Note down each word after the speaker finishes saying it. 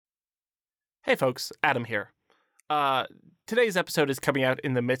Hey folks, Adam here. Uh, Today's episode is coming out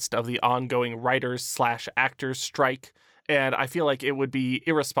in the midst of the ongoing writers/actors strike, and I feel like it would be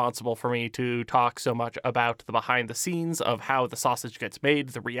irresponsible for me to talk so much about the behind the scenes of how the sausage gets made,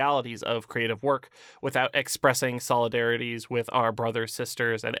 the realities of creative work, without expressing solidarities with our brothers,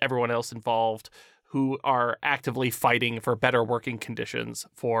 sisters, and everyone else involved who are actively fighting for better working conditions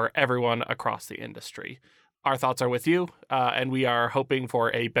for everyone across the industry. Our thoughts are with you, and we are hoping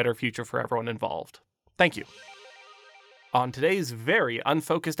for a better future for everyone involved. Thank you. On today's very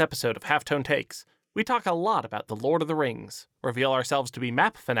unfocused episode of Halftone Takes, we talk a lot about The Lord of the Rings, reveal ourselves to be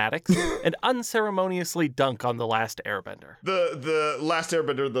map fanatics, and unceremoniously dunk on The Last Airbender. The Last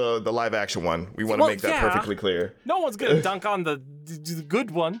Airbender, the live action one. We want to make that perfectly clear. No one's going to dunk on the good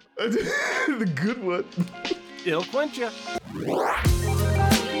one. The good one. It'll quench you.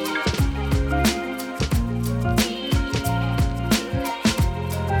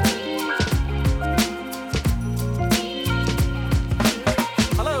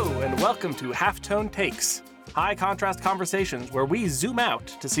 Welcome to Halftone Takes, high contrast conversations where we zoom out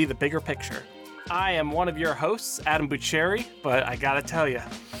to see the bigger picture. I am one of your hosts, Adam Bucheri, but I gotta tell you,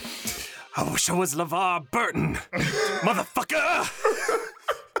 I wish I was LeVar Burton, motherfucker!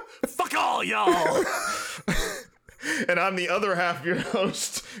 Fuck all y'all! And I'm the other half of your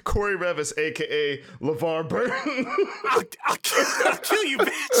host, Corey Revis, aka LeVar Burton. I'll kill you,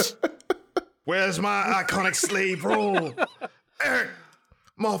 bitch! Where's my iconic slave role? Eric!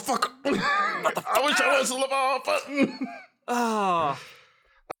 Motherfucker! I wish I was LeVar Burton.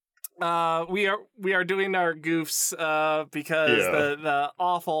 We are doing our goofs because the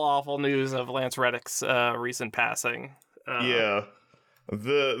awful news of Lance Reddick's recent passing. The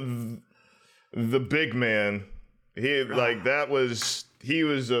big man. He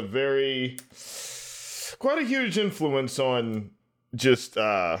was a quite a huge influence on just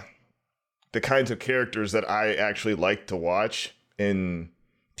the kinds of characters that I actually like to watch in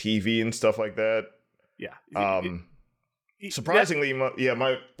TV and stuff like that. Yeah. Surprisingly,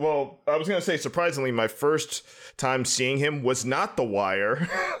 surprisingly, my first time seeing him was not The Wire.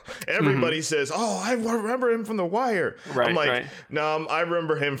 Everybody says, "Oh, I remember him from The Wire." Right, I'm like, right. "No, I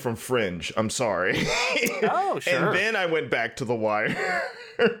remember him from Fringe." I'm sorry. Oh, sure. And then I went back to The Wire.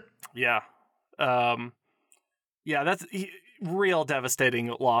 Yeah. That's real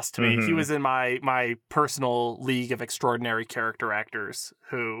devastating loss to me. Mm-hmm. He was in my personal league of extraordinary character actors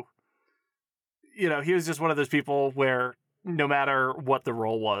who, he was just one of those people where no matter what the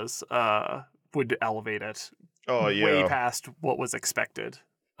role was, would elevate it way past what was expected.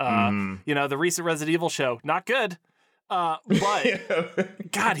 The recent Resident Evil show, not good.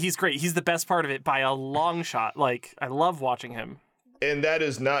 But God, he's great. He's the best part of it by a long shot. Like, I love watching him. And that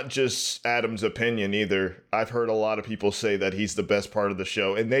is not just Adam's opinion either. I've heard a lot of people say that he's the best part of the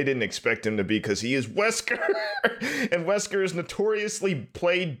show, and they didn't expect him to be because he is Wesker. And Wesker is notoriously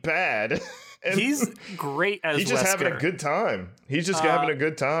played bad. And he's great as Wesker. He's just having a good time. He's just having a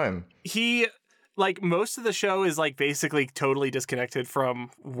good time. He, most of the show is, basically totally disconnected from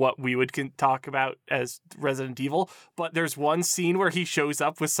what we would talk about as Resident Evil. But there's one scene where he shows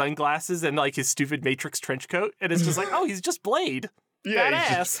up with sunglasses and, his stupid Matrix trench coat. And it's just oh, he's just Blade. Yeah,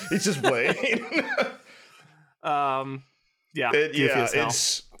 badass. He's just Blade.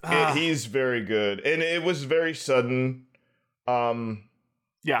 He's very good. And it was very sudden.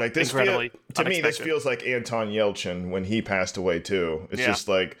 Incredibly to me, this feels like Anton Yelchin when he passed away, too. It's just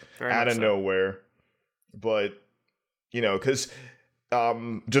out of nowhere. But, because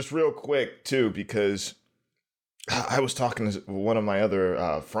just real quick, too, because I was talking to one of my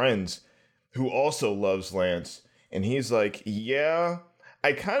other friends who also loves Lance, and he's like, yeah,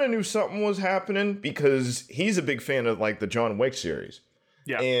 I kind of knew something was happening because he's a big fan of, the John Wick series.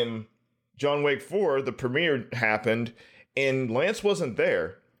 Yeah. And John Wick 4, the premiere happened, and Lance wasn't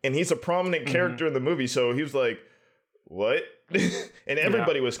there. And he's a prominent character in the movie, so he was like, what? And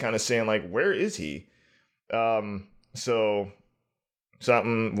everybody was kind of saying, where is he? So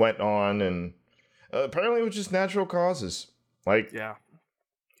something went on, and apparently it was just natural causes.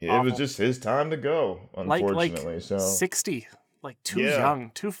 It was just his time to go, unfortunately. So 60, too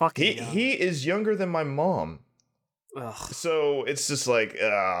young, too fucking young. He is younger than my mom. Ugh. So it's just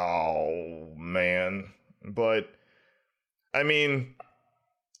oh, man. But, I mean,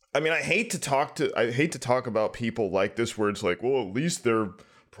 I hate to talk about people like this where it's well, at least their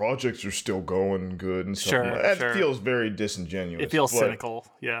projects are still going good and stuff. Sure, that feels very disingenuous. It feels cynical,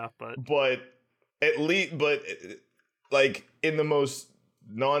 but at least, in the most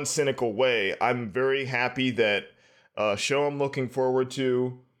non-cynical way, I'm very happy that show I'm looking forward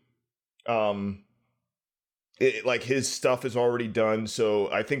to like his stuff is already done,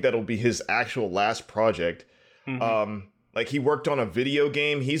 so I think that'll be his actual last project. Like he worked on a video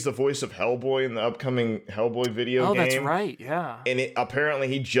game. He's the voice of Hellboy in the upcoming Hellboy video game. Oh, that's right. Yeah. And apparently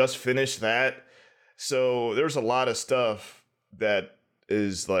he just finished that. So there's a lot of stuff that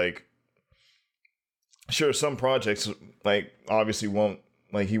is like, sure, some projects like obviously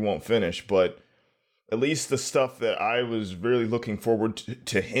he won't finish, but at least the stuff that I was really looking forward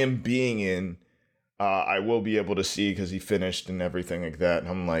to him being in, I will be able to see because he finished and everything like that.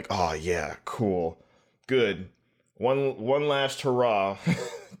 And I'm like, oh yeah, cool, good. One last hurrah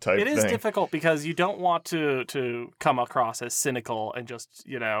type thing. It is difficult because you don't want to come across as cynical and just,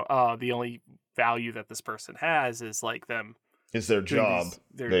 the only value that this person has is like them. Is their job.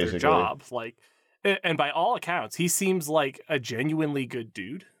 Their job. Like, and by all accounts, he seems like a genuinely good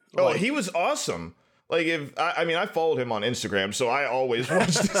dude. Oh, he was awesome. Like, I followed him on Instagram, so I always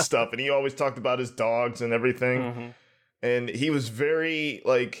watched his stuff, and he always talked about his dogs and everything. Mm-hmm. And he was very,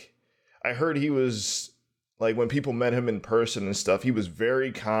 like, I heard he was, like, when people met him in person and stuff, he was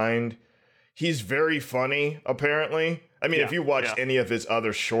very kind. He's very funny, apparently. I mean, if you watch any of his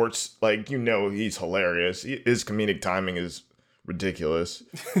other shorts, like, he's hilarious. His comedic timing is ridiculous.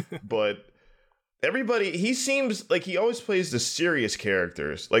 But everybody, he seems like he always plays the serious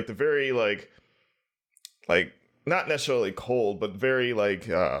characters, like the very, like not necessarily cold, but very, like,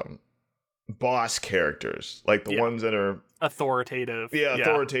 boss characters, like the ones that are authoritative. Yeah,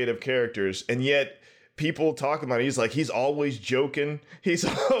 authoritative characters. And yet people talk about it, he's always joking. He's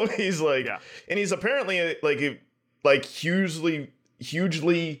always like, and he's apparently like hugely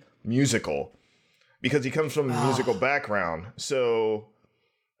musical because he comes from a musical background. So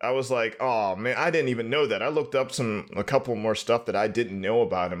I was like, oh man, I didn't even know that. I looked up a couple more stuff that I didn't know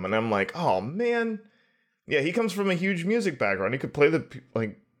about him, and I'm like, oh man, yeah, he comes from a huge music background. He could play the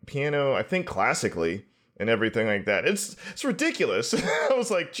piano, I think classically and everything like that. It's ridiculous. I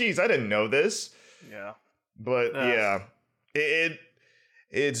was like, geez, I didn't know this. Yeah, but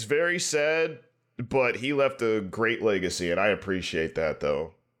it's very sad. But he left a great legacy, and I appreciate that,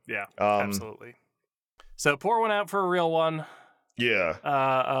 though. Yeah, absolutely. So pour one out for a real one.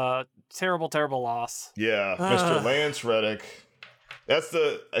 Yeah. Terrible, terrible loss. Yeah, Mr. Lance Reddick. That's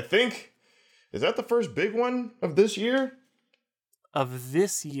is that the first big one of this year? Of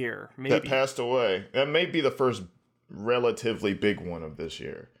this year, maybe. That passed away. That may be the first relatively big one of this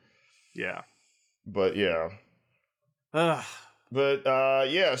year. Yeah. But, yeah. But,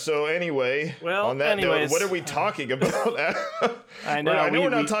 so anyway, on that note, what are we talking about? I know. I know we're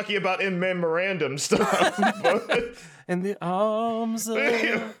not talking about in memorandum stuff. But in the arms of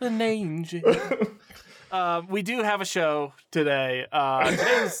an angel. We do have a show today.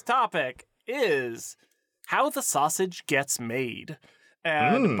 Today's topic is how the sausage gets made.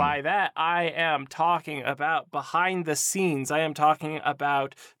 And by that, I am talking about behind the scenes. I am talking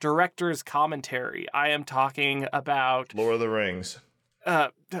about director's commentary. I am talking about Lord of the Rings.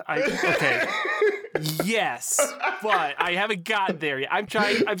 Okay. Yes, but I haven't gotten there yet. I'm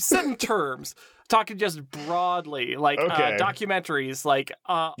setting terms. Talking just broadly, like documentaries, like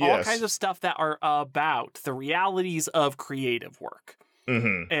all kinds of stuff that are about the realities of creative work.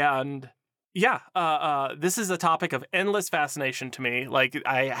 Mm-hmm. And this is a topic of endless fascination to me. Like,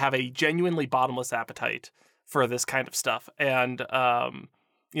 I have a genuinely bottomless appetite for this kind of stuff. And,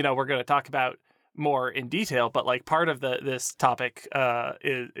 we're going to talk about more in detail, but like part of this topic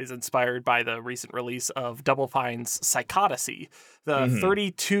is inspired by the recent release of Double Fine's Psychodicy, the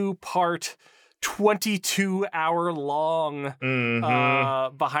 32-part,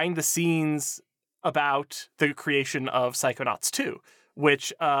 22-hour-long behind the scenes about the creation of Psychonauts 2.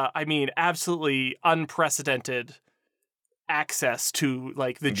 Which, absolutely unprecedented access to,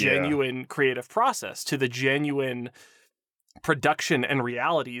 like, the genuine creative process, to the genuine production and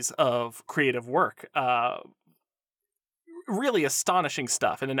realities of creative work. Really astonishing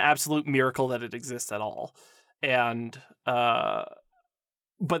stuff, and an absolute miracle that it exists at all. And, but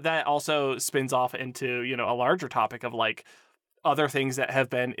that also spins off into, a larger topic of, like, other things that have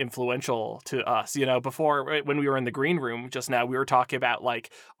been influential to us. Before, when we were in the green room just now, we were talking about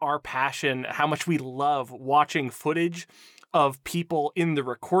like our passion, how much we love watching footage of people in the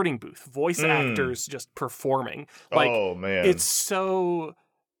recording booth, voice actors just performing. Like, oh man, it's so.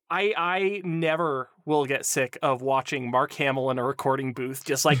 I never will get sick of watching Mark Hamill in a recording booth,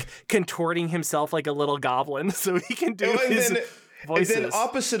 just like contorting himself like a little goblin so he can do his voices. And then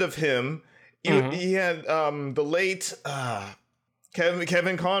opposite of him, he had the late.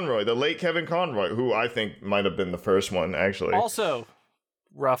 Kevin Conroy, the late Kevin Conroy, who I think might have been the first one, actually. Also,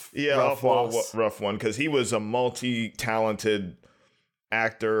 rough one, because he was a multi-talented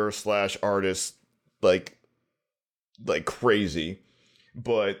actor / artist, like like crazy.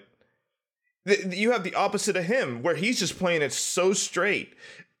 But you have the opposite of him, where he's just playing it so straight.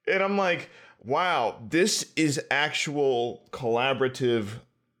 And I'm like, wow, this is actual collaborative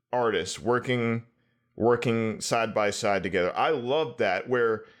artists working side by side together. I love that,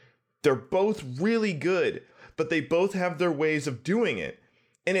 where they're both really good, but they both have their ways of doing it.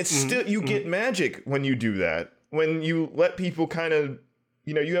 And it's still, you get magic when you do that. When you let people kind of,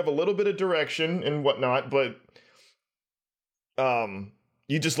 you have a little bit of direction and whatnot, but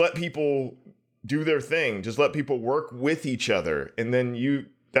you just let people do their thing. Just let people work with each other. And then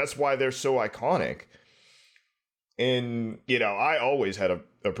that's why they're so iconic. And, I always had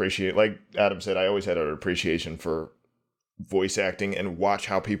like Adam said, I always had an appreciation for voice acting and watch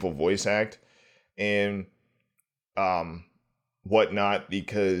how people voice act and whatnot,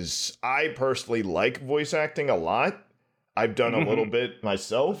 because I personally like voice acting a lot. I've done a little bit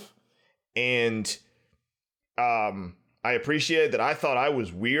myself, and I appreciate that. I thought I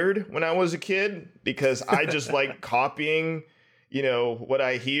was weird when I was a kid because I just like copying, what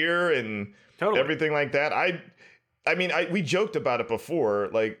I hear and everything like that. I mean, we joked about it before,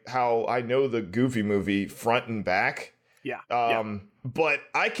 like how I know the Goofy movie front and back. Yeah. But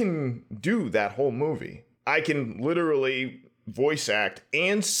I can do that whole movie. I can literally voice act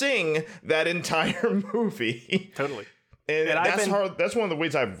and sing that entire movie. Totally. And that's hard. That's one of the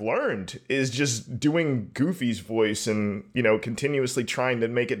ways I've learned, is just doing Goofy's voice and, continuously trying to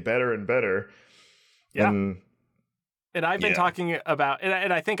make it better and better. Yeah. And I've been talking about,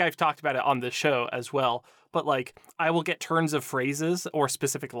 and I think I've talked about it on this show as well, but like I will get turns of phrases or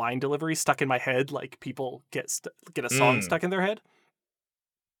specific line delivery stuck in my head, like people get a song stuck in their head.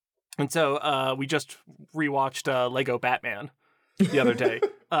 And so we just rewatched Lego Batman the other day.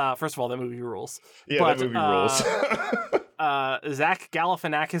 First of all, that movie rules. Yeah, but, that movie rules. Zach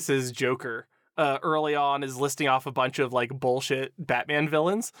Galifianakis's Joker early on is listing off a bunch of like bullshit Batman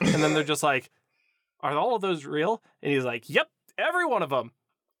villains, and then they're just like, "Are all of those real?" And he's like, "Yep, every one of them.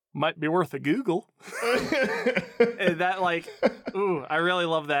 Might be worth a Google." And that, like, ooh, I really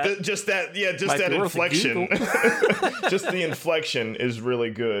love that. Just that inflection. Just the inflection is really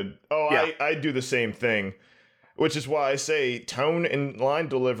good. Oh, yeah. I do the same thing, which is why I say tone and line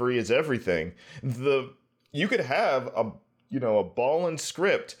delivery is everything. You could have a ballin'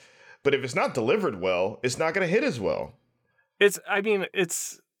 script, but if it's not delivered well, it's not going to hit as well. This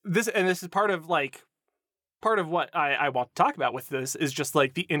is part of what I want to talk about with this is just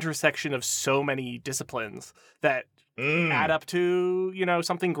like the intersection of so many disciplines that add up to,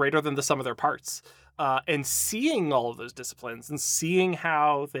 something greater than the sum of their parts. And seeing all of those disciplines and seeing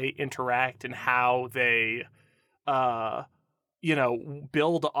how they interact and how they,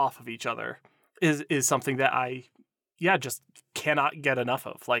 build off of each other is something that I just cannot get enough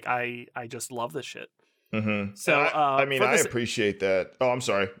of. Like, I just love this shit. Mm-hmm. So, I appreciate that. Oh, I'm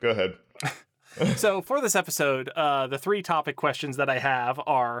sorry. Go ahead. So for this episode, the 3 topic questions that I have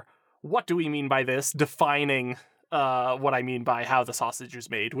are: what do we mean by this? Defining what I mean by how the sausage is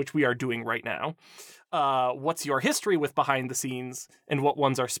made, which we are doing right now. What's your history with behind the scenes, and what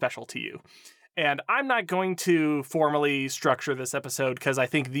ones are special to you? And I'm not going to formally structure this episode because I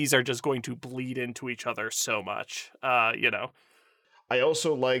think these are just going to bleed into each other so much. I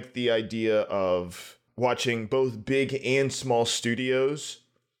also like the idea of watching both big and small studios,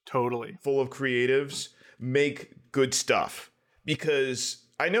 totally full of creatives, make good stuff, because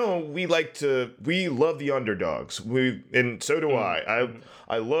I know we love the underdogs. And so do I.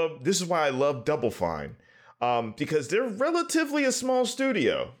 I love, this is why I love Double Fine. Because they're relatively a small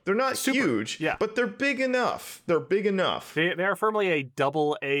studio. They're not huge, but they're big enough. They are firmly a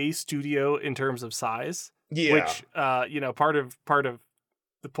double A studio in terms of size. Yeah. Which, part of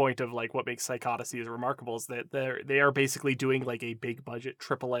the point of like what makes Psychodicy remarkable is that they are basically doing like a big budget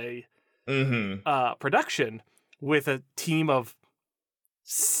AAA production with a team of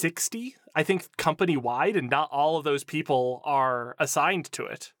 60, I think, company wide, and not all of those people are assigned to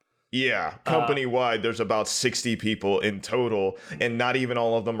it. Yeah, company-wide, there's about 60 people in total, and not even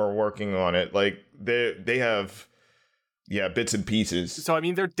all of them are working on it. Like, they have, bits and pieces. So, I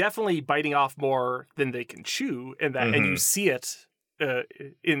mean, they're definitely biting off more than they can chew, and and you see it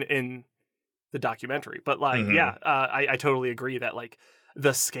in the documentary. But, like, I totally agree that, like,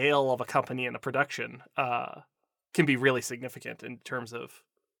 the scale of a company and a production can be really significant in terms of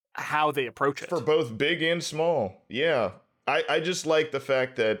how they approach it. For both big and small, yeah. I just like the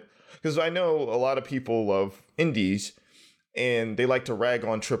fact that, because I know a lot of people love indies and they like to rag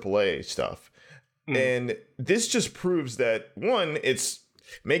on AAA stuff. And this just proves that, one, it's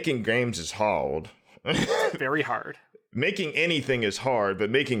making games is hard. Very hard. Making anything is hard, but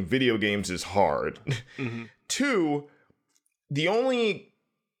making video games is hard. two, the only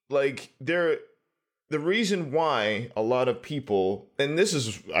the reason why a lot of people, and this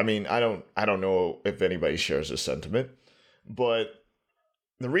is, I mean, I don't know if anybody shares this sentiment, but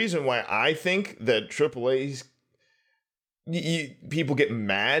the reason why I think that AAA's people get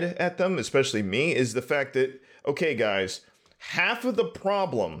mad at them, especially me, is the fact that, okay, guys, half of the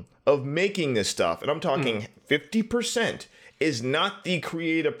problem of making this stuff, and I'm talking 50%, is not the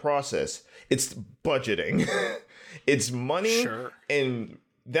creative process. It's budgeting. It's money and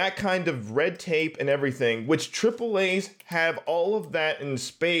that kind of red tape and everything, which AAAs have all of that in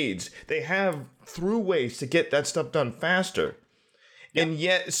spades. They have through ways to get that stuff done faster. Yep. And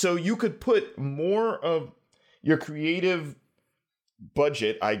yet, so you could put more of your creative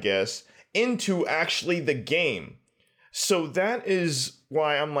budget, I guess, into actually the game. So that is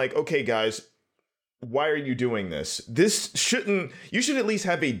why I'm like, okay, guys, why are you doing this? You should at least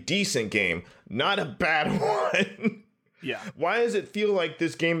have a decent game, not a bad one. Yeah. Why does it feel like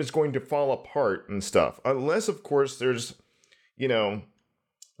this game is going to fall apart and stuff? Unless, of course, there's,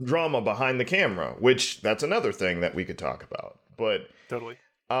 drama behind the camera, which that's another thing that we could talk about. But totally.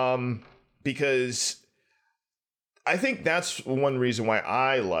 Because I think that's one reason why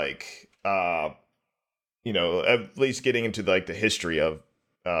I like, at least getting into the history of,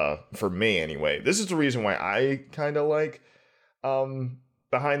 for me anyway. This is the reason why I kind of like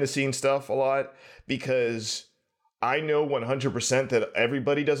behind the scenes stuff a lot, because I know 100% that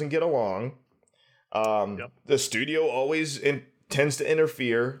everybody doesn't get along. The studio always tends to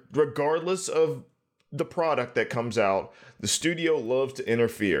interfere, regardless of the product that comes out. The studio loves to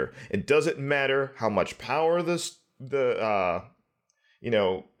interfere. It doesn't matter how much power the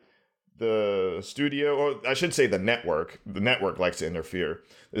studio, or I should say the network likes to interfere.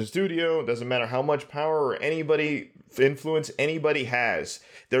 The studio, doesn't matter how much power or influence anybody has,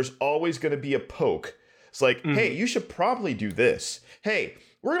 there's always going to be a poke. It's like, hey, you should probably do this. Hey,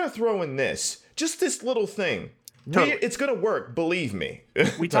 we're going to throw in this. Just this little thing. Totally. It's going to work, believe me.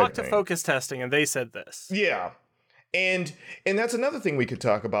 We talked to Focus Testing, and they said this. Yeah. And that's another thing we could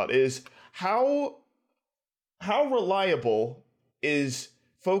talk about is how reliable is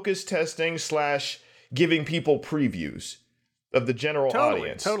Focus Testing / giving people previews of the general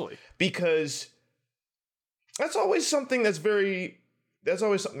audience. Totally. Because that's always something that's been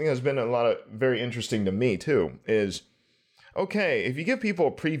very interesting to me too, is, okay, if you give people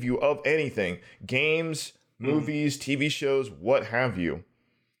a preview of anything, games, movies, TV shows, what have you,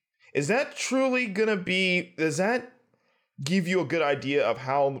 is that truly gonna be, does that give you a good idea of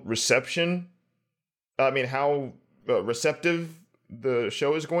how receptive the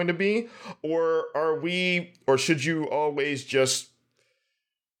show is going to be? Or should you always just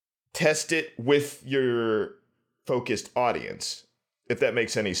test it with your focused audience, if that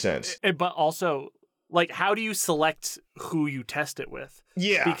makes any sense? But also, how do you select who you test it with?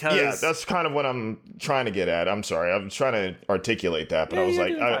 Yeah, that's kind of what I'm trying to get at. I'm sorry, I'm trying to articulate that, but I was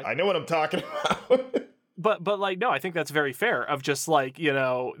like, I know what I'm talking about. but no, I think that's very fair. Of just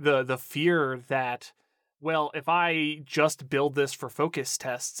the fear that, well, if I just build this for focus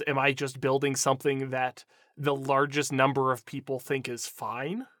tests, am I just building something that the largest number of people think is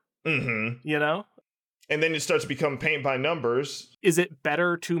fine? Mm-hmm. And then it starts to become paint by numbers. Is it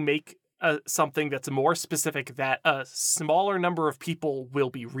better to make something that's more specific that a smaller number of people will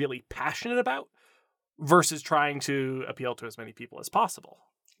be really passionate about versus trying to appeal to as many people as possible?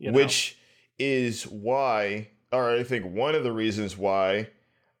 Which is why, or I think one of the reasons why,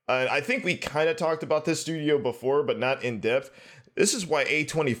 I think we kind of talked about this studio before, but not in depth. This is why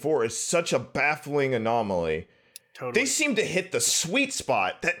A24 is such a baffling anomaly. Totally. They seem to hit the sweet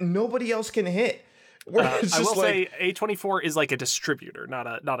spot that nobody else can hit. I will say A24 is like a distributor, not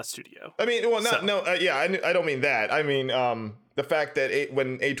a studio. I mean, well, I don't mean that. I mean, the fact that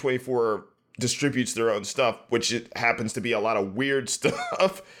when A24 distributes their own stuff, which it happens to be a lot of weird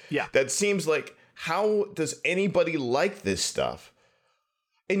stuff. Yeah. That seems like, how does anybody like this stuff?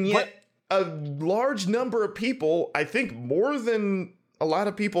 And yet a large number of people, I think more than a lot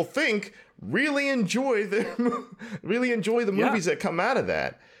of people think, really enjoy the movies that come out of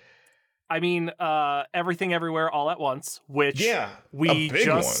that. I mean, Everything Everywhere All at Once, which we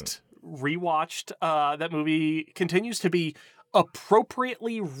just rewatched. That movie continues to be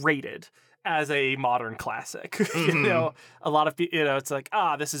appropriately rated as a modern classic. Mm-hmm. A lot of people, it's like,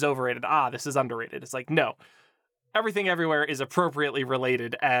 this is overrated. This is underrated. It's like, no, Everything Everywhere is appropriately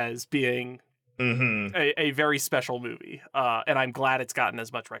related as being a very special movie. And I'm glad it's gotten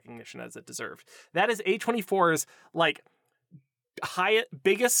as much recognition as it deserved. That is A24's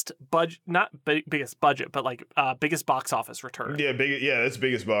biggest budget, not biggest budget, but biggest box office return. Yeah, it's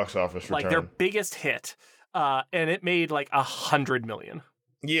biggest box office return. Their biggest hit. and it made like 100 million.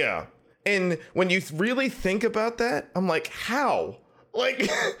 Yeah. And when you really think about that, I'm like, how? Like,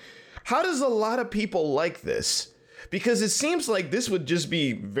 how does a lot of people like this? Because it seems like this would just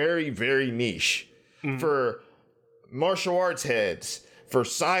be very, very niche for martial arts heads, for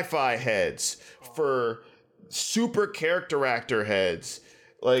sci-fi heads, for super character actor heads.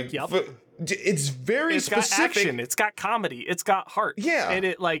 Like, it's very specific. Got action, it's got comedy, it's got heart. Yeah. And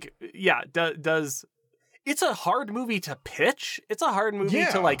it does. It's a hard movie to pitch. It's a hard movie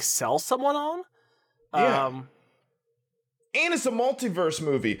to like sell someone on. Yeah. And it's a multiverse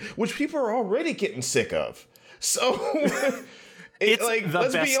movie, which people are already getting sick of. So it's like, the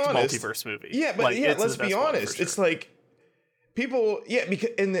let's best be honest. Multiverse movie. Yeah, but like, let's be honest. Sure. It's like people, because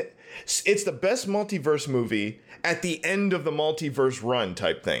it's the best multiverse movie at the end of the multiverse run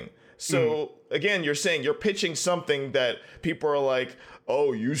type thing. So again, you're pitching something that people are like,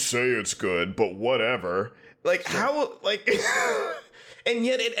 oh, you say it's good, but whatever. Like, how, like, and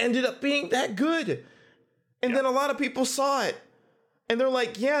yet it ended up being that good. And then a lot of people saw it. And they're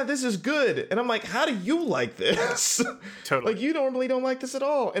like, yeah, this is good. And I'm like, how do you like this? Totally. Like, you normally don't like this at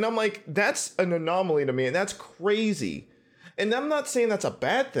all. And I'm like, that's an anomaly to me. And that's crazy. And I'm not saying that's a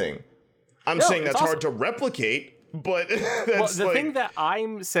bad thing. I'm saying that's hard to replicate. But that's the thing that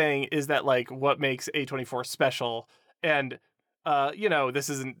I'm saying is that, like, what makes A24 special, and this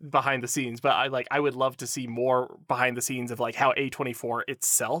isn't behind the scenes, but I would love to see more behind the scenes of like how A24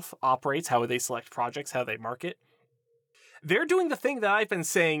 itself operates, how they select projects, how they market. They're doing the thing that I've been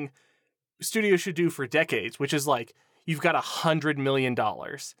saying studios should do for decades, which is like, you've got $100 million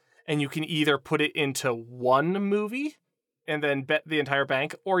and you can either put it into one movie and then bet the entire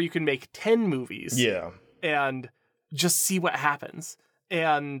bank, or you can make 10 movies and just see what happens.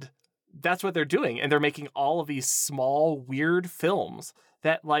 And that's what they're doing. And they're making all of these small, weird films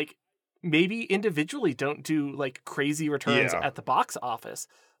that, like, maybe individually don't do like crazy returns at the box office,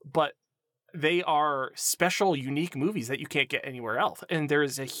 but they are special, unique movies that you can't get anywhere else. And there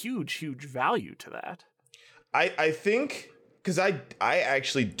is a huge, huge value to that. I think, because I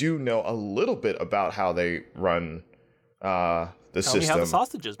actually do know a little bit about how they run the system. Tell me how the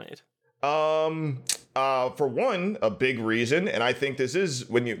sausage is made. For one, a big reason, and I think this is,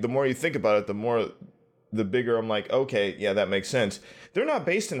 the more you think about it, the bigger I'm like, okay, yeah, that makes sense. They're not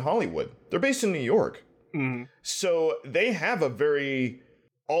based in Hollywood. They're based in New York. So they have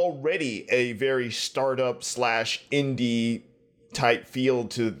already a very startup / indie type feel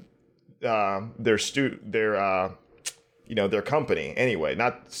to their company. Anyway,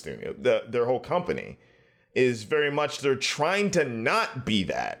 not the studio. Their whole company is very much, they're trying to not be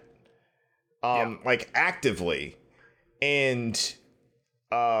that. Like, actively. And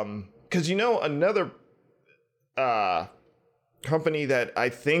because another company that I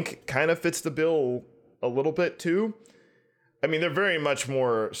think kind of fits the bill a little bit too, I mean, they're very much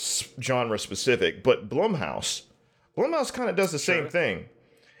more genre specific, but Blumhouse kind of does the same thing.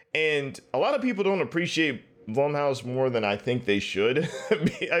 And a lot of people don't appreciate Blumhouse more than I think they should.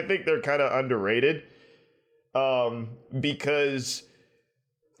 I think they're kind of underrated, because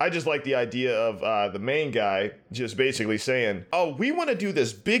I just like the idea of the main guy just basically saying, oh, we want to do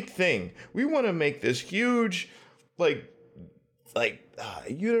this big thing. We want to make this huge,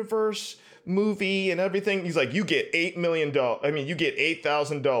 universe movie and everything. He's like, you get $8 million. I mean, you get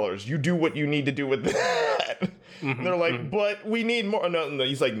 $8,000. You do what you need to do with that. They're like, but we need more. No.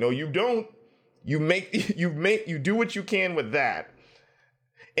 He's like, no, you don't. You do what you can with that.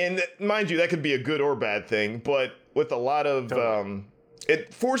 And mind you, that could be a good or bad thing, but with a lot of,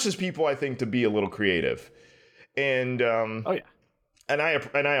 it forces people, I think, to be a little creative. And, and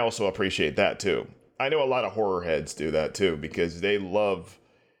I also appreciate that too. I know a lot of horror heads do that too, because they love,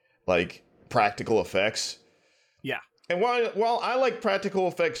 like, practical effects. Yeah. And while I like practical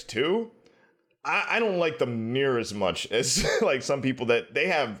effects too, I don't like them near as much as like some people that they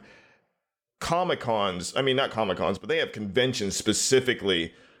have Comic-Cons. I mean, not Comic-Cons, but they have conventions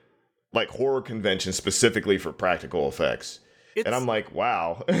specifically, like horror conventions specifically for practical effects. And I'm like,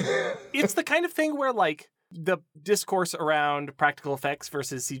 wow. It's the kind of thing where, like, the discourse around practical effects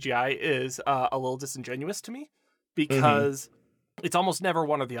versus CGI is a little disingenuous to me, because it's almost never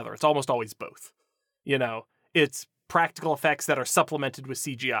one or the other. It's almost always both. It's practical effects that are supplemented with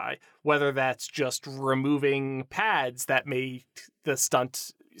CGI, whether that's just removing pads that make the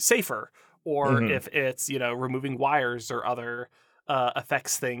stunt safer, or if it's, removing wires or other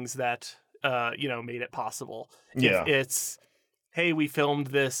effects things that, made it possible. Yeah. If it's, hey, we filmed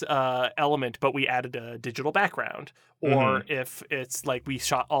this element, but we added a digital background. Or if it's like, we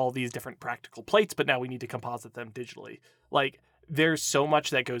shot all these different practical plates, but now we need to composite them digitally. Like, there's so much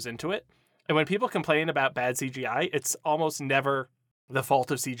that goes into it. And when people complain about bad CGI, it's almost never the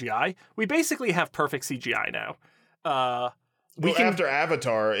fault of CGI. We basically have perfect CGI now. After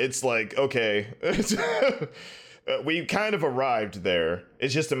Avatar, it's like, okay, we kind of arrived there.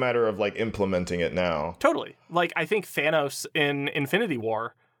 It's just a matter of like implementing it now. Totally. Like, I think Thanos in Infinity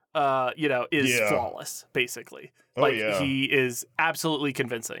War, is flawless, basically. He is absolutely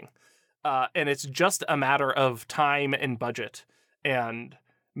convincing. And it's just a matter of time and budget and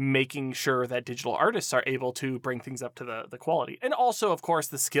making sure that digital artists are able to bring things up to the quality. And also, of course,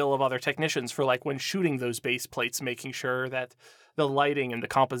 the skill of other technicians for like when shooting those base plates, making sure that the lighting and the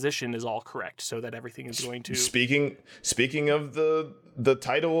composition is all correct so that everything is going to... Speaking of the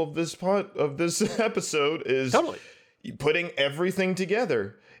title of this episode is totally putting everything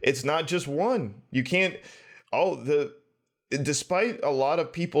together. It's not just one. You can't... Despite a lot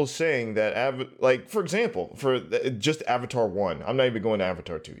of people saying that, for example, for just Avatar 1, I'm not even going to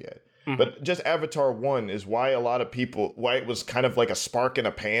Avatar 2 yet, but just Avatar 1 is why it was kind of like a spark in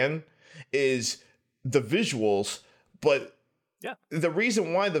a pan, is the visuals, but the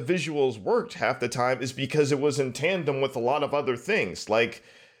reason why the visuals worked half the time is because it was in tandem with a lot of other things, like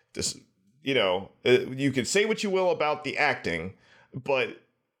this, you could say what you will about the acting, but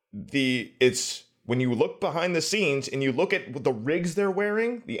when you look behind the scenes and you look at the rigs they're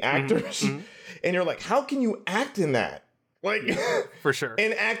wearing, the actors, and you're like, how can you act in that? Like, for sure.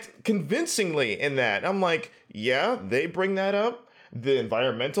 And act convincingly in that. I'm like, yeah, they bring that up. The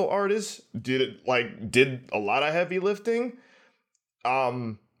environmental artists did a lot of heavy lifting.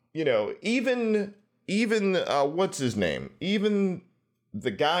 Even what's his name? Even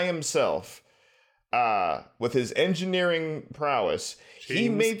the guy himself, with his engineering prowess,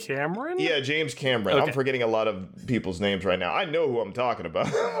 James Cameron? Yeah, James Cameron. Okay. I'm forgetting a lot of people's names right now. I know who I'm talking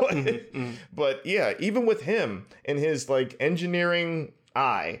about. But yeah, even with him and his like engineering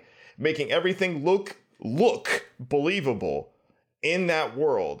eye, making everything look believable in that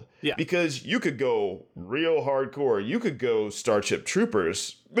world. Yeah. Because you could go real hardcore. You could go Starship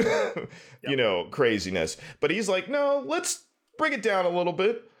Troopers, craziness. But he's like, no, let's bring it down a little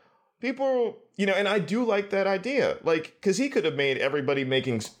bit. People, and I do like that idea. Like, because he could have made everybody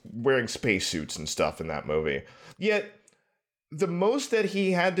wearing spacesuits and stuff in that movie. Yet, the most that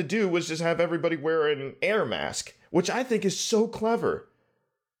he had to do was just have everybody wear an air mask, which I think is so clever.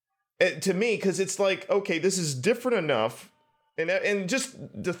 To me, because it's like, okay, this is different enough. And just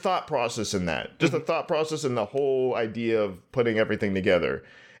the thought process in that. Just the thought process and the whole idea of putting everything together.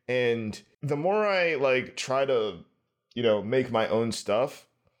 And the more I, try to, make my own stuff,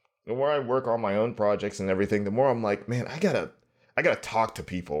 the more I work on my own projects and everything, the more I'm like, man, I gotta talk to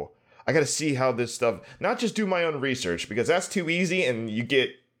people. I gotta see how this stuff, not just do my own research, because that's too easy, and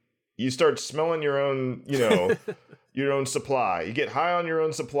you start smelling your own, your own supply. You get high on your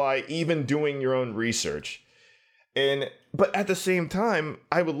own supply, even doing your own research. But at the same time,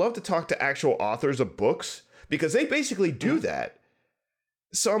 I would love to talk to actual authors of books, because they basically do that.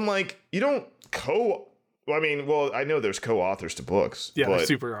 So I'm like, you don't I know there's co-authors to books. Yeah, there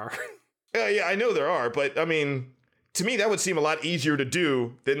super are. Yeah, I know there are, but I mean, to me, that would seem a lot easier to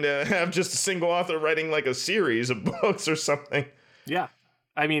do than to have just a single author writing like a series of books or something. Yeah,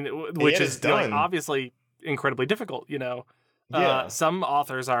 I mean, which is obviously incredibly difficult. Some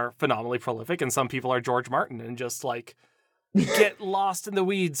authors are phenomenally prolific, and some people are George Martin and just get lost in the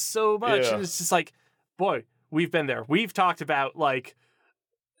weeds so much, and it's just like, boy, we've been there. We've talked about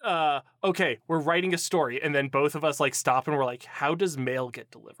okay, we're writing a story, and then both of us stop and we're like, how does mail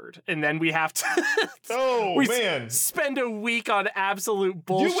get delivered? And then we have to spend a week on absolute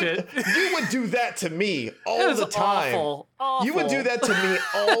bullshit. You would do that to me all the time. Awful. You would do that to me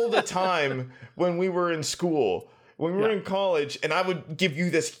all the time when we were in school. When we were in college, and I would give you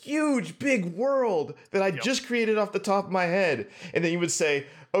this huge, big world that I just created off the top of my head. And then you would say,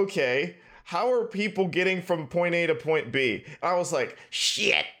 okay, how are people getting from point A to point B? I was like,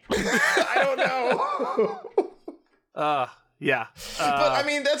 shit, I don't know. Yeah. But I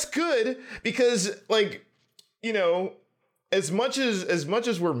mean, that's good because as much as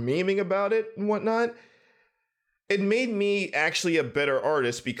we're memeing about it and whatnot, it made me actually a better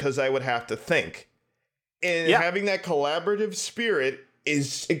artist because I would have to think. And having that collaborative spirit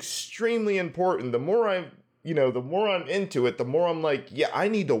is extremely important. The more I'm into it, the more I'm like, I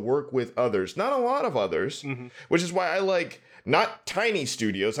need to work with others. Not a lot of others, which is why I like not tiny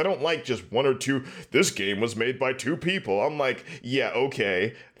studios. I don't like just one or two. This game was made by 2 people. I'm like,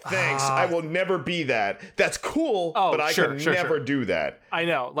 okay, thanks. I will never be that. That's cool, but I can never do that. I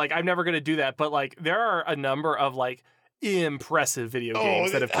know. I'm never going to do that. But there are a number of impressive video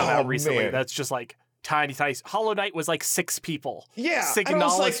games that have come out recently. Man. That's just tiny. Hollow Knight was like 6 people. Yeah.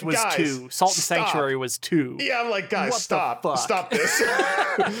 Signalis was guys, 2. Salt and stop. Sanctuary was 2. Yeah, I'm like, guys, stop this.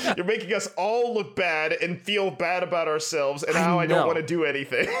 You're making us all look bad and feel bad about ourselves and how I don't want to do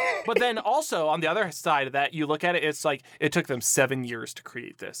anything. But then also on the other side of that, you look at it, it's like it took them 7 years to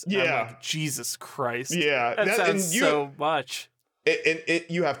create this. And I'm like, Jesus Christ. Yeah. That sounds so much.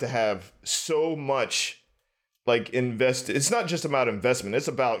 You have to have so much like it's not just about investment. It's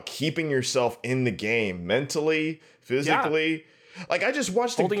about keeping yourself in the game mentally, physically. Yeah. Like I just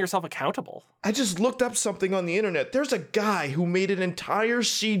watched holding yourself accountable. I just looked up something on the internet. There's a guy who made an entire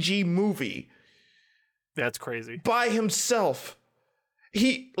CG movie. That's crazy. By himself.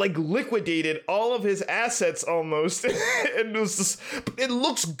 He like liquidated all of his assets almost. And it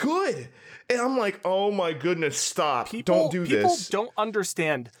looks good. And I'm like, oh my goodness, stop. Don't do this. People don't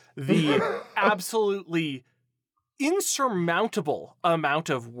understand the absolutely insurmountable amount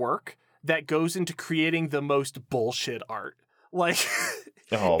of work that goes into creating the most bullshit art. Like,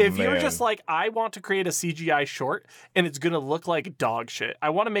 if you're just like, I want to create a CGI short and it's going to look like dog shit. I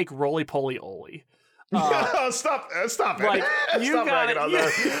want to make Roly Poly Oly. Stop it. Like, Stop ragging on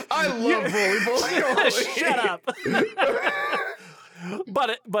that. I love Roly Poly Oly. Shut up.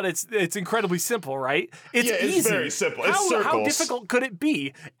 But it's incredibly simple, right? It's easy. Very simple. It's circles. How difficult could it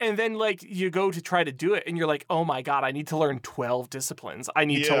be? And then like you go to try to do it and you're like, oh my God, I need to learn 12 disciplines. I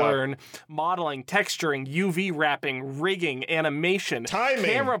need to learn modeling, texturing, UV wrapping, rigging, animation, timing,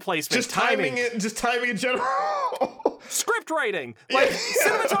 camera placement, just timing in general. Script writing, like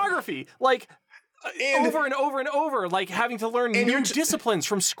cinematography, like over and over and over, like having to learn new disciplines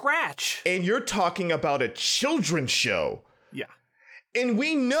from scratch. And you're talking about a children's show. Yeah. And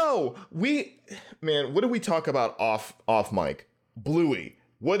we know, what do we talk about off mic? Bluey.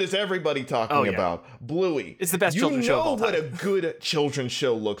 What is everybody talking about? Bluey. It's the best children's show of all time. You know what a good children's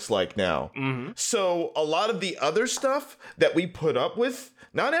show looks like now. Mm-hmm. So a lot of the other stuff that we put up with,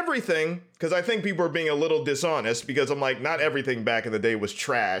 not everything, because I think people are being a little dishonest, because I'm like, not everything back in the day was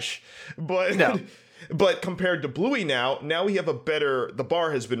trash. But no. But compared to Bluey now we have the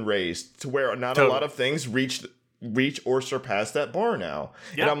bar has been raised to where not a lot of things reach or surpass that bar now.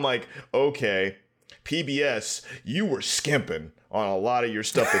 Yep. And I'm like, okay, PBS, you were skimping on a lot of your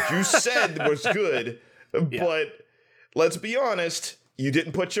stuff that you said was good, but let's be honest, you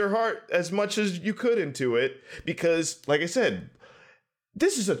didn't put your heart as much as you could into it because, like I said,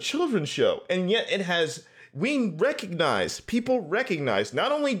 this is a children's show, and yet people recognize,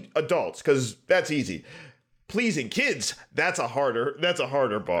 not only adults, because that's easy, pleasing kids, that's a harder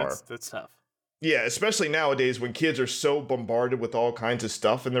bar. That's tough. Yeah, especially nowadays when kids are so bombarded with all kinds of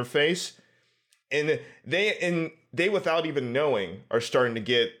stuff in their face, and they without even knowing are starting to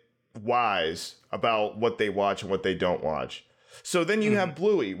get wise about what they watch and what they don't watch. So then you have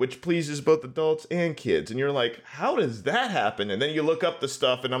Bluey, which pleases both adults and kids, and you're like, how does that happen? And then you look up the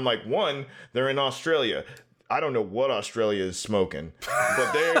stuff, and I'm like, one, they're in Australia. I don't know what Australia is smoking,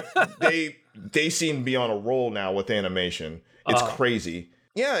 but they seem to be on a roll now with animation. It's crazy.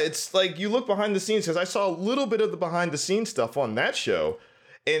 Yeah, it's like you look behind the scenes, because I saw a little bit of the behind the scenes stuff on that show,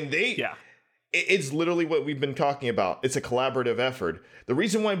 and it's literally what we've been talking about. It's a collaborative effort. The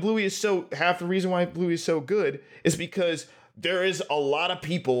reason why Bluey is so good is because there is a lot of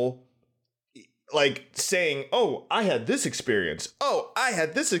people like saying, oh, I had this experience. Oh, I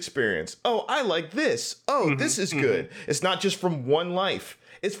had this experience. Oh, I like this. Oh, this is good. It's not just from one life.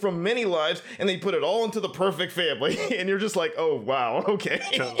 It's from many lives, and they put it all into the perfect family, and you're just like, oh, wow, okay.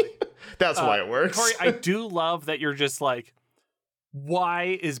 Totally. That's why it works. Corey, I do love that you're just like,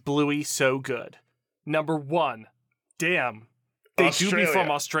 why is Bluey so good? Number one, damn, they Australia. do be from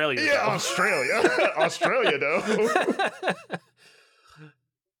Australia. Yeah, though. Australia. Australia, though.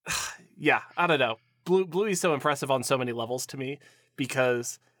 Yeah, I don't know. Bluey's so impressive on so many levels to me,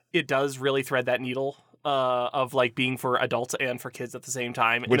 because it does really thread that needle of like being for adults and for kids at the same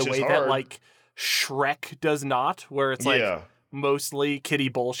time, in a way that like Shrek does not, where it's like mostly kiddie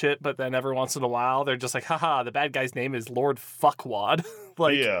bullshit, but then every once in a while they're just like, haha, the bad guy's name is Lord Fuckwad.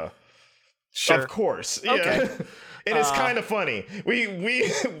 Like, sure, of course, okay. And it's kind of funny. We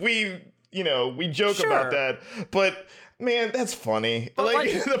joke about that, but man, that's funny.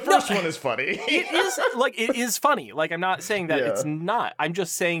 Like the first one is funny. It is funny. Like, I'm not saying that it's not. I'm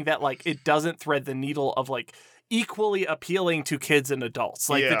just saying that like it doesn't thread the needle of like equally appealing to kids and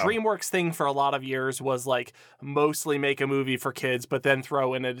adults. Like the DreamWorks thing for a lot of years was like mostly make a movie for kids, but then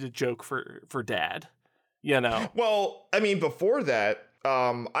throw in a joke for dad. You know. Well, I mean, before that,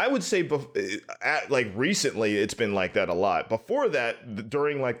 I would say like recently it's been like that a lot. Before that,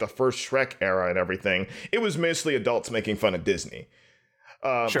 during like the first Shrek era and everything, it was mostly adults making fun of Disney.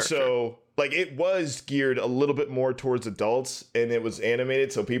 Like like it was geared a little bit more towards adults, and it was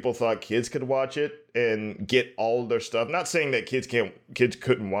animated, so people thought kids could watch it and get all of their stuff. Not saying that kids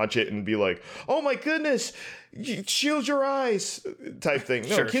couldn't watch it and be like, oh my goodness, shield your eyes type thing.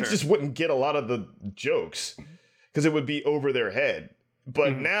 No, kids just wouldn't get a lot of the jokes because it would be over their head.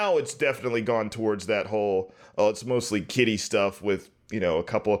 But now it's definitely gone towards that whole, it's mostly kiddie stuff with, a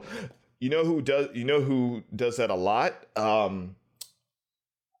couple. You know who does that a lot?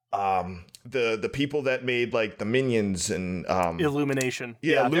 The people that made like the Minions and Illumination.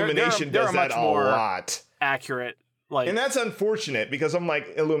 Yeah, Illumination does that a lot. Accurate. And that's unfortunate because I'm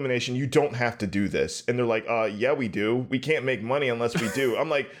like, Illumination, you don't have to do this. And they're like, yeah, we do. We can't make money unless we do. I'm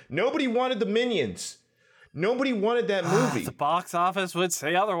like, nobody wanted the Minions. Nobody wanted that movie. The box office would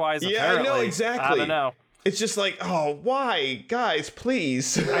say otherwise, yeah, apparently. I know, exactly. I don't know. It's just like, oh, why? Guys,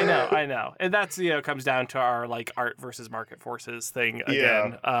 please. I know. And that's, comes down to our, like, art versus market forces thing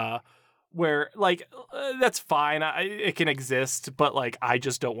again. Yeah. Where, like, that's fine. It can exist, but, like, I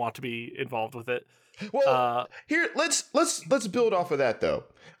just don't want to be involved with it. Well, here, let's build off of that, though.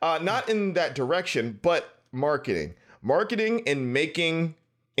 Not in that direction, but marketing. Marketing and making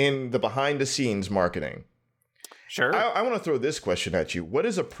in the behind-the-scenes marketing. Sure. I want to throw this question at you. What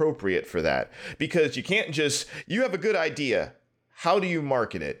is appropriate for that? Because you can't you have a good idea. How do you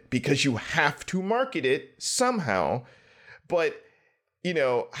market it? Because you have to market it somehow. But,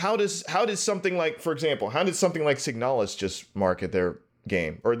 how does something like, for example, how did something like Signalis just market their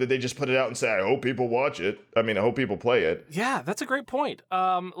game? Or did they just put it out and say, I hope people watch it? I mean, I hope people play it. Yeah, that's a great point.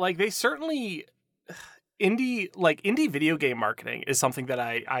 Like, they certainly... Indie video game marketing is something that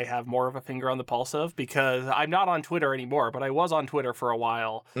I have more of a finger on the pulse of because I'm not on Twitter anymore, but I was on Twitter for a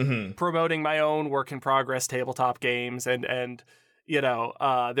while promoting my own work in progress tabletop games. And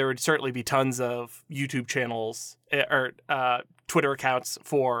there would certainly be tons of YouTube channels or Twitter accounts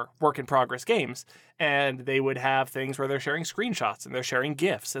for work in progress games. And they would have things where they're sharing screenshots and they're sharing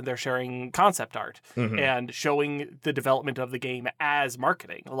GIFs and they're sharing concept art and showing the development of the game as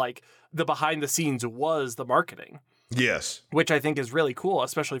marketing. Like the behind the scenes was the marketing. Yes. Which I think is really cool,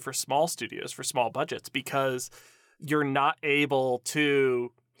 especially for small studios, for small budgets, because you're not able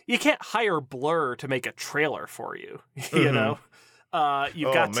to, you can't hire Blur to make a trailer for you, you know?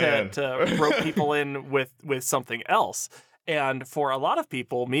 You've got to rope people in with something else. And for a lot of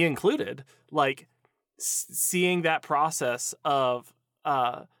people, me included, like, seeing that process of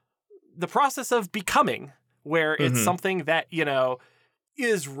the process of becoming, where it's something that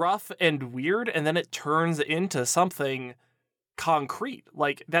is rough and weird, and then it turns into something concrete.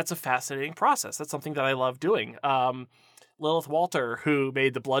 Like, that's a fascinating process. That's something that I love doing. Lilith Walter, who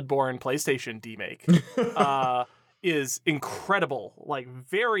made the Bloodborne PlayStation remake, is incredible, like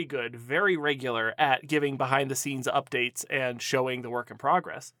very good, very regular at giving behind the scenes updates and showing the work in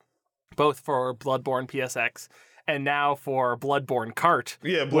progress, both for Bloodborne PSX and now for Bloodborne Kart.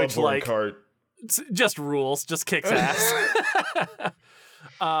 Yeah, Bloodborne Kart. Just rules, just kicks ass.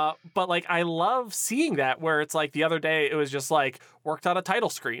 But like, I love seeing that where it's like the other day, it was just like worked on a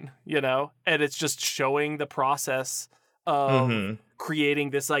title screen, and it's just showing the process of creating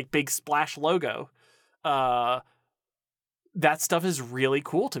this like big splash logo. That stuff is really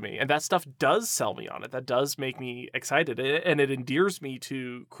cool to me, and that stuff does sell me on it. That does make me excited, and it endears me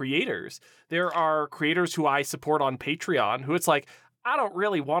to creators. There are creators who I support on Patreon who it's like, I don't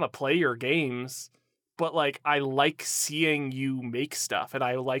really want to play your games, but like, I like seeing you make stuff, and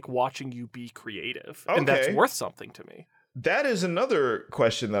I like watching you be creative, and that's worth something to me. That is another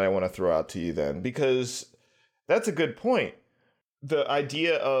question that I want to throw out to you then, because that's a good point. The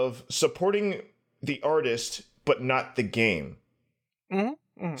idea of supporting the artist but not the game.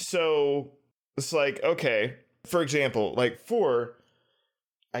 So it's like, okay, for example, like for,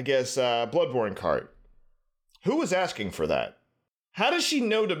 I guess, Bloodborne Kart, who was asking for that? How does she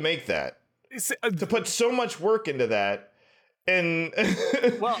know to make that? To put so much work into that? And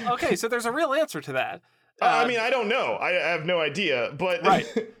well, okay, so there's a real answer to that. I mean, I don't know. I have no idea, but... Right.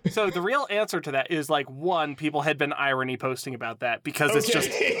 So the real answer to that is, like, one, people had been irony posting about that because it's just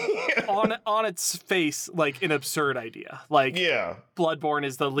on its face, like, an absurd idea. Like, yeah, Bloodborne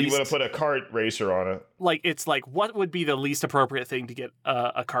is the least... You want to put a kart racer on it. Like, it's like, what would be the least appropriate thing to get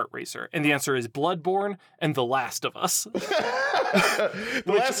a kart racer? And the answer is Bloodborne and The Last of Us. The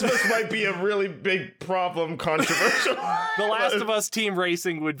Last of Us might be a really big problem, controversial. The Last of Us team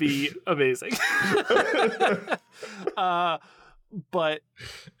racing would be amazing. But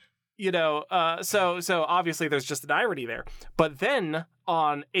so obviously there's just an irony there. But then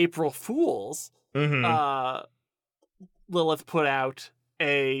on April Fool's, Lilith put out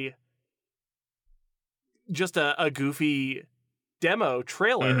a goofy demo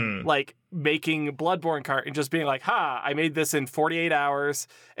trailer, Mm-hmm. like making Bloodborne cart and just being like, I made this in 48 hours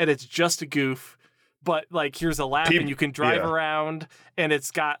and it's just a goof. But like, here's a lap and you can drive around, and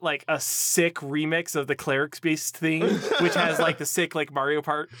it's got like a sick remix of the Cleric's Beast theme, which has like the sick like Mario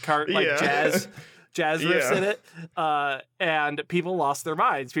Kart like jazz riffs in it. And people lost their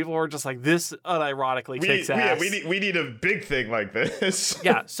minds. People were just like, this unironically kicks ass. Yeah, we need a big thing like this.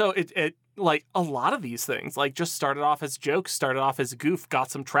 Yeah, so it like a lot of these things like just started off as jokes, started off as a goof,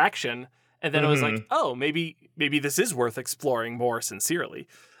 got some traction, and then it was like, oh, maybe this is worth exploring more sincerely.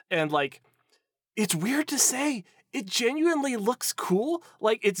 And like, it's weird to say, it genuinely looks cool.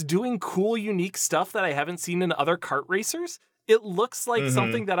 Like, it's doing cool, unique stuff that I haven't seen in other kart racers. It looks like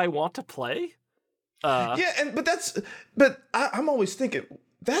something that I want to play. But I'm always thinking,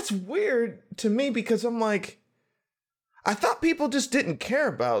 that's weird to me, because I'm like, I thought people just didn't care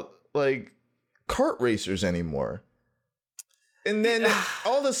about, like, kart racers anymore. And then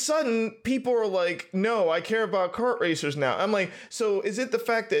all of a sudden, people are like, no, I care about kart racers now. I'm like, so is it the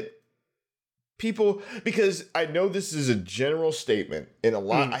fact that people, because I know this is a general statement, and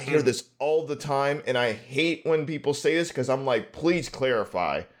I hear this all the time, and I hate when people say this, because I'm like, please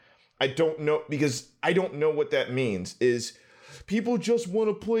clarify. I don't know, because I don't know what that means. Is people just want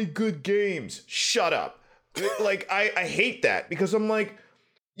to play good games? Shut up. Like, I hate that, because I'm like,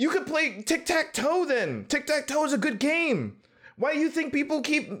 you could play tic-tac-toe then. Tic-tac-toe is a good game. Why do you think people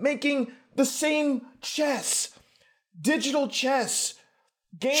keep making the same digital chess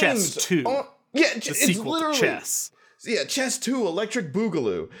games? Chess 2. It's literally Chess. Yeah, Chess 2, Electric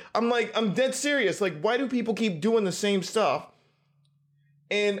Boogaloo. I'm like, I'm dead serious. Like, why do people keep doing the same stuff?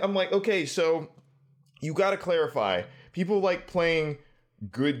 And I'm like, okay, so you got to clarify. People like playing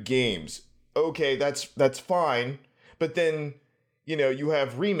good games. Okay, that's fine. But then, you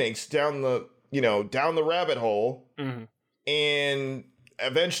have remakes down the rabbit hole. Mm-hmm. And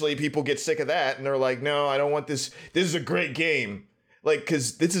eventually people get sick of that, and they're like, no, I don't want this. This is a great game. Like,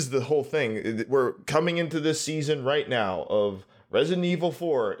 because this is the whole thing. We're coming into this season right now of Resident Evil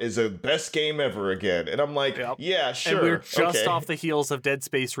 4 is the best game ever again. And I'm like, yeah, sure. And we're just off the heels of Dead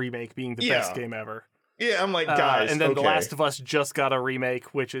Space Remake being the best game ever. Yeah, I'm like, guys, and then The Last of Us just got a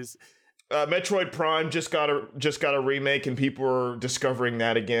remake, which is... Metroid Prime just got a remake, and people are discovering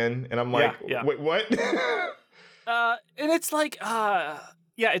that again. And I'm like, wait, what? And it's like,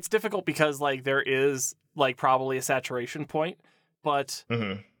 it's difficult because, like, there is, like, probably a saturation point. But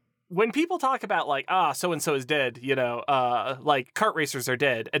when people talk about, like, so-and-so is dead, like, kart racers are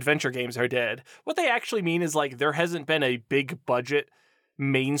dead, adventure games are dead, what they actually mean is, like, there hasn't been a big budget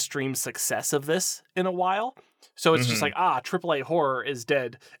mainstream success of this in a while. So it's just like, AAA horror is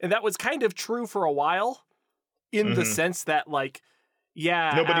dead. And that was kind of true for a while in the sense that, like,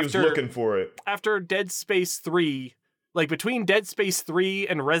 nobody was looking for it. After Dead Space 3, like, between Dead Space 3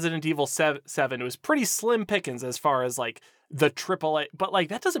 and Resident Evil 7, it was pretty slim pickings as far as, like, the AAA, but like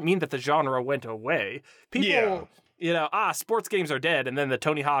that doesn't mean that the genre went away. People, sports games are dead, and then the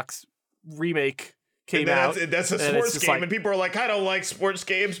Tony Hawk's remake came out. That's a sports game, like, and people are like, I don't like sports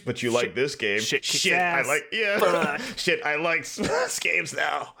games, but you like this game. Shit, I like sports games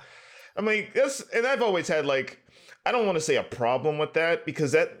now. I mean, and I've always had, like, I don't want to say a problem with that,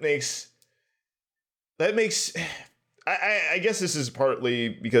 because that makes. I guess this is partly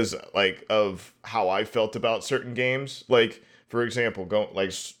because, like, of how I felt about certain games. Like, for example,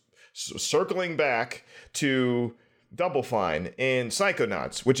 circling back to Double Fine and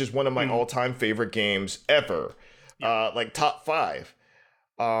Psychonauts, which is one of my all-time favorite games ever. Like, top 5.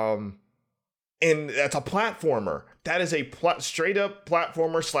 And that's a platformer. That is a straight-up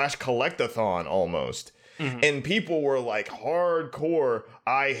platformer / collectathon, almost. And people were like, hardcore,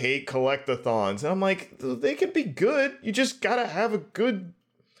 I hate collectathons. And I'm like, they can be good. You just gotta have a good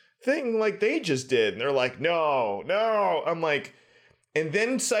thing like they just did. And they're like, no. I'm like, and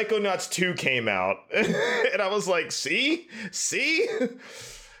then Psychonauts 2 came out. And I was like, see?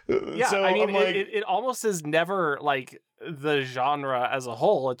 Yeah, so I mean, like, it almost is never, like, the genre as a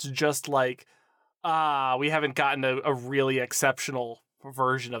whole. It's just like, we haven't gotten a really exceptional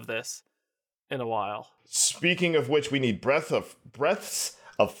version of this in a while. Speaking of which, we need breaths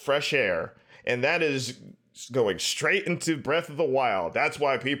of fresh air, and that is going straight into Breath of the Wild. That's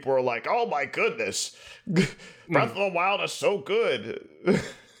why people are like, oh my goodness, Breath of the Wild is so good.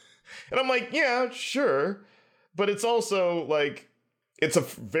 And I'm like, yeah, sure, but it's also like, it's a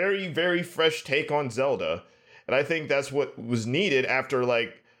very, very fresh take on Zelda, and I think that's what was needed after,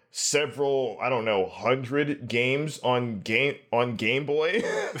 like, several, 100 games on Game Boy.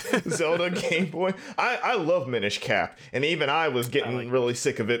 Zelda Game Boy. I love Minish Cap, and even I was getting really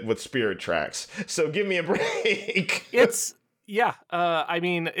sick of it with Spirit Tracks. So give me a break. It's Yeah, I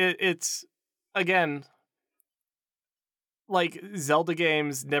mean, it's, again, like, Zelda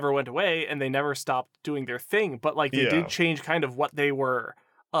games never went away, and they never stopped doing their thing, but, like, they did change kind of what they were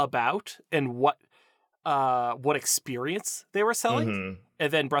about, and what experience they were selling. Mm-hmm.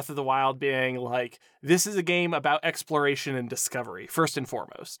 And then Breath of the Wild being like, this is a game about exploration and discovery, first and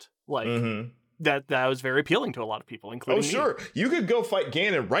foremost. Like, that was very appealing to a lot of people, including me. Sure. You could go fight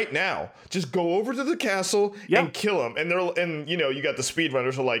Ganon right now. Just go over to the castle and kill him. And you got the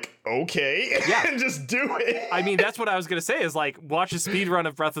speedrunners are like, okay, and just do it. I mean, that's what I was gonna say is like, watch a speedrun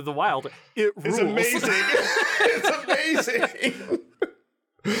of Breath of the Wild. It rules. It's amazing. It's amazing.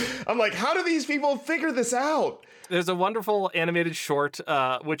 I'm like, how do these people figure this out? There's a wonderful animated short,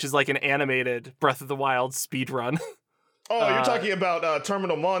 which is like an animated Breath of the Wild speedrun. Oh, you're talking about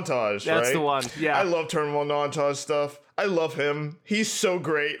Terminal Montage, right? That's the one, yeah. I love Terminal Montage stuff. I love him. He's so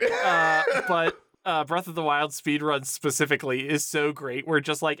great. But Breath of the Wild speedrun specifically is so great. We're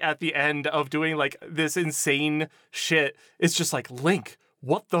just like at the end of doing like this insane shit. It's just like, Link,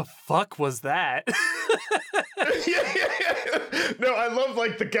 what the fuck was that? Yeah. No, I love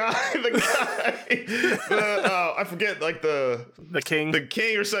like the guy, I forget, like the king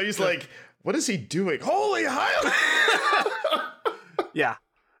or so. He's like, what is he doing? Holy hell! Yeah,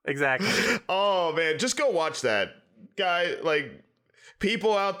 exactly. Oh man, just go watch that, guy. Like,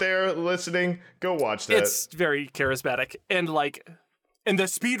 people out there listening, go watch that. It's very charismatic, and the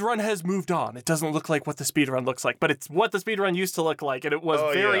speedrun has moved on. It doesn't look like what the speedrun looks like, but it's what the speedrun used to look like, and it was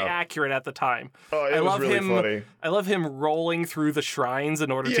very accurate at the time. Oh, it was really funny. I love him rolling through the shrines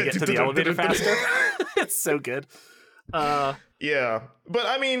in order to get to the elevator faster. It's so good. Yeah, but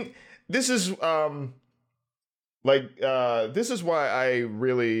I mean, this is this is why I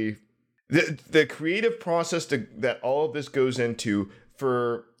really the creative process that all of this goes into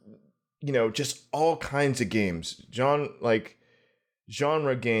for just all kinds of games,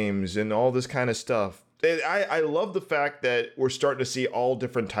 genre games and all this kind of stuff. I love the fact that we're starting to see all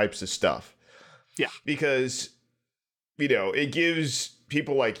different types of stuff. Yeah, because it gives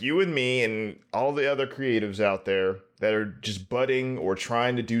people like you and me and all the other creatives out there that are just budding or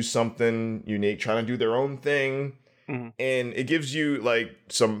trying to do something unique, trying to do their own thing. Mm-hmm. And it gives you like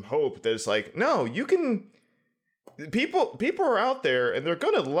some hope that it's like, no, you can. People are out there and they're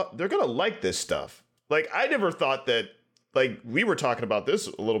gonna like this stuff. Like, I never thought that. Like, we were talking about this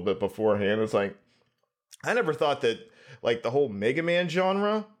a little bit beforehand. It's like, I never thought that like the whole Mega Man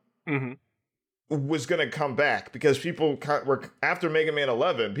genre was gonna come back, because people were, after Mega Man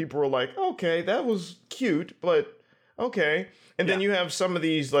 11, people were like, okay, that was cute, but okay. And then you have some of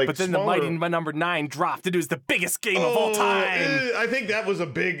these like, but then smaller... the Mighty Number 9 dropped. It was the biggest game of all time. I think that was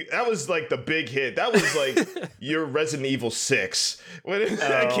like the big hit. That was like your Resident Evil 6 when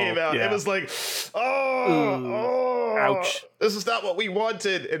that came out. Yeah. It was like, ouch! This is not what we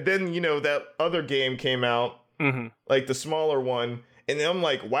wanted. And then that other game came out, like the smaller one, and then I'm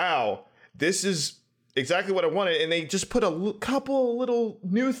like, wow, this is exactly what I wanted. And they just put a couple little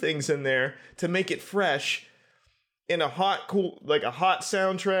new things in there to make it fresh. In a hot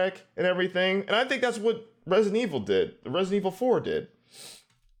soundtrack and everything. And I think that's what Resident Evil did. The Resident Evil 4 did.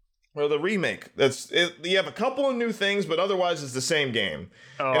 Or the remake. You have a couple of new things, but otherwise it's the same game.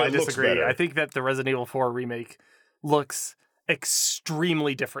 Oh, I disagree. I think that the Resident Evil 4 remake looks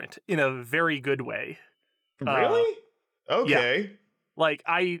extremely different in a very good way. Really? Okay. Yeah. Like,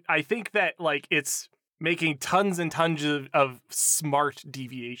 I think that like it's making tons and tons of smart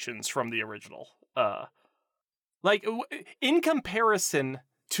deviations from the original. Like, in comparison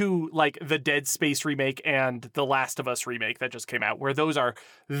to, like, the Dead Space remake and the Last of Us remake that just came out, where those are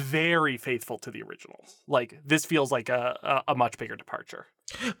very faithful to the originals. Like, this feels like a much bigger departure.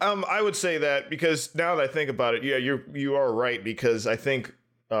 I would say that, because now that I think about it, yeah, you are right, because I think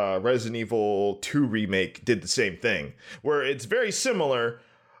Resident Evil 2 remake did the same thing, where it's very similar,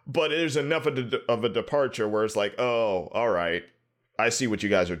 but there's enough of a departure where it's like, oh, all right, I see what you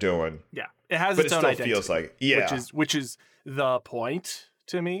guys are doing. Yeah. It has its own identity. Feels like, yeah, which is the point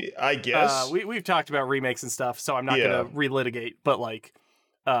to me. I guess we've talked about remakes and stuff, so I'm not going to relitigate. But like,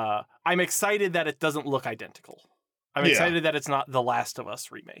 I'm excited that it doesn't look identical. I'm excited that it's not the Last of Us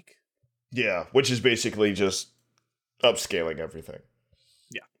remake. Yeah, which is basically just upscaling everything.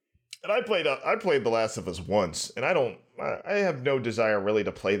 Yeah, and I played The Last of Us once, and I have no desire really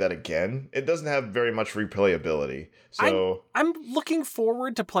to play that again. It doesn't have very much replayability. So I'm looking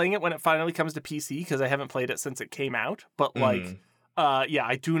forward to playing it when it finally comes to PC, because I haven't played it since it came out. But like,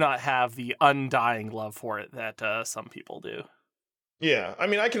 I do not have the undying love for it that some people do. Yeah, I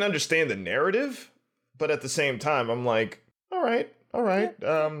mean, I can understand the narrative, but at the same time, I'm like, all right,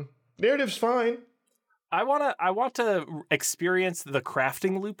 narrative's fine. I want to experience the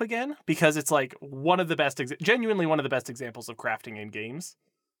crafting loop again, because it's like genuinely one of the best examples of crafting in games.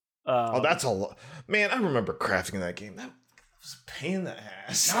 That's a lot. Man, I remember crafting in that game. That was a pain in the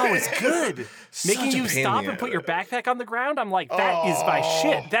ass. No, it's good. Making you stop and put your backpack on the ground. I'm like, that is my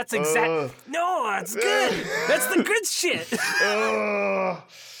shit. That's no, that's good. That's the good shit.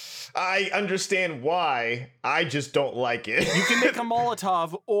 I understand why. I just don't like it. You can make a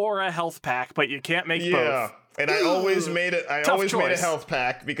Molotov or a health pack, but you can't make both. And I always made it. I always made a health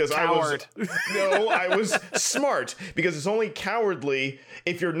pack because Coward. I was smart, because it's only cowardly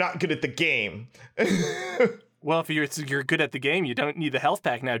if you're not good at the game. Well, if you're good at the game, you don't need the health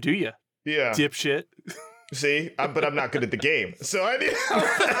pack now, do you? Yeah, dipshit. See, but I'm not good at the game, so I need.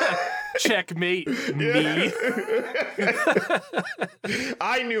 Checkmate me.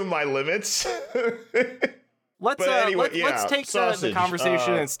 I knew my limits. Let's take the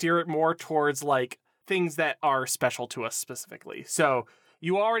conversation and steer it more towards like things that are special to us specifically. So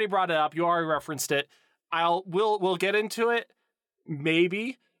you already brought it up. You already referenced it. We'll get into it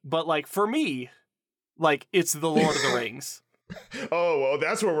maybe, but like for me, like it's the Lord of the Rings. Oh, well,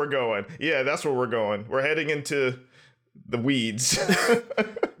 that's where we're going. Yeah, that's where we're going. We're heading into the weeds.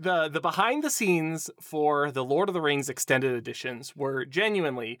 The behind the scenes for the Lord of the Rings extended editions were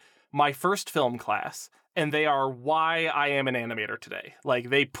genuinely my first film class, and they are why I am an animator today. Like,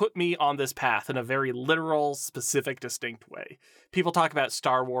 they put me on this path in a very literal, specific, distinct way. People talk about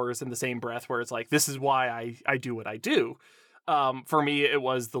Star Wars in the same breath, where it's like, this is why I do what I do. For me, it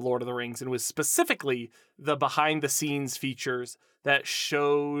was the Lord of the Rings, and it was specifically the behind the scenes features that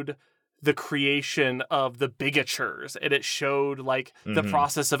showed the creation of the bigatures, and it showed like the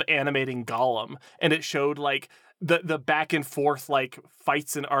process of animating Gollum, and it showed like the back and forth like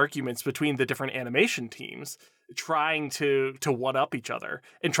fights and arguments between the different animation teams trying to one up each other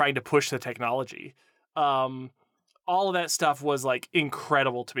and trying to push the technology. All of that stuff was like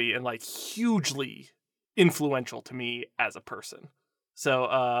incredible to me and like hugely influential to me as a person. So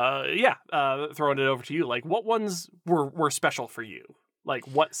throwing it over to you, like what ones were special for you? Like,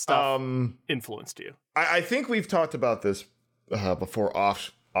 what stuff influenced you? I think we've talked about this before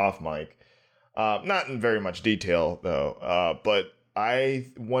off mic. Not in very much detail, though. But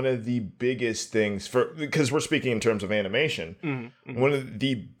one of the biggest things, because we're speaking in terms of animation, one of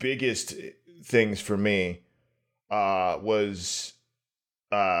the biggest things for me was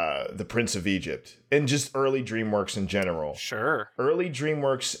The Prince of Egypt, and just early DreamWorks in general. Sure. Early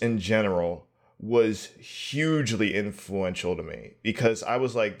DreamWorks in general was hugely influential to me, because I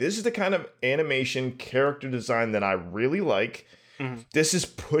was like, this is the kind of animation character design that I really like. This is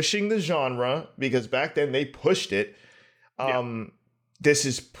pushing the genre, because back then they pushed it. This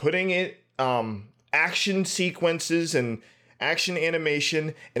is putting it action sequences and action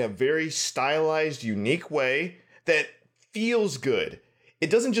animation in a very stylized, unique way that feels good.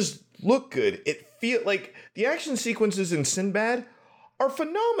 It doesn't just look good. It feel like the action sequences in Sinbad are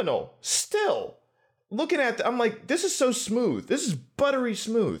phenomenal still. Looking at I'm like, this is so smooth. This is buttery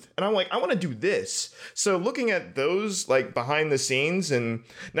smooth. And I'm like, I want to do this. So looking at those like behind the scenes, and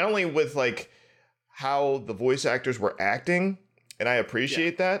not only with like how the voice actors were acting, and I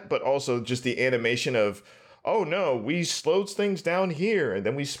appreciate that, but also just the animation of, oh no, we slowed things down here, and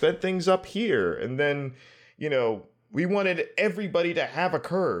then we sped things up here, and then, we wanted everybody to have a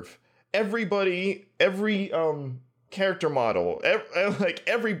curve. Every character model,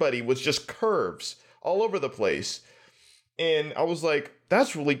 everybody was just curves all over the place. And I was like,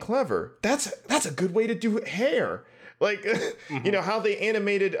 that's really clever. That's a good way to do hair. Like, how they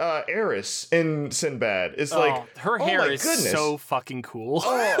animated Eris in Sinbad. It's like, her hair is so fucking cool.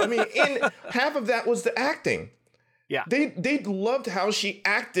 And half of that was the acting. Yeah. They loved how she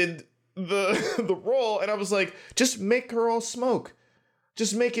acted the role, and I was like, just make her all smoke.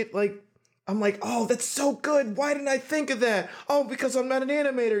 Just make it like, I'm like, oh, that's so good. Why didn't I think of that? Oh, because I'm not an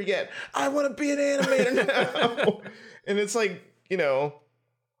animator yet. I want to be an animator now. And it's like,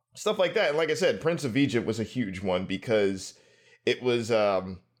 stuff like that. And like I said, Prince of Egypt was a huge one, because it was,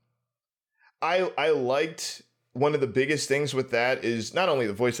 I liked, one of the biggest things with that is not only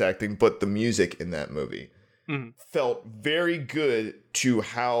the voice acting, but the music in that movie. Felt very good to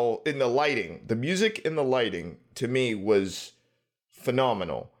how, in the lighting, the music in the lighting to me was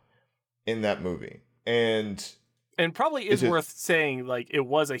phenomenal in that movie. And probably is worth saying, like, it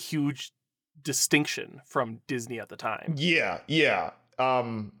was a huge distinction from Disney at the time. Yeah.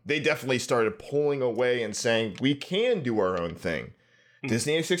 They definitely started pulling away and saying, we can do our own thing.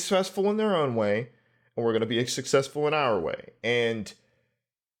 Disney is successful in their own way, and we're going to be successful in our way. And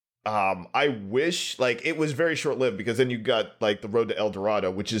I wish like it was very short lived, because then you got like The Road to El Dorado,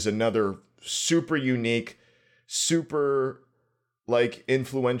 which is another super unique, super like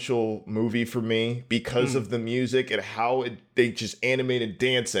influential movie for me because of the music and how they just animated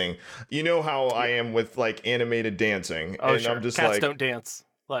dancing. You know how I am with like animated dancing, and sure. I'm just Cats like, don't dance.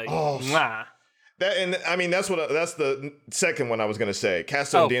 Like, mwah. That, and I mean that's the second one I was gonna say.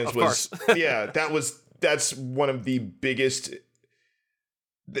 Cats Don't Dance was that's one of the biggest.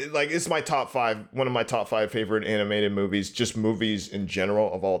 Like, it's my top 5, one of my top 5 favorite animated movies, just movies in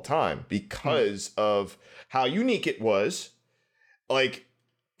general of all time, because of how unique it was. Like,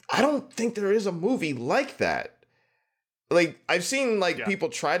 I don't think there is a movie like that. Like, I've seen like people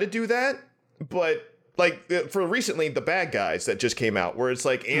try to do that, but like for recently, The Bad Guys that just came out, where it's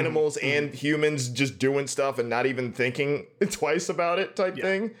like animals and humans just doing stuff and not even thinking twice about it type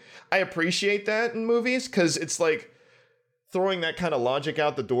thing. I appreciate that in movies, because it's like throwing that kind of logic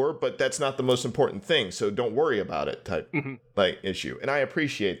out the door, but that's not the most important thing, so don't worry about it type like issue. And I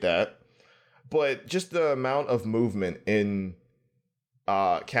appreciate that. But just the amount of movement in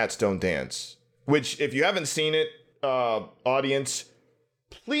Cats Don't Dance, which if you haven't seen it, audience,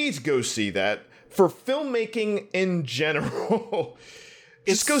 please go see that. For filmmaking in general,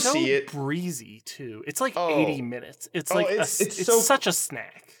 just go see it. It's so breezy too. It's like 80 minutes. It's like it's such a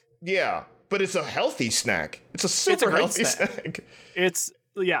snack. Yeah. But it's a healthy snack. It's a super healthy snack. It's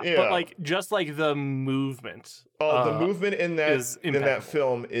but like just like the movement. The movement in that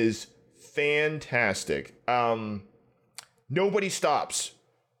film is fantastic. Nobody stops.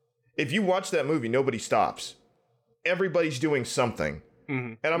 If you watch that movie, nobody stops. Everybody's doing something,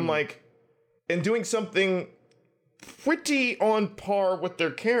 and I'm like, and doing something pretty on par with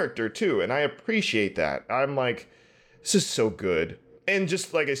their character too, and I appreciate that. I'm like, this is so good. And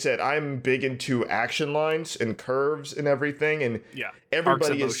just like I said, I'm big into action lines and curves and everything. And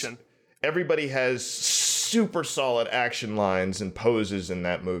everybody has super solid action lines and poses in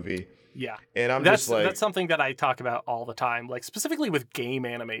that movie. Yeah. And that's something that I talk about all the time, like specifically with game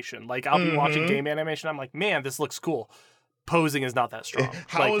animation. Like I'll be watching game animation. I'm like, man, this looks cool. Posing is not that strong.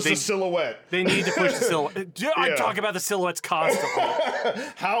 How is the silhouette? They need to push the silhouette. I talk about the silhouettes constantly.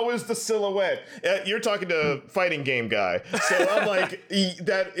 How is the silhouette? You're talking to fighting game guy. So I'm like,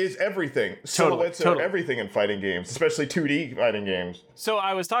 that is everything. Silhouettes are everything in fighting games, especially 2D fighting games. So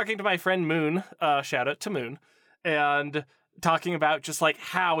I was talking to my friend Moon, shout out to Moon, and talking about just like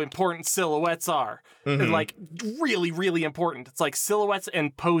how important silhouettes are. And like really, really important. It's like silhouettes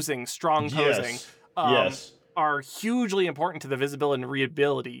and posing, strong posing. Yes. Are hugely important to the visibility and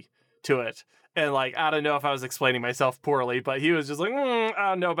readability to it. And like, I don't know if I was explaining myself poorly, but he was just like, I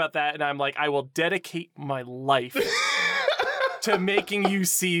don't know about that. And I'm like, I will dedicate my life to making you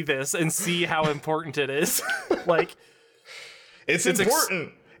see this and see how important it is. Like, it's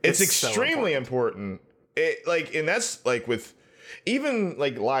important. It's extremely so important. And that's like with even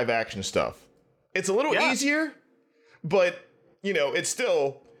like live action stuff. It's a little easier, but it's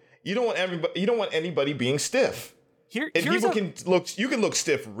still. You don't want anybody being stiff. You can look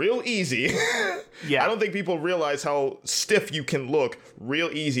stiff real easy. I don't think people realize how stiff you can look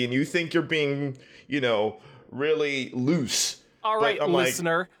real easy, and you think you're being, really loose. All right,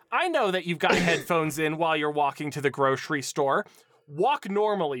 listener. I know that you've got headphones in while you're walking to the grocery store. Walk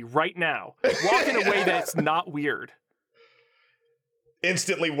normally right now. Walk in a way that's not weird.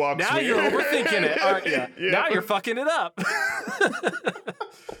 Instantly walks now weird. You're overthinking it, aren't you? Now you're fucking it up.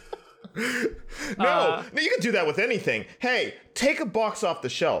 No, you can do that with anything. Hey, take a box off the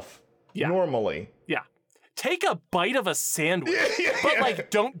shelf. Normally. Yeah. Take a bite of a sandwich. But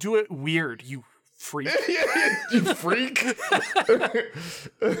like, don't do it weird, you freak. You freak.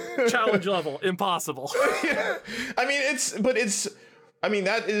 Challenge level, impossible.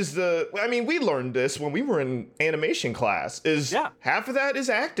 We learned this when we were in animation class, half of that is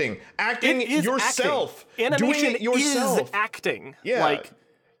acting. Acting yourself. Acting. Animation doing it yourself. Is acting. Yeah. Like,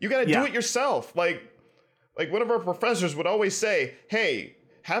 you got to do it yourself. Like one of our professors would always say, hey,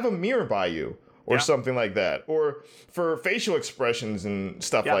 have a mirror by you or something like that. Or for facial expressions and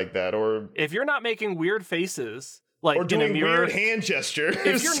stuff like that. Or if you're not making weird faces, like or doing in a mirror, weird hand gestures.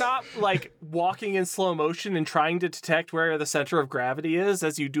 If you're not like walking in slow motion and trying to detect where the center of gravity is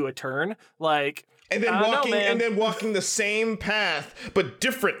as you do a turn, like... And then walking the same path, but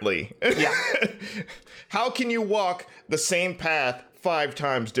differently. Yeah. How can you walk the same path 5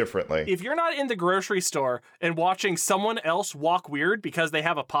 times differently? If you're not in the grocery store and watching someone else walk weird because they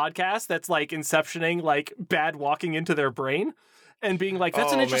have a podcast that's like inceptioning like bad walking into their brain and being like,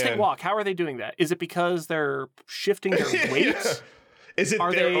 that's an interesting walk. How are they doing that? Is it because they're shifting their weight? Is it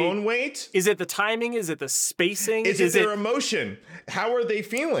their own weight? Is it the timing? Is it the spacing? Is it their emotion? How are they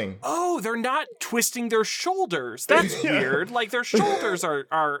feeling? Oh, they're not twisting their shoulders. That's weird. Like their shoulders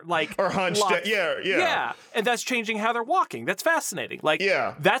are like hunched. Yeah. And that's changing how they're walking. That's fascinating. Like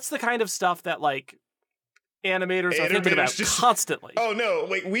that's the kind of stuff that like animators are thinking about constantly. Oh no,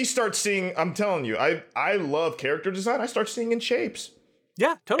 like we start seeing, I'm telling you, I love character design. I start seeing in shapes.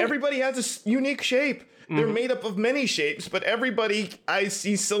 Yeah, totally. Everybody has a unique shape. They're made up of many shapes, but I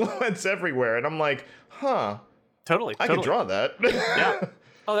see silhouettes everywhere, and I'm like, huh. Totally. I could draw that. Yeah.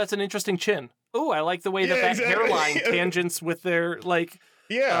 Oh, that's an interesting chin. Oh, I like the way that hairline tangents with their, like,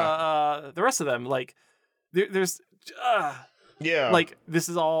 the rest of them. Like, there's, like, this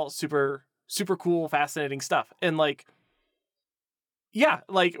is all super, super cool, fascinating stuff. And, like,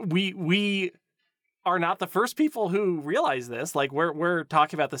 like, we are not the first people who realize this. Like, we're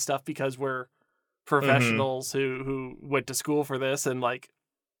talking about this stuff because we're professionals who went to school for this and like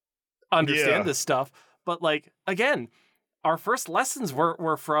understand this stuff. But like, again, our first lessons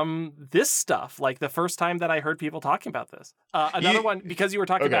were from this stuff. Like the first time that I heard people talking about this. Another one, because you were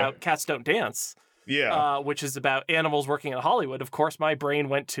talking about Cats Don't Dance, which is about animals working in Hollywood. Of course, my brain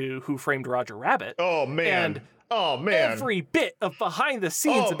went to Who Framed Roger Rabbit. Oh man. And every bit of behind the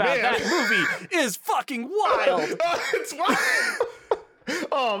scenes about that movie is fucking wild. It's wild.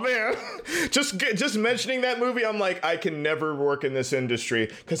 Oh man, just mentioning that movie, I'm like, I can never work in this industry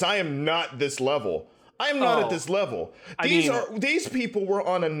because I am not this level. I am not at this level. These people were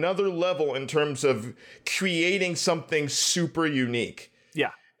on another level in terms of creating something super unique.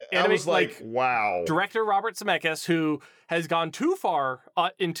 Yeah, I was like, wow. Director Robert Zemeckis, who has gone too far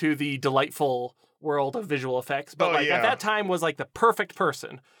into the delightful world of visual effects, but at that time was like the perfect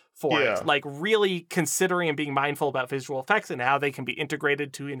person for it, like really considering and being mindful about visual effects and how they can be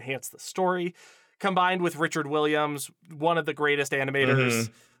integrated to enhance the story, combined with Richard Williams, one of the greatest animators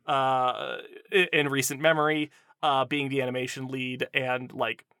in recent memory, being the animation lead. And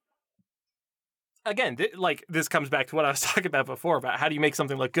like, again, this comes back to what I was talking about before about how do you make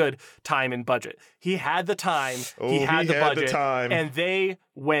something look good, time and budget. He had the time, he had the budget, and they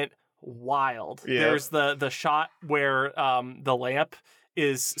went wild. There's the shot where the lamp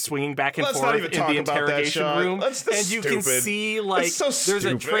is swinging back and forth in the interrogation room, and you can see like there's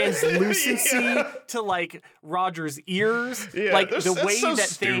a translucency to like Roger's ears, like the way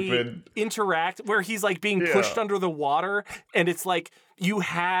that they interact, where he's like being pushed under the water, and it's like you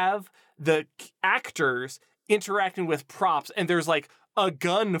have the actors interacting with props, and there's like a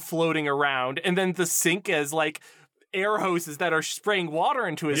gun floating around, and then the sink as like air hoses that are spraying water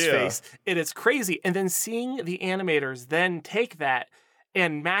into his face, and it's crazy. And then seeing the animators then take that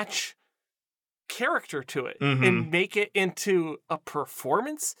and match character to it and make it into a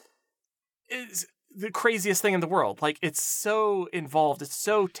performance is the craziest thing in the world. Like, it's so involved, it's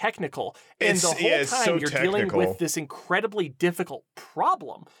so technical, and the whole time you're dealing with this incredibly difficult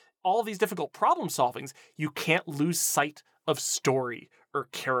problem, all these difficult problem solvings, you can't lose sight of story or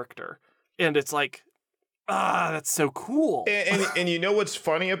character. And it's like, that's so cool. And you know what's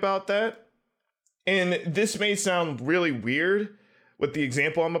funny about that? And this may sound really weird with the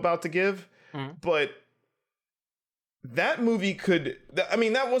example I'm about to give, but that movie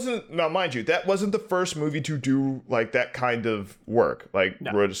that wasn't, now mind you, that wasn't the first movie to do like that kind of work, like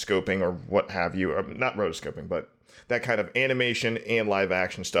rotoscoping or what have you, or not rotoscoping, but that kind of animation and live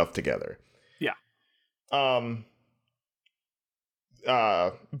action stuff together. Yeah.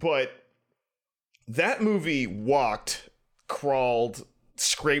 But that movie walked, crawled,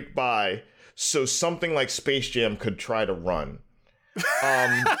 scraped by so something like Space Jam could try to run.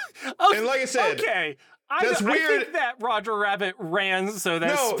 And like I said, that's weird. I think that Roger Rabbit ran so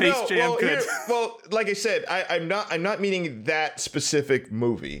that Space Jam could. Like I said, I'm not meaning that specific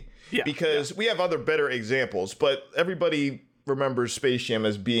movie, because we have other better examples. But everybody remembers Space Jam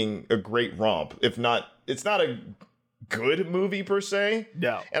as being a great romp. If not, it's not a good movie per se.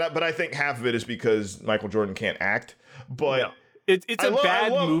 No, but I think half of it is because Michael Jordan can't act. But it's a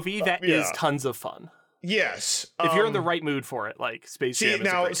bad movie that is tons of fun. Yes. If you're in the right mood for it, like Space Jam is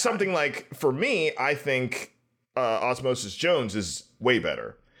a great something time. like, for me, I think Osmosis Jones is way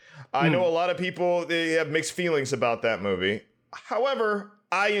better. I know a lot of people, they have mixed feelings about that movie. However,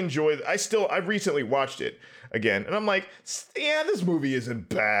 I recently watched it again, and I'm like, yeah, this movie isn't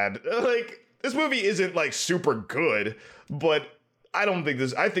bad. Like, this movie isn't like super good, but I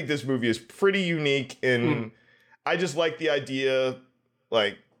think this movie is pretty unique, and I just like the idea,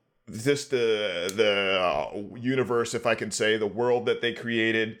 like, just the universe, if I can say, the world that they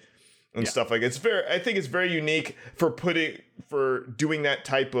created and stuff like it. I think it's very unique for doing that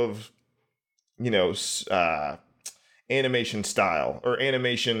type of, animation style or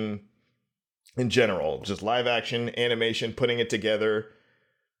animation in general, just live action animation, putting it together.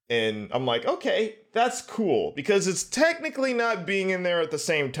 And I'm like, okay, that's cool because it's technically not being in there at the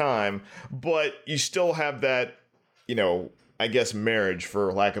same time, but you still have that, I guess marriage,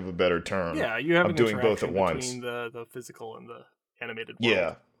 for lack of a better term. Yeah, you have of doing both at once. Between the physical and the animated world.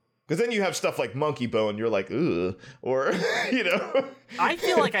 Yeah. Because then you have stuff like Monkey Bone, you're like, ugh, or, I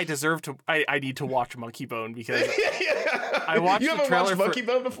feel like I need to watch Monkey Bone because I watched You haven't watched Monkey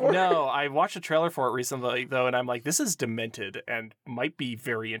Bone before? No, I watched a trailer for it recently, though, and I'm like, this is demented and might be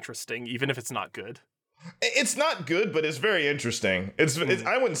very interesting, even if it's not good. It's not good, but it's very interesting. It's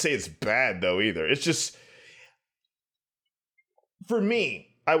I wouldn't say it's bad, though, either. It's just, for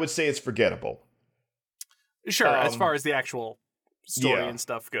me, I would say it's forgettable. Sure, as far as the actual story and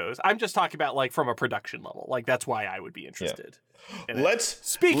stuff goes. I'm just talking about like from a production level. Like that's why I would be interested. Yeah.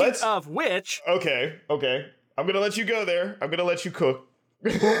 Speaking of which, okay. I'm gonna let you go there. I'm gonna let you cook.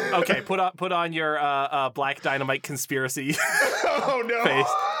 Okay, put on your Black Dynamite conspiracy. Oh no! Face.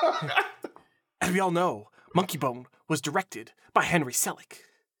 As we all know, Monkey Bone was directed by Henry Selick.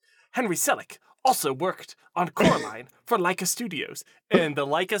 Henry Selick also worked on Coraline for Laika Studios, and the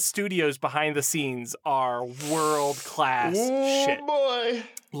Laika Studios behind the scenes are world-class shit. Boy.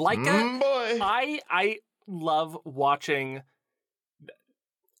 Laika, boy. I love watching.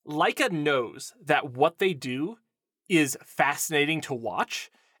 Laika knows that what they do is fascinating to watch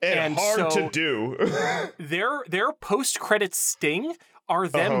and hard to do. their post-credit sting are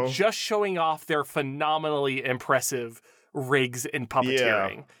them just showing off their phenomenally impressive rigs and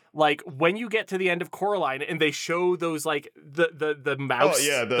puppeteering. Yeah. Like when you get to the end of Coraline and they show those like the mouse,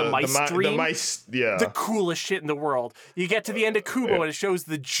 the mice dream, the coolest shit in the world. You get to the end of Kubo and it shows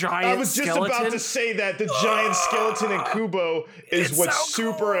the giant. I was just about to say that the giant skeleton in Kubo is what's so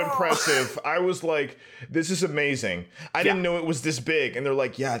super impressive. I was like, this is amazing. I didn't know it was this big, and they're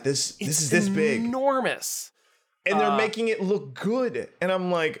like, this is this big, enormous, and they're making it look good, and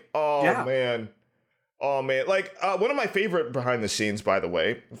I'm like, man. Oh man, like one of my favorite behind the scenes, by the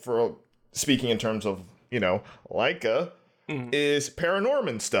way, for speaking in terms of, Laika, is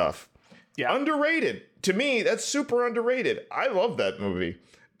Paranorman stuff. Yeah. Underrated. To me, that's super underrated. I love that movie.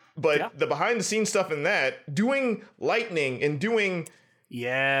 But the behind the scenes stuff in that, doing lightning and doing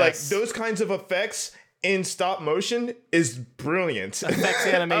like those kinds of effects in stop motion is brilliant. Effects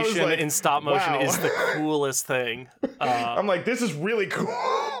animation in stop motion is the coolest thing. I'm like, this is really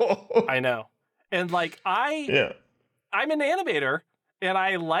cool. I know. And like I'm an animator, and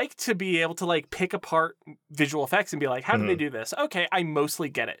I like to be able to like pick apart visual effects and be like, how do they do this? Okay, I mostly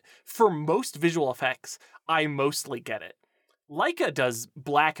get it. For most visual effects, I mostly get it. Laika does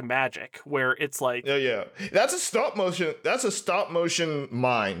black magic, where it's like that's a stop motion. That's a stop motion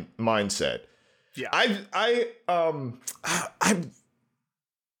mindset. Yeah, I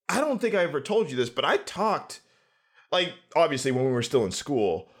don't think I ever told you this, but I talked, like, obviously when we were still in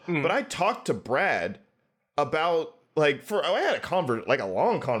school. But I talked to Brad about, like, I had a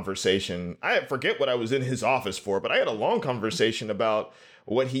long conversation. I forget what I was in his office for, but I had a long conversation about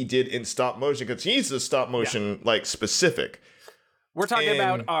what he did in stop motion, because he's a stop motion, like, specific. We're talking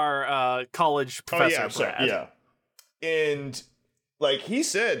about our college professor, Brad. Yeah. And, like, he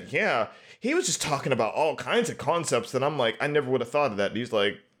said, he was just talking about all kinds of concepts that I'm like, I never would have thought of that. And he's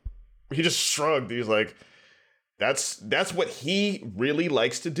like, he just shrugged. He's like, That's what he really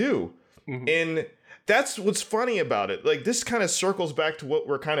likes to do. And that's what's funny about it. Like, this kind of circles back to what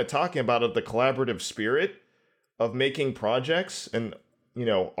we're kind of talking about, of the collaborative spirit of making projects and,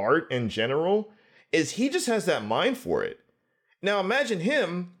 art in general, is he just has that mind for it. Now imagine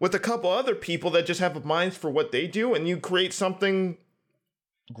him with a couple other people that just have minds for what they do, and you create something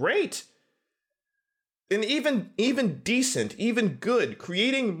great. And even decent, even good,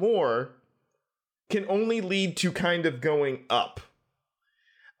 creating more can only lead to kind of going up.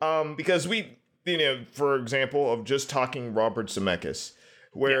 Because we, for example, of just talking Robert Zemeckis,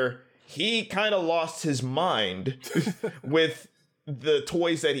 where he kind of lost his mind with the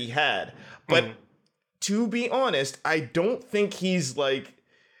toys that he had. But to be honest, I don't think he's like,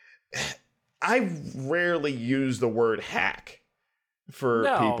 I rarely use the word hack for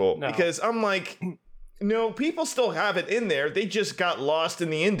people because I'm like, no, people still have it in there. They just got lost in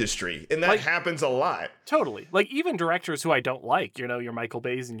the industry, and that happens a lot. Totally. Like, even directors who I don't like, your Michael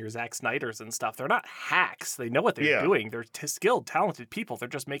Bays and your Zack Snyders and stuff, they're not hacks. They know what they're doing. They're skilled, talented people. They're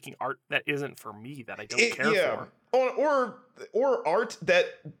just making art that isn't for me, that I don't care for. Or art that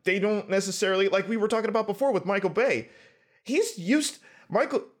they don't necessarily, like we were talking about before with Michael Bay.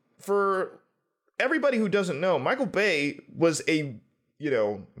 For everybody who doesn't know, Michael Bay was a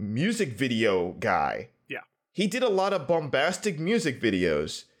music video guy. Yeah. he did a lot of bombastic music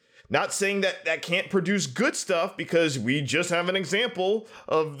videos. Not saying that that can't produce good stuff, because we just have an example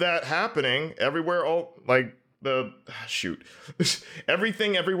of that happening everywhere.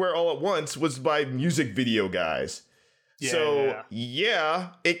 Everything Everywhere All at Once was by music video guys. Yeah. So, yeah,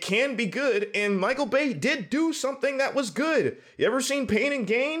 it can be good. And Michael Bay did do something that was good. You ever seen Pain and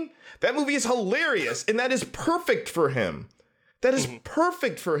Gain? That movie is hilarious. And that is perfect for him. That is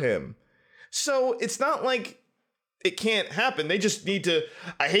perfect for him. So it's not like it can't happen. They just need to,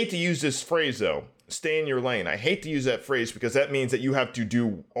 I hate to use this phrase though, stay in your lane. I hate to use that phrase because that means that you have to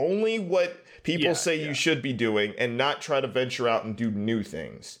do only what people say you should be doing and not try to venture out and do new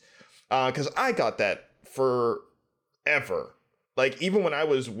things. Because I got that forever. Like, even when I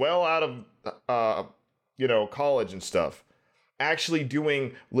was well out of, college and stuff, actually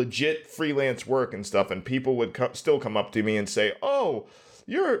doing legit freelance work and stuff, and people would still come up to me and say, "Oh,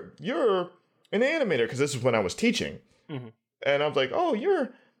 you're an animator," because this is when I was teaching, and I was like, "Oh, you're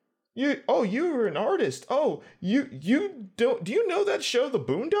an artist. Oh, do you know that show, The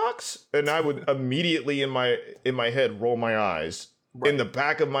Boondocks?" And I would immediately in my head roll my eyes in the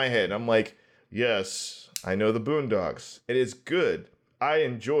back of my head. I'm like, "Yes, I know The Boondocks. It is good. I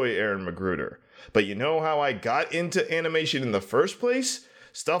enjoy Aaron McGruder." But you know how I got into animation in the first place?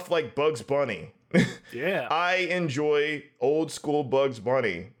 Stuff like Bugs Bunny. Yeah. I enjoy old school Bugs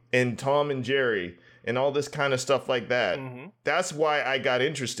Bunny and Tom and Jerry and all this kind of stuff like that. That's why I got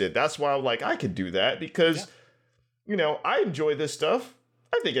interested. That's why I'm like, I could do that because, I enjoy this stuff.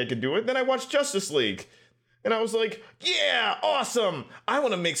 I think I could do it. Then I watched Justice League. And I was like, yeah, awesome. I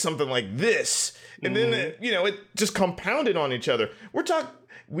want to make something like this. And then, it just compounded on each other.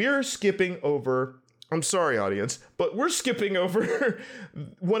 We're skipping over, I'm sorry, audience, but we're skipping over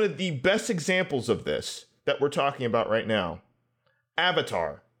one of the best examples of this that we're talking about right now.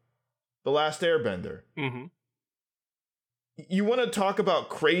 Avatar, The Last Airbender. You want to talk about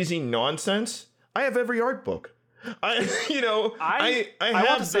crazy nonsense? I have every art book. I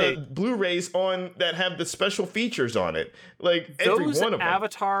have the Blu-rays on that have the special features on it. Like, every one of them. Those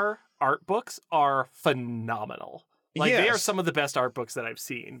Avatar art books are phenomenal. Like, they are some of the best art books that I've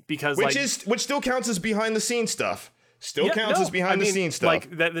seen because which still counts as behind the scenes stuff. As behind the scenes stuff. Like,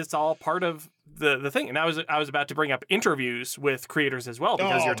 that's all part of the thing. And I was about to bring up interviews with creators as well,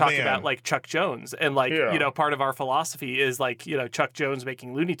 because you're talking about like Chuck Jones and part of our philosophy is like, Chuck Jones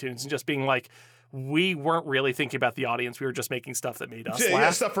making Looney Tunes and just being like, we weren't really thinking about the audience. We were just making stuff that made us laugh. Yeah,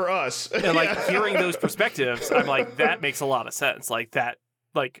 stuff for us. And hearing those perspectives, I'm like, that makes a lot of sense. Like that.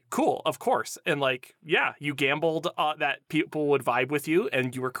 Like, cool, of course. And you gambled that people would vibe with you,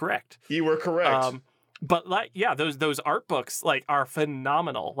 and you were correct. You were correct. But those art books are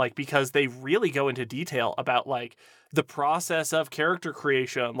phenomenal, because they really go into detail about the process of character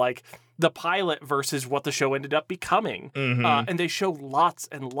creation, the pilot versus what the show ended up becoming. And they show lots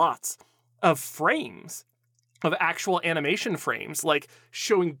and lots of frames, of actual animation frames,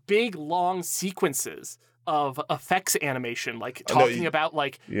 showing big long sequences of effects animation, talking about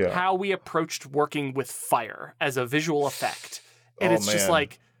how we approached working with fire as a visual effect. And it's just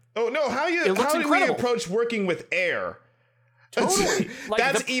oh no, how do we approach working with air? Totally.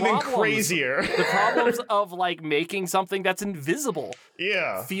 That's even crazier. The problems of making something that's invisible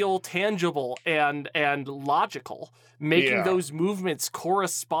feel tangible and logical, making those movements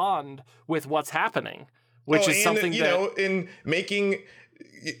correspond with what's happening, which is something in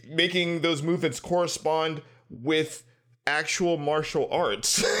making those movements correspond with actual martial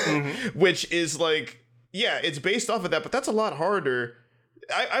arts, which is it's based off of that, but that's a lot harder.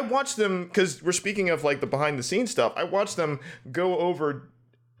 I watched them, because we're speaking of the behind the scenes stuff. I watched them go over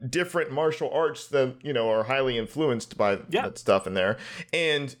different martial arts that, are highly influenced by that stuff in there.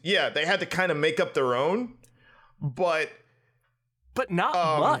 And they had to kind of make up their own, but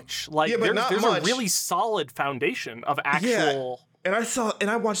not much. There's a really solid foundation of actual. And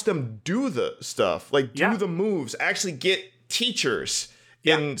I watched them do the stuff, do the moves, actually get teachers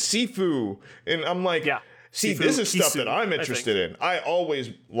in Sifu. And I'm like, see, this is stuff that I'm interested in.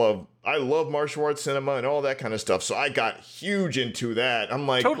 I love martial arts cinema and all that kind of stuff. So I got huge into that. I'm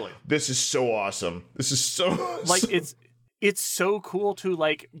like, totally. This is so awesome. This is so it's so cool to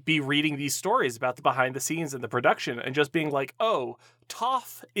be reading these stories about the behind the scenes and the production and just being like, oh,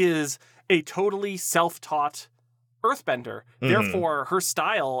 Toph is a totally self-taught earthbender. Therefore, her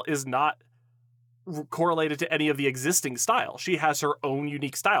style is not correlated to any of the existing style. She has her own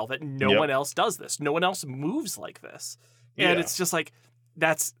unique style that no one else does this. No one else moves like this. And it's just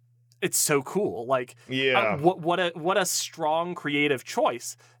it's so cool. What a strong creative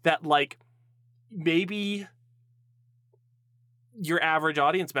choice that maybe your average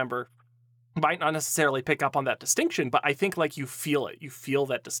audience member might not necessarily pick up on that distinction, but I think like you feel it. You feel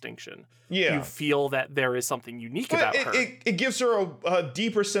that distinction. Yeah. You feel that there is something unique about her. It gives her a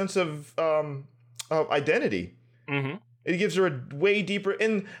deeper sense of identity. Mm-hmm. It gives her a way deeper.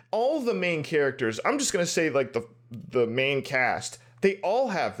 And all the main characters, I'm just going to say like the main cast, they all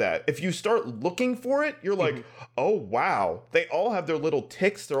have that. If you start looking for it, you're like, oh, wow. They all have their little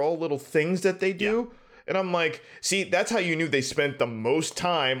ticks. They're all little things that they do. Yeah. And I'm like, see, that's how you knew they spent the most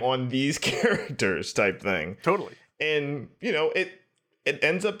time on these characters type thing. Totally. And, you know, it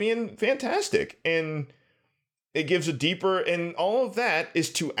ends up being fantastic. And it gives a deeper, and all of that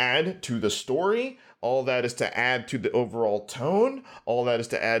is to add to the story. All that is to add to the overall tone. All that is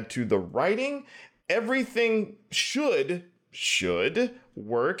to add to the writing. Everything should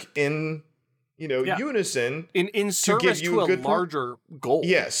work in, you know, unison. In service to a larger goal.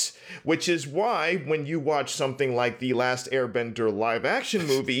 Yes. Which is why when you watch something like The Last Airbender live action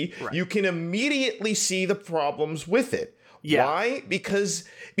movie, right. You can immediately see the problems with it. Yeah. Why? Because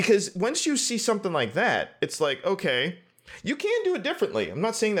once you see something like that, it's like, okay, you can do it differently. I'm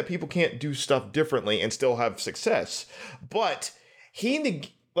not saying that people can't do stuff differently and still have success, but the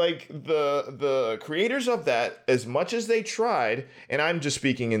creators of that, as much as they tried, and I'm just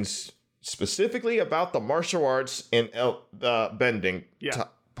speaking specifically about the martial arts and bending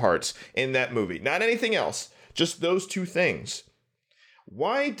parts in that movie, not anything else, just those two things.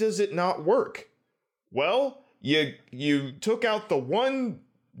 Why does it not work? Well, you took out the one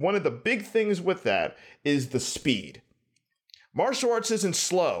of the big things with that is the speed. Martial arts isn't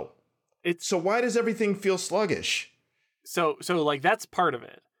slow. So why does everything feel sluggish? So like that's part of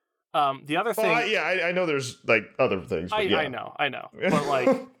it. The other thing, I know there's like other things. I know,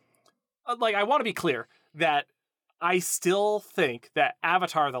 but like I want to be clear that I still think that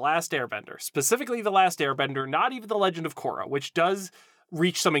Avatar: The Last Airbender, specifically The Last Airbender, not even The Legend of Korra, which does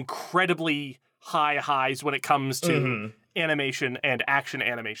reach some incredibly high highs when it comes to animation and action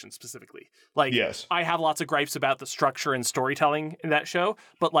animation specifically. Like, yes. I have lots of gripes about the structure and storytelling in that show,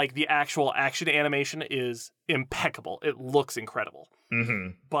 but like the actual action animation is impeccable. It looks incredible.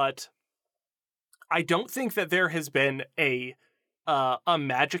 Mm-hmm. But I don't think that there has been a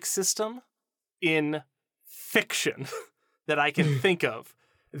magic system in fiction that I can think of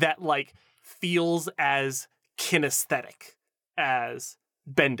that like feels as kinesthetic as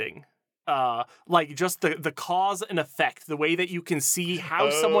bending. Like just the cause and effect, the way that you can see how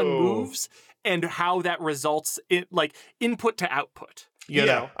someone moves and how that results in like input to output. You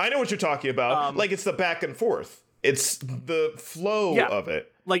know? I know what you're talking about. Like it's the back and forth. It's the flow of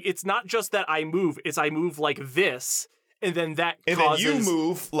it. Like it's not just that I move, it's I move like this and then that causes... then you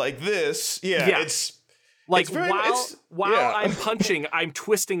move like this. Yeah. It's like while I'm punching, I'm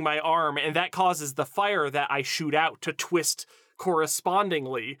twisting my arm and that causes the fire that I shoot out to twist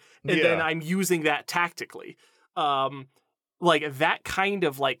correspondingly, and then I'm using that tactically. Like that kind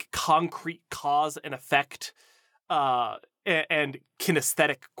of like concrete cause and effect and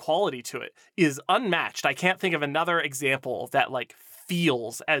kinesthetic quality to it is unmatched. I can't think of another example that like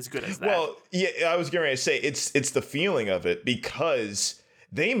feels as good as that. Well, yeah, I was going to say it's the feeling of it because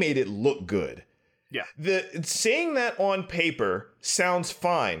they made it look good. Yeah. Saying that on paper sounds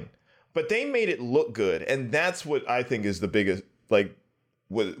fine, but they made it look good, and that's what I think is the biggest, like,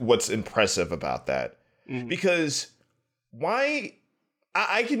 what's impressive about that. Mm-hmm. Because why...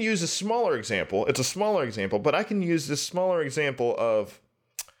 I can use a smaller example. It's a smaller example, but I can use this smaller example of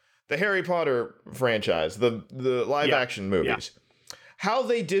the Harry Potter franchise, the live-action movies. Yeah. How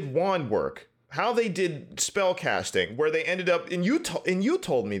they did wand work, how they did spell casting, where they ended up... And you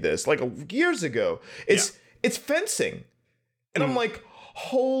told me this, like, years ago. It's fencing. And I'm like...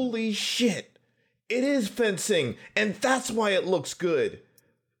 Holy shit, it is fencing, and that's why it looks good.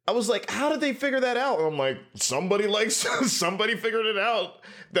 I was like, how did they figure that out? And I'm like, somebody figured it out,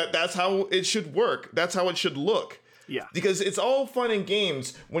 that's how it should work. That's how it should look. Yeah. Because it's all fun and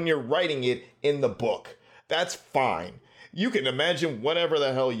games when you're writing it in the book. That's fine. You can imagine whatever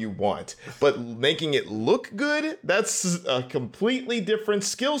the hell you want, but making it look good, that's a completely different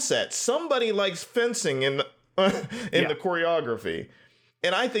skill set. Somebody likes fencing in the choreography.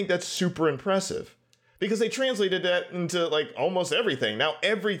 And I think that's super impressive because they translated that into like almost everything. Now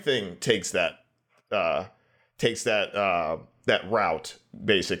everything takes that route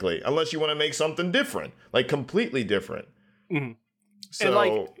basically, unless you want to make something different, like completely different. Mm-hmm.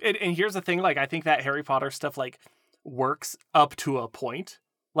 So, and here's the thing, like I think that Harry Potter stuff like works up to a point.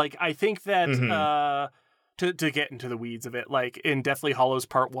 Like I think that to get into the weeds of it, like in Deathly Hallows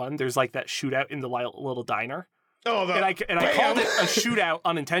Part 1, there's like that shootout in the little diner. Oh, and I called it a shootout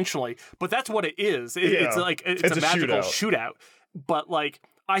unintentionally, but that's what it is. It's like it's a magical shootout. But like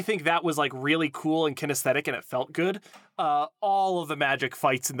I think that was like really cool and kinesthetic, and it felt good. All of the magic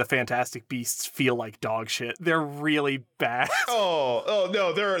fights in the Fantastic Beasts feel like dog shit. They're really bad. Oh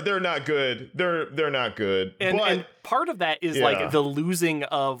no, they're not good. They're not good. And part of that is like the losing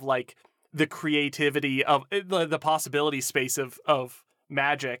of like the creativity of the possibility space of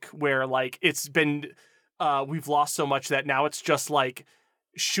magic, where like it's been we've lost so much that now it's just like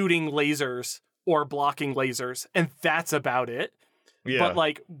shooting lasers or blocking lasers, and that's about it. Yeah. But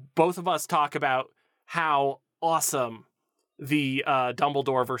like both of us talk about how awesome the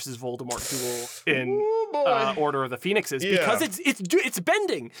Dumbledore versus Voldemort duel in Order of the Phoenix is, because it's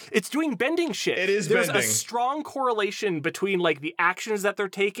bending. It's doing bending shit. It is There's bending. A strong correlation between like the actions that they're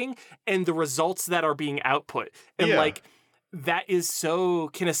taking and the results that are being output. And like that is so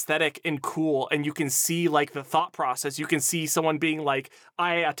kinesthetic and cool, and you can see like the thought process. You can see someone being like,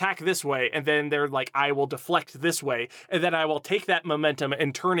 I attack this way, and then they're like, I will deflect this way, and then I will take that momentum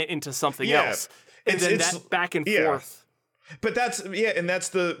and turn it into something else. And then that back and forth. But that's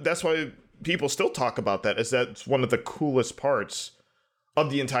why people still talk about that, is that's one of the coolest parts of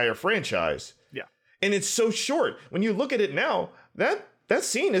the entire franchise. Yeah. And it's so short. When you look at it now, that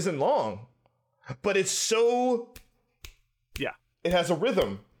scene isn't long. But it's so it has a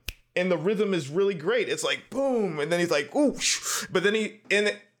rhythm, and the rhythm is really great. It's like boom, and then he's like ooh, but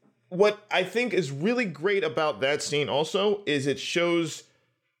then what I think is really great about that scene also is it shows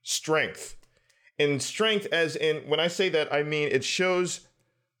strength. And strength, as in, when I say that, I mean it shows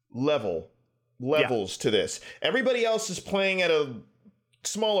levels to this. Everybody else is playing at a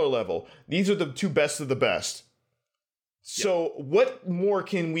smaller level. These are the two best of the best. So what more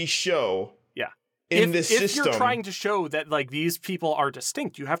can we show? If you're trying to show that like these people are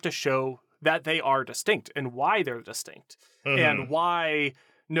distinct, you have to show that they are distinct and why they're distinct, and why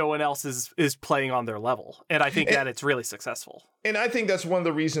no one else is playing on their level. And I think that it's really successful. And I think that's one of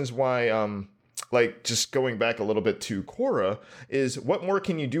the reasons why, like just going back a little bit to Korra, is what more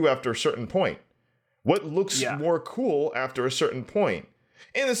can you do after a certain point? What looks more cool after a certain point?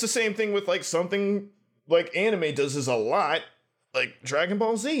 And it's the same thing with like something like anime does this a lot, like Dragon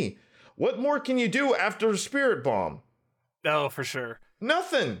Ball Z. What more can you do after Spirit Bomb? Oh, for sure.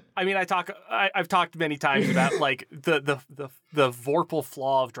 Nothing. I mean, I've talked many times about like the vorpal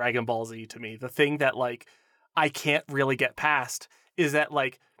flaw of Dragon Ball Z to me. The thing that like I can't really get past is that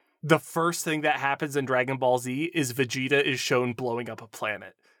like the first thing that happens in Dragon Ball Z is Vegeta is shown blowing up a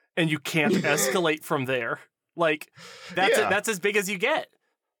planet, and you can't escalate from there. Like that's as big as you get.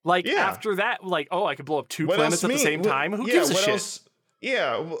 Like after that, like, oh, I could blow up two planets at the same time. Who gives a shit? Else?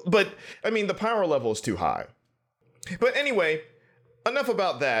 Yeah, but I mean, the power level is too high. But anyway, enough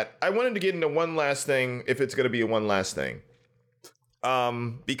about that. I wanted to get into one last thing, if it's going to be a one last thing.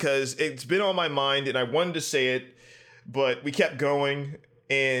 Because it's been on my mind and I wanted to say it, but we kept going,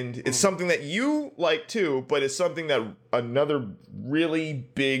 and it's something that you like too, but it's something that another really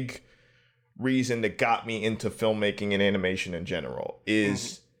big reason that got me into filmmaking and animation in general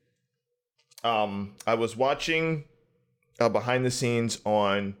is I was watching behind the scenes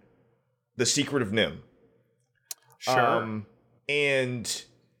on The Secret of Nim. Sure. And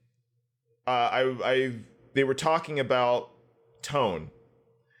they were talking about tone,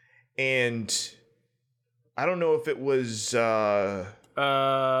 and I don't know if it was that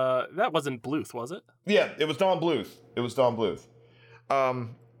wasn't Bluth, was it? Yeah, it was Don Bluth.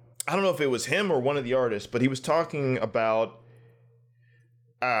 I don't know if it was him or one of the artists, but he was talking about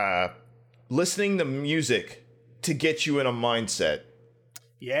listening to music to get you in a mindset.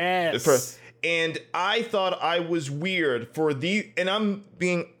 Yes. And I thought I was weird and I'm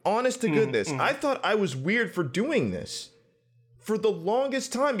being honest to goodness, I thought I was weird for doing this for the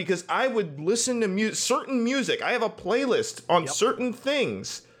longest time, because I would listen to certain music. I have a playlist on certain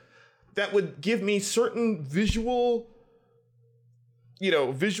things that would give me certain visual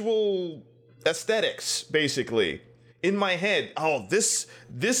aesthetics, basically, in my head. Oh, this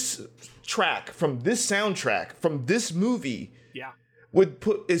track from this soundtrack from this movie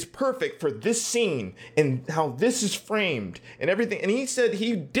is perfect for this scene and how this is framed and everything. And he said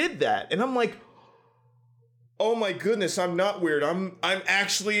he did that, and I'm like, oh my goodness, I'm not weird. I'm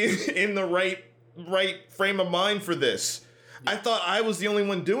actually in the right frame of mind for this. I thought I was the only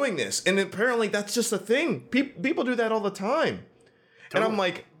one doing this, and apparently that's just a thing. People do that all the time. Totally. And I'm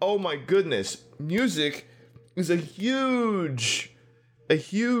like, oh my goodness, music is a huge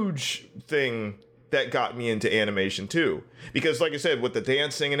thing that got me into animation too. Because like I said, with the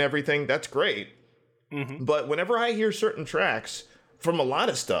dancing and everything, that's great. But whenever I hear certain tracks from a lot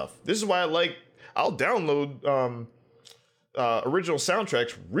of stuff, this is why I'll download original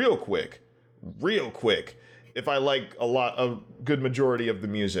soundtracks real quick. if I like a good majority of the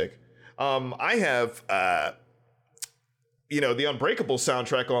music. I have, the Unbreakable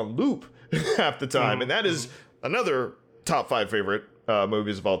soundtrack on loop half the time, and that is another top 5 favorite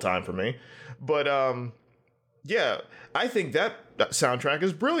movies of all time for me. But yeah, I think that soundtrack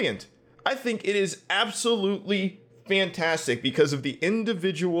is brilliant. I think it is absolutely fantastic because of the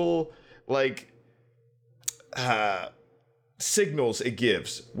individual signals it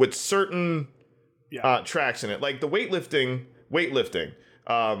gives with certain tracks in it, like the weightlifting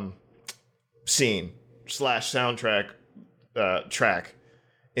scene / soundtrack track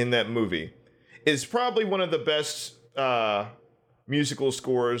in that movie is probably one of the best musical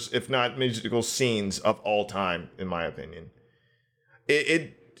scores, if not musical scenes, of all time, in my opinion.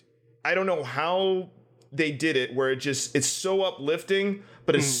 I don't know how they did it, where it's so uplifting,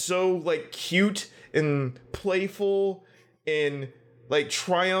 but it's so like cute and playful and like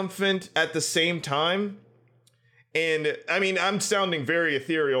triumphant at the same time. And I mean, I'm sounding very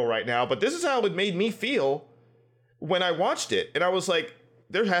ethereal right now, but this is how it made me feel when I watched it. And I was like,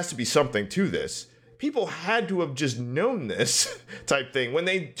 there has to be something to this. People had to have just known this type thing when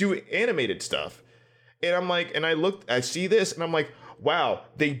they do animated stuff. And I'm like, and I see this and I'm like, wow,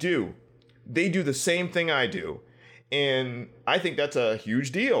 they do the same thing I do. And I think that's a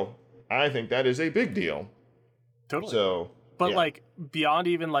huge deal. I think that is a big deal. Totally. So, but like beyond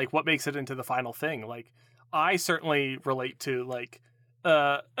even like what makes it into the final thing, like I certainly relate to like,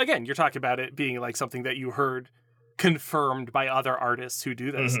 again, you're talking about it being like something that you heard confirmed by other artists who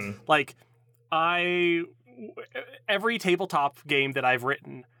do this. Like every tabletop game that I've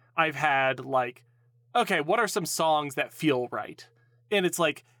written, I've had like, okay, what are some songs that feel right? And it's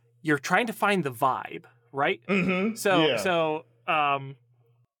like, you're trying to find the vibe, right? So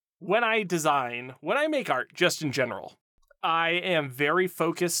when I make art, just in general, I am very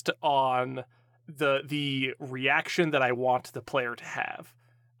focused on the reaction that I want the player to have,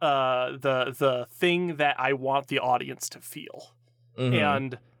 the thing that I want the audience to feel,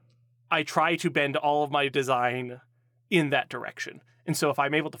 and I try to bend all of my design in that direction. And so if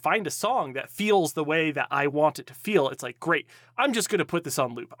I'm able to find a song that feels the way that I want it to feel, it's like, great, I'm just going to put this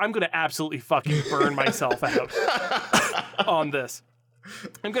on loop. I'm going to absolutely fucking burn myself out on this.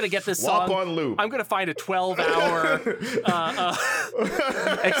 I'm going to get this song on loop. I'm going to find a 12-hour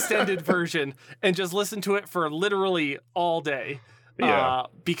extended version and just listen to it for literally all day.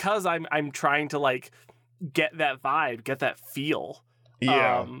 Because I'm trying to like get that vibe, get that feel.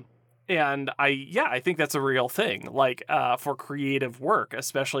 And I think that's a real thing, like for creative work,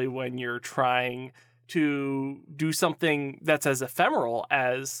 especially when you're trying to do something that's as ephemeral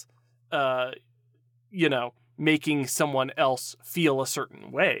as, making someone else feel a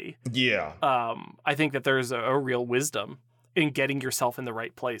certain way. I think that there's a real wisdom in getting yourself in the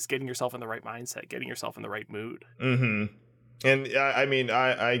right place, getting yourself in the right mindset, getting yourself in the right mood. And I mean,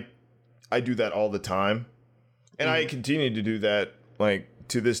 I do that all the time. And I continue to do that, like,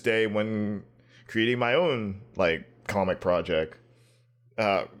 to this day when creating my own like comic project.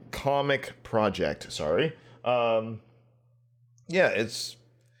 It's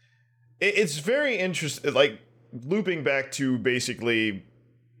very interesting, like looping back to basically,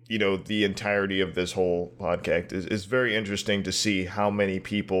 the entirety of this whole podcast is very interesting to see how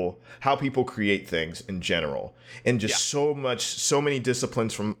people create things in general, and just so many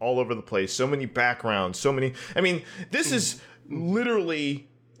disciplines from all over the place, so many backgrounds, this is literally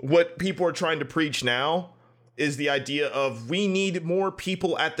what people are trying to preach now, is the idea of we need more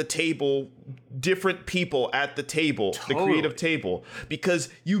people at the table, different people at the table, the creative table, because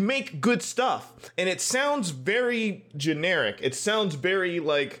you make good stuff and it sounds very generic. It sounds very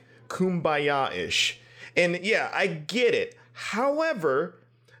like kumbaya-ish. And yeah, I get it. However,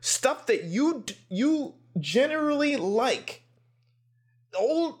 stuff that you generally like,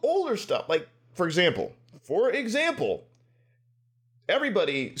 older stuff, like for example,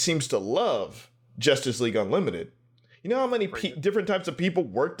 everybody seems to love Justice League Unlimited. You know how many different types of people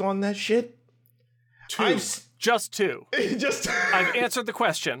worked on that shit? Just two. I've answered the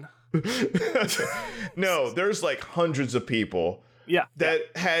question. No, there's like hundreds of people that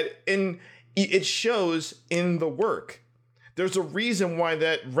had, and it shows in the work. There's a reason why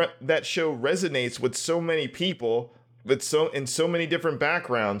that show resonates with so many people, in so many different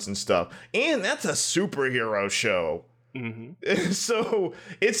backgrounds and stuff. And that's a superhero show. So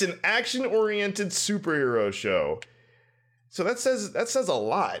it's an action-oriented superhero show. So that says a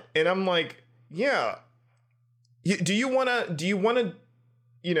lot. And I'm like, yeah. Do you wanna do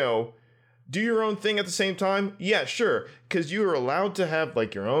your own thing at the same time? Yeah, sure. Because you are allowed to have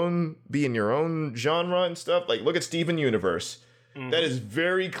like be in your own genre and stuff. Like look at Steven Universe. That is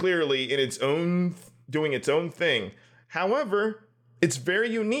very clearly in its own doing its own thing. However, it's very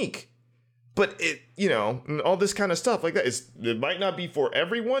unique. But it, all this kind of stuff like that, it might not be for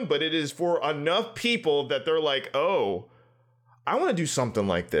everyone, but it is for enough people that they're like, oh, I want to do something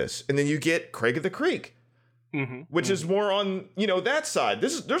like this. And then you get Craig of the Creek, which is more on, that side.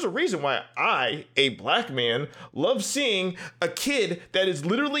 There's a reason why I, a black man, love seeing a kid that is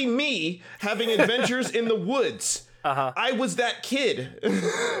literally me having adventures in the woods. I was that kid.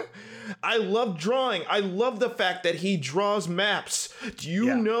 I love drawing. I love the fact that he draws maps. Do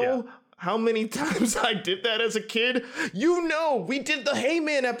you know how many times I did that as a kid? We did the Hey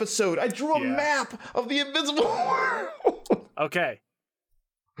Man episode. I drew a map of the invisible world. Okay.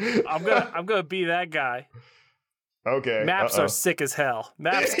 I'm gonna be that guy. Okay. Maps are sick as hell.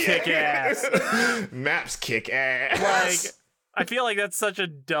 Maps kick ass. Maps kick ass. Like, I feel like that's such a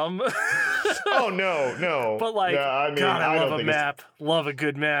dumb. Oh no. But like, God, I love a map. Love a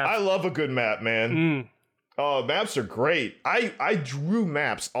good map. I love a good map, man. Oh, maps are great. I drew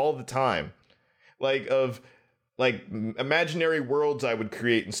maps all the time, of imaginary worlds I would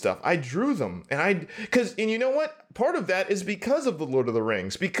create and stuff. I drew them, and you know what? Part of that is because of the Lord of the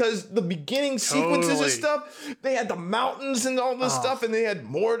Rings, because the beginning sequences and stuff, they had the mountains and all this stuff, and they had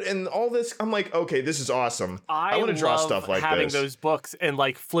Mord and all this. I'm like, okay, this is awesome. I want to draw stuff like having this. Those books and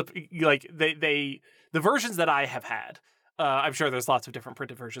flip, the versions that I have had. I'm sure there's lots of different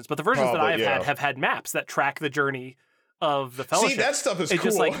printed versions, but the versions that I have had maps that track the journey of the Fellowship. See, that stuff is cool.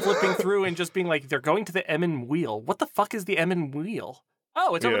 Just flipping through and just being like, they're going to the Emyn Wheel. What the fuck is the Emyn Wheel?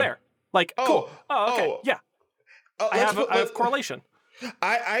 Oh, it's over there. Cool. Oh, okay. Yeah. I have correlation.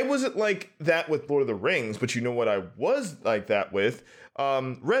 I wasn't like that with Lord of the Rings, but you know what I was like that with?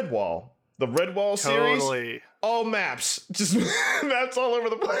 Redwall. The Redwall series. All maps. Just maps all over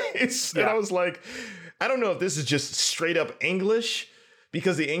the place. Yeah. And I was like, I don't know if this is just straight up English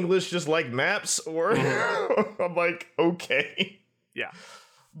because the English just like maps, or I'm like, okay. Yeah.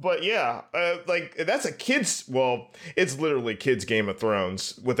 But yeah, that's a kid's, it's literally kids' Game of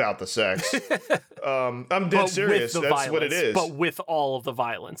Thrones without the sex. I'm dead serious. That's violence, what it is. But with all of the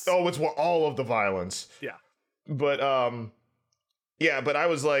violence. Oh, it's all of the violence. Yeah. But but I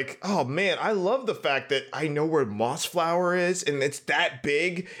was like, oh man, I love the fact that I know where Mossflower is, and it's that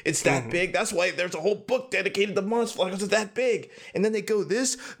big. It's that big. That's why there's a whole book dedicated to Mossflower, because it's that big. And then they go,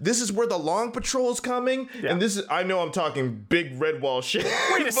 this is where the Long Patrol is coming. Yeah. And I know I'm talking big Redwall shit.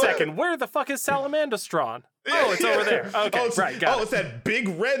 Wait a second, where the fuck is Salamandastron? Oh, it's over there. Okay, got it. It's that big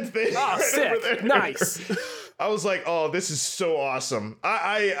red thing. Oh, sick. Nice. I was like, oh, this is so awesome.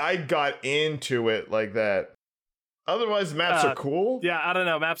 I got into it like that. Otherwise, maps are cool. Yeah, I don't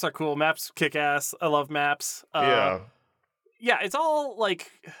know. Maps are cool. Maps kick ass. I love maps. Yeah, it's all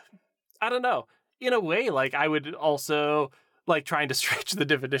I don't know. In a way, I would also trying to stretch the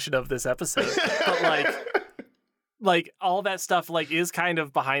definition of this episode, but all that stuff is kind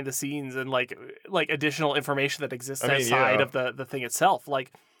of behind the scenes and additional information that exists outside of the thing itself.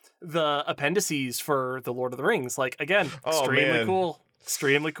 The appendices for the Lord of the Rings. Again, extremely cool.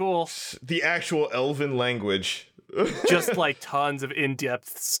 Extremely cool. The actual Elven language. Just tons of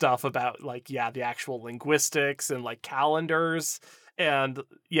in-depth stuff about the actual linguistics and calendars and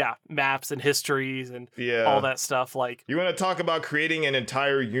maps and histories and all that stuff. You want to talk about creating an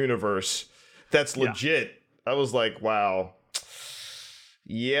entire universe that's legit. I was like, wow.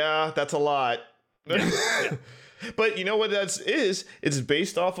 Yeah, that's a lot. Yeah. But you know what that is? It's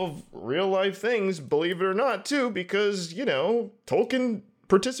based off of real life things, believe it or not, too, because, Tolkien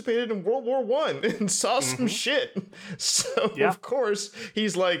participated in World War I and saw some shit. So, of course,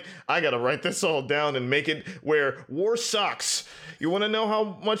 he's like, I got to write this all down and make it where war sucks. You want to know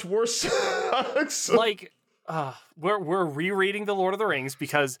how much war sucks? We're rereading The Lord of the Rings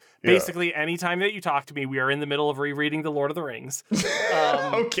because basically anytime that you talk to me, we are in the middle of rereading The Lord of the Rings.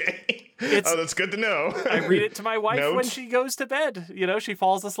 Okay. That's good to know. I read it to my wife when she goes to bed. She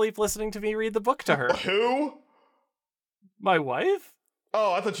falls asleep listening to me read the book to her. Who? My wife?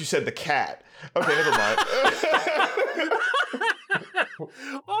 Oh, I thought you said the cat. Okay, never mind.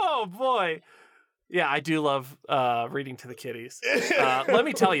 Oh, boy. Yeah, I do love reading to the kitties. Let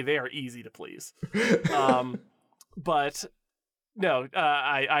me tell you, they are easy to please. But no,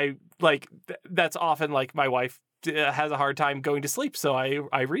 I that's often my wife has a hard time going to sleep, so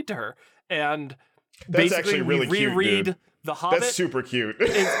I read to her. And that's basically actually really we reread cute, The Hobbit. That's super cute.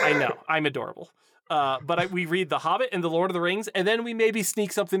 I know, I'm adorable. But we read The Hobbit and The Lord of the Rings, and then we maybe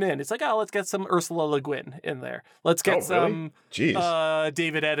sneak something in. It's let's get some Ursula Le Guin in there. Let's get some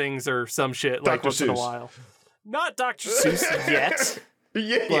David Eddings or some shit Dr. once Seuss. in a while. Not Dr. Seuss yet.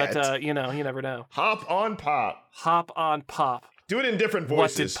 But, you never know. Hop on pop. Hop on pop. Do it in different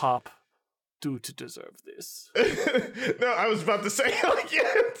voices. What did pop? do to deserve this? No, I was about to say,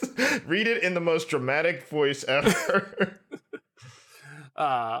 read it in the most dramatic voice ever.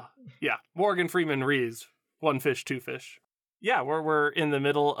 Yeah, Morgan Freeman reads One Fish, Two Fish. Yeah, we're in the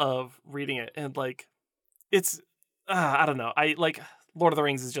middle of reading it, and like, it's I don't know. I like Lord of the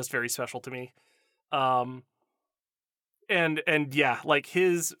Rings is just very special to me. And yeah, like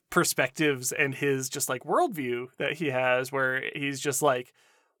his perspectives and his just like worldview that he has, where he's just like,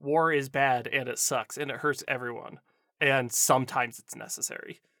 war is bad and it sucks and it hurts everyone, and sometimes it's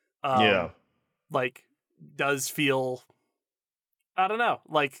necessary. Like, does feel, I don't know,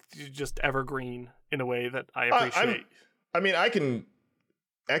 like just evergreen in a way that I appreciate. I can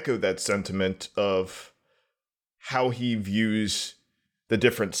echo that sentiment of how he views the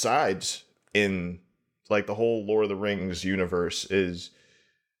different sides in like the whole Lord of the Rings universe is,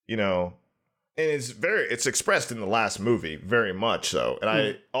 and it's expressed in the last movie very much so. And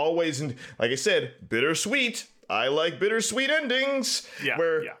I always, like I said, bittersweet. I like bittersweet endings. Yeah,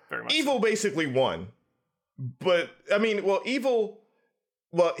 where very much evil basically won. But I mean,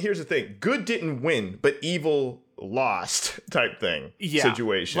 here's the thing. Good didn't win, but evil lost type thing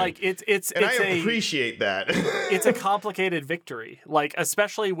situation. Like it's I appreciate that. It's a complicated victory, like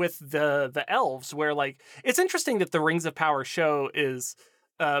especially with the elves, where like it's interesting that the Rings of Power show is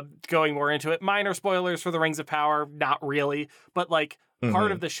going more into it. Minor spoilers for the Rings of Power, not really, but like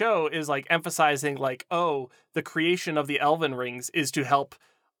part of the show is like emphasizing like, oh, the creation of the Elven Rings is to help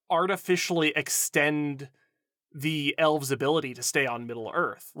artificially extend the elves' ability to stay on Middle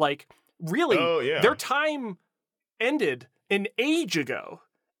Earth. Like, really, their time ended an age ago,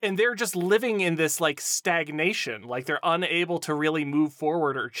 and they're just living in this like stagnation. Like, they're unable to really move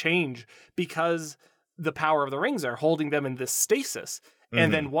forward or change because the power of the rings are holding them in this stasis.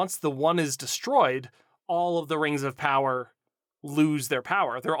 And then once the one is destroyed, all of the Rings of Power lose their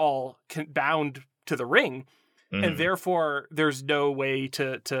power. They're all bound to the ring, and therefore there's no way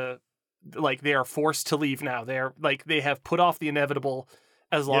to like, they are forced to leave now. They're like, they have put off the inevitable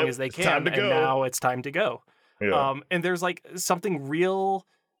as long as they can, and now it's time to go. Yeah. And there's like something real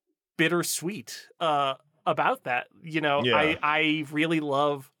bittersweet about that. I really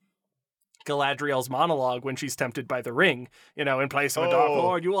love Galadriel's monologue when she's tempted by the ring. In place of a Dark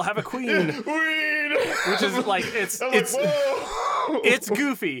Lord, you will have a queen. Which is like, it's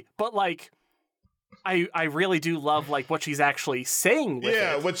goofy, but like, I really do love like what she's actually saying with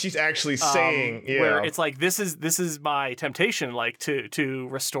it. What she's actually saying. Where it's like, this is my temptation, like to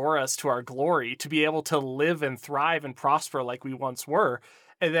restore us to our glory, to be able to live and thrive and prosper like we once were.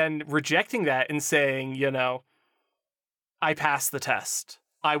 And then rejecting that and saying, I passed the test.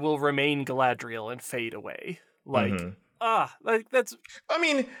 I will remain Galadriel and fade away. Like, like that's, I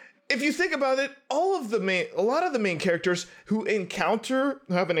mean, if you think about it, a lot of the main characters who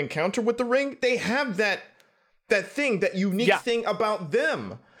have an encounter with the ring, they have that thing, that unique thing about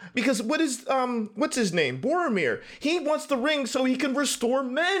them. Because what's his name? Boromir. He wants the ring so he can restore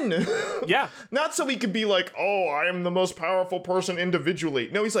men. Yeah. Not so he can be like, oh, I am the most powerful person individually.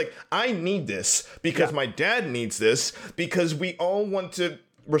 No, he's like, I need this because my dad needs this, because we all want to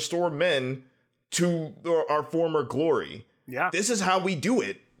restore men to our former glory. Yeah. This is how we do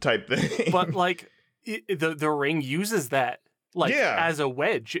it. Type thing. But like the ring uses that like as a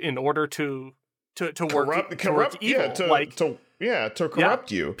wedge in order to corrupt evil. To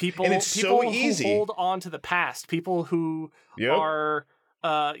corrupt you. People, and it's so easy. Who hold on to the past, people who are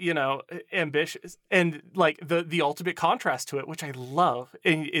ambitious, and like the ultimate contrast to it, which I love.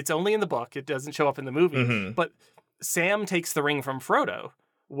 And it's only in the book, it doesn't show up in the movie. But Sam takes the ring from Frodo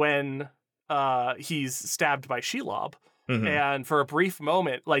when he's stabbed by Shelob. And for a brief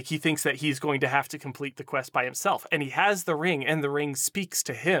moment, like, he thinks that he's going to have to complete the quest by himself. And he has the ring, and the ring speaks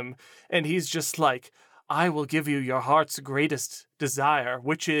to him. And he's just like, I will give you your heart's greatest desire,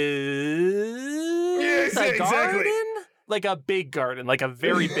 which is a garden? Like a big garden, like a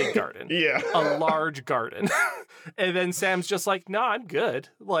very big garden. A large garden. And then Sam's just like, no, I'm good.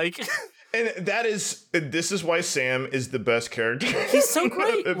 Like... And this is why Sam is the best character. He's so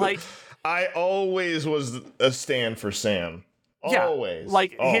great. Like... I always was a stan for Sam. Always.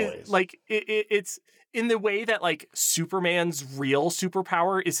 Like, always. It's in the way that, like, Superman's real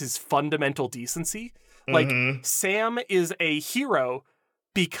superpower is his fundamental decency. Like, Sam is a hero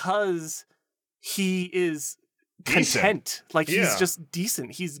because he is content. Decent. Like, he's just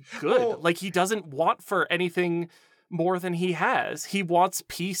decent. He's good. Well, like, he doesn't want for anything more than he has. He wants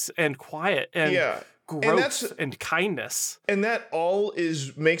peace and quiet and... growth and kindness, and that all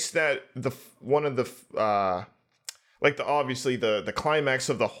makes that one of the like obviously the climax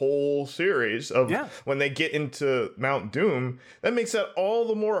of the whole series of when they get into Mount Doom, that makes that all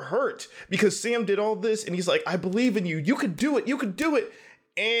the more hurt because Sam did all this and he's like, I believe in you. You could do it. You could do it.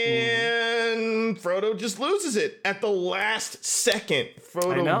 And Frodo just loses it at the last second.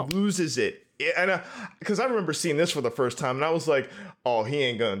 Frodo loses it. And because I remember seeing this for the first time and I was like, oh, he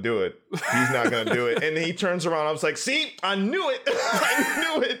ain't gonna do it. He's not gonna do it. And then he turns around. I was like, see, I knew it. I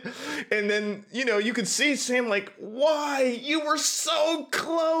knew it. And then, you could see Sam like, why? You were so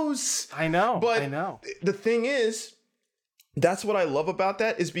close. I know. But the thing is, that's what I love about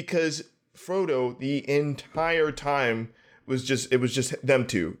that is because Frodo, the entire time, it was just them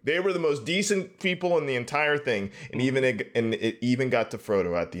two. They were the most decent people in the entire thing. And it even got to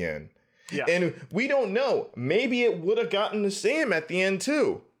Frodo at the end. Yeah. And we don't know. Maybe it would have gotten to Sam at the end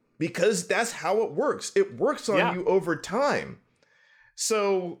too, because that's how it works. It works on you over time.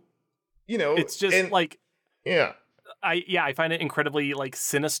 So, it's just I find it incredibly like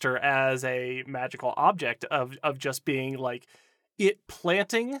sinister as a magical object of just being like it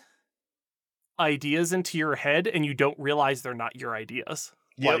planting ideas into your head and you don't realize they're not your ideas.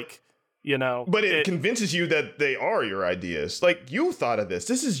 Yep. Like, but it convinces you that they are your ideas. Like, you thought of this.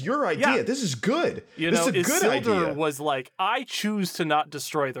 This is your idea. Yeah. This is good. This is a good idea. Was like, I choose to not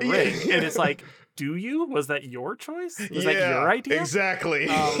destroy the ring. And it's like, do you? Was that your choice? Was that your idea? Exactly.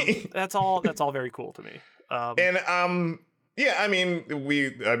 That's all very cool to me.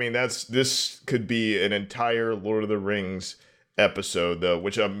 This could be an entire Lord of the Rings episode though,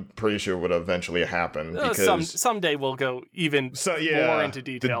 which I'm pretty sure would eventually happen because someday we'll go even more into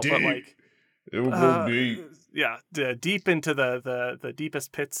detail, but like it will go deep. Deep into the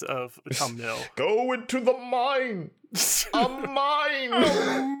deepest pits of Tum Nil. Go into the mine. A mine.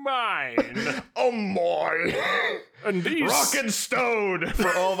 A mine. And these rock and stone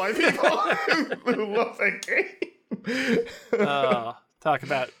for all my people who love that game. Talk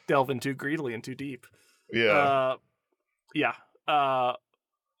about delving too greedily and too deep. Yeah. I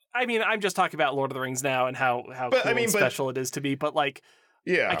mean, I'm just talking about Lord of the Rings now and how special it is to me, but like,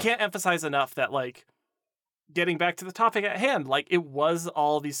 I can't emphasize enough that like, getting back to the topic at hand, like it was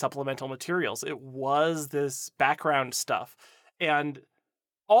all these supplemental materials. It was this background stuff. And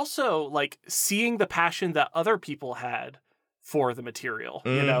also like seeing the passion that other people had for the material,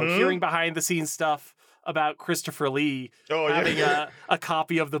 hearing behind the scenes stuff about Christopher Lee having a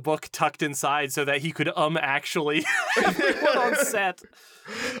copy of the book tucked inside so that he could actually put on set.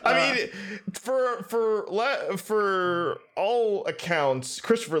 I mean, for all accounts,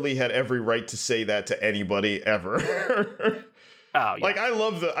 Christopher Lee had every right to say that to anybody ever. Like, I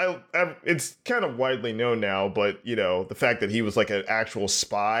love it's kind of widely known now, but the fact that he was like an actual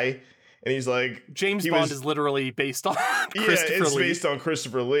spy. And he's like, James Bond is literally based on Christopher Lee. It's based on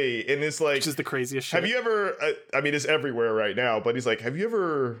Christopher Lee. And it's like, which is the craziest shit. Have you ever, it's everywhere right now, but he's like, have you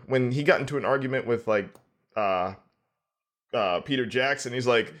ever, when he got into an argument with like, Peter Jackson, he's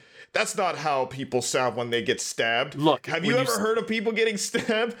like, that's not how people sound when they get stabbed. Look, have you ever heard of people getting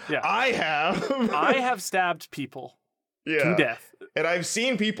stabbed? Yeah. I have. I have stabbed people to death. And I've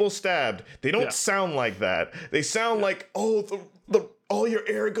seen people stabbed. They don't sound like that. They sound like, all your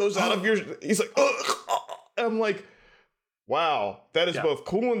air goes out of your... He's like, I'm like, wow, that is both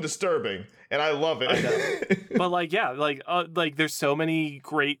cool and disturbing. And I love it. But like there's so many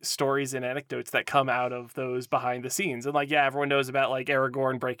great stories and anecdotes that come out of those behind the scenes. And like, everyone knows about like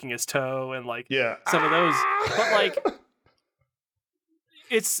Aragorn breaking his toe and like some of those. But like,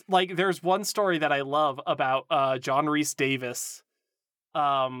 it's like, there's one story that I love about John Rhys Davis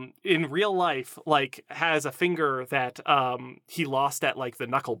in real life, like has a finger that he lost at like the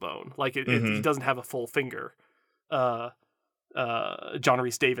knuckle bone. Like he doesn't have a full finger. John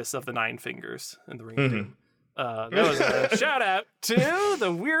Rhys Davis of the Nine Fingers and the Ring of Doom. That was a shout out to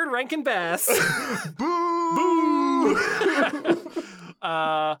the Weird Rankin Bass. Boo!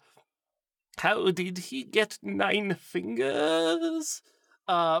 How did he get 9 fingers?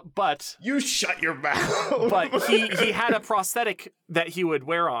 But you shut your mouth. But he had a prosthetic that he would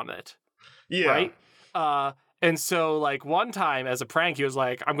wear on it. Yeah. Right? And so, like, one time as a prank, he was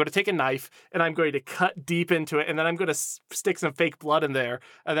like, I'm going to take a knife and I'm going to cut deep into it and then I'm going to stick some fake blood in there.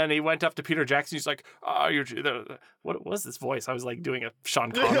 And then he went up to Peter Jackson. He's like, what was this voice? I was like doing a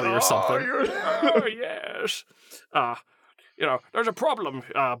Sean Connery or something. Oh, yes. There's a problem,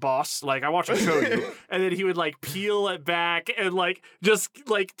 boss. Like, I want to show you. And then he would, like, peel it back and, like, just,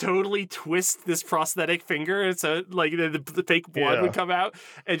 like, totally twist this prosthetic finger. And so, like, the fake blood would come out.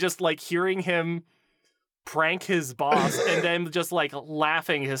 And just, like, hearing him prank his boss and then just, like,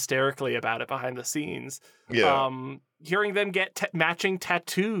 laughing hysterically about it behind the scenes. hearing them get matching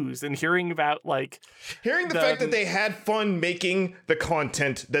tattoos and hearing about hearing the fact that they had fun making the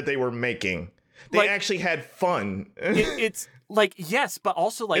content that they were making. They actually had fun. It's yes, but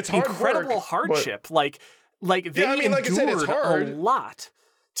also it's incredible hardship. But... they endured a lot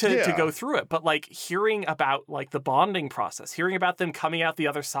to go through it. But hearing about the bonding process, hearing about them coming out the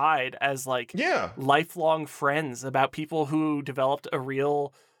other side as lifelong friends, about people who developed a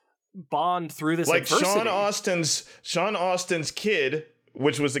real bond through this adversity. Sean Austin's kid,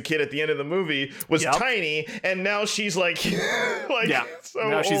 which was the kid at the end of the movie, was tiny, and now she's so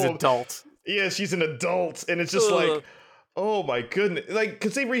now she's old. Adult. Yeah, she's an adult, and it's just oh my goodness,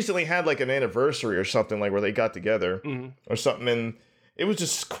 because they recently had an anniversary or something where they got together or something, and it was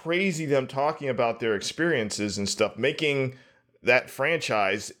just crazy them talking about their experiences and stuff, making that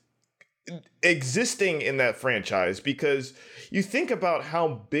franchise, existing in that franchise, because you think about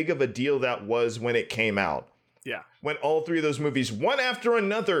how big of a deal that was when it came out. Yeah. When all three of those movies, one after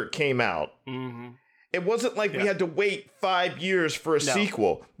another, came out. Mm-hmm. It wasn't we had to wait 5 years for a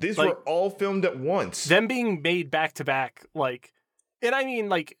sequel. These were all filmed at once. Them being made back to back, and I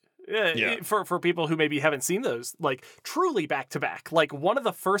mean, for people who maybe haven't seen those, truly back to back. One of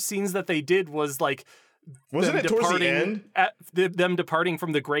the first scenes that they did was wasn't it towards the end? Them departing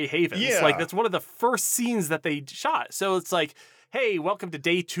from the Grey Havens. Yeah. That's one of the first scenes that they shot. So it's hey, welcome to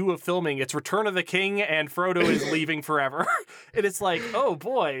day 2 of filming. It's Return of the King, and Frodo is leaving forever. And it's oh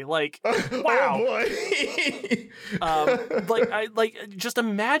boy, wow. Oh boy. Just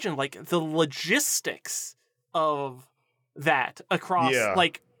imagine the logistics of that across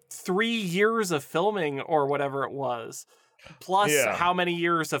 3 years of filming or whatever it was, plus how many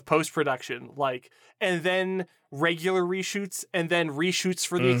years of post-production, and then regular reshoots and then reshoots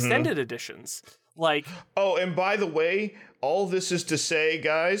for the extended editions. Oh, and by the way, all this is to say,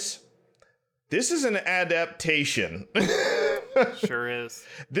 guys, this is an adaptation. Sure is.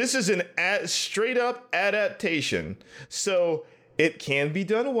 This is an straight up adaptation. So it can be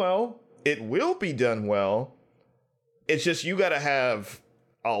done well. It will be done well. It's just you got to have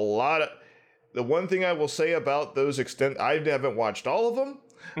a lot of... The one thing I will say about those I haven't watched all of them,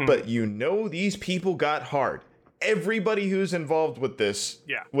 but these people got hard. Everybody who's involved with this,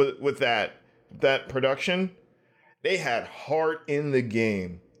 with that production, they had heart in the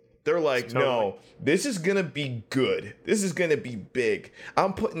game. They're no, this is going to be good. This is going to be big.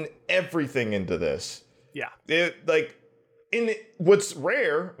 I'm putting everything into this. Yeah. What's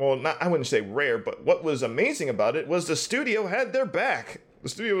rare, I wouldn't say rare, but what was amazing about it was the studio had their back. The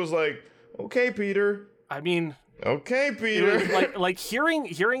studio was okay, Peter. I mean... Okay, Peter. It was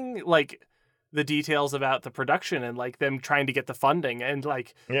hearing the details about the production and them trying to get the funding and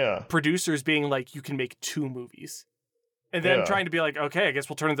producers being you can make 2 movies. And then trying to be okay, I guess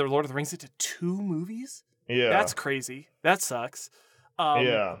we'll turn the Lord of the Rings into 2 movies? Yeah. That's crazy. That sucks.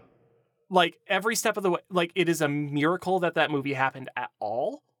 Every step of the way, it is a miracle that movie happened at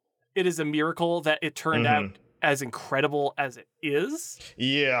all. It is a miracle that it turned out as incredible as it is.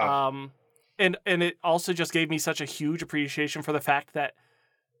 Yeah. And it also just gave me such a huge appreciation for the fact that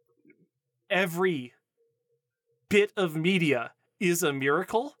every bit of media is a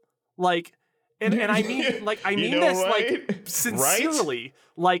miracle. And I mean, I mean this right? sincerely.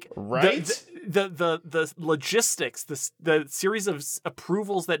 Right? The logistics, the series of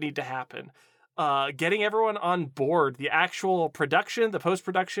approvals that need to happen, getting everyone on board, the actual production, the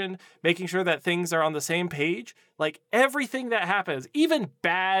post-production, making sure that things are on the same page, everything that happens, even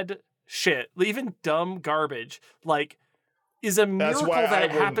bad shit, even dumb garbage, is a miracle that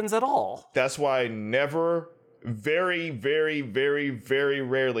it happens at all. That's why I never, very, very, very, very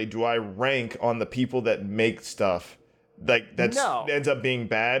rarely do I rank on the people that make stuff ends up being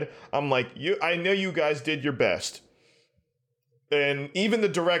bad. I'm I know you guys did your best. And even the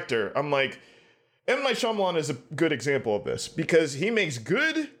director, I'm M. Night Shyamalan is a good example of this because he makes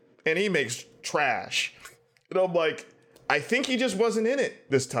good and he makes trash. And I'm I think he just wasn't in it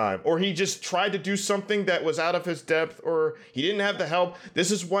this time, or he just tried to do something that was out of his depth, or he didn't have the help.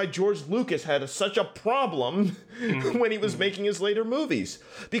 This is why George Lucas had such a problem when he was making his later movies,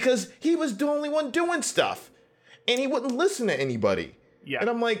 because he was the only one doing stuff, and he wouldn't listen to anybody. Yeah. And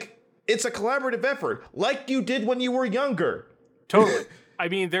I'm it's a collaborative effort, like you did when you were younger. Totally. I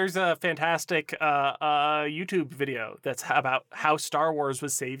mean, there's a fantastic YouTube video that's about how Star Wars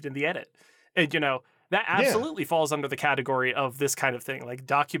was saved in the edit. And, that absolutely falls under the category of this kind of thing,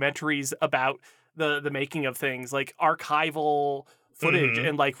 documentaries about the making of things, archival footage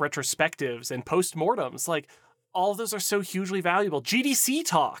and retrospectives and postmortems. All of those are so hugely valuable. GDC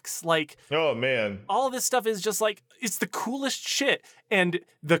talks, oh man, all of this stuff is just it's the coolest shit. And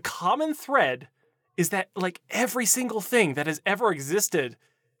the common thread is that like every single thing that has ever existed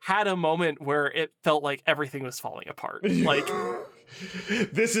had a moment where it felt like everything was falling apart. Like,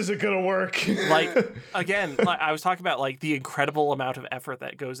 this isn't gonna work. Like, again, like I was talking about like the incredible amount of effort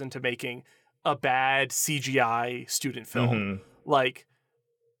that goes into making a bad CGI student film. Like,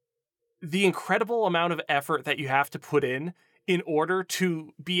 the incredible amount of effort that you have to put in order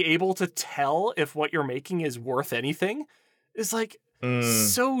to be able to tell if what you're making is worth anything is like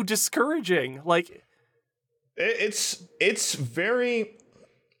so discouraging. Like, it's very,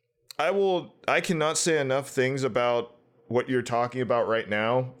 I cannot say enough things about what you're talking about right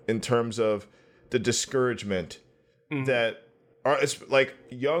now in terms of the discouragement that like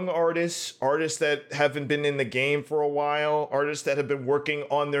young artists that haven't been in the game for a while, artists that have been working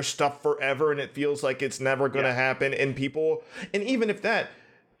on their stuff forever and it feels like it's never going to happen, and people, and even if that,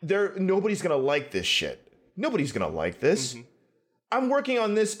 nobody's going to like this shit. Nobody's going to like this. I'm working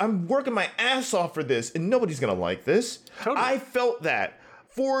on this. I'm working my ass off for this, and nobody's going to like this. Totally. I felt that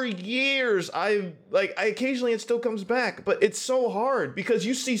for years. I occasionally it still comes back, but it's so hard because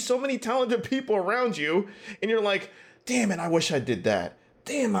you see so many talented people around you and you're like, damn it, I wish I did that.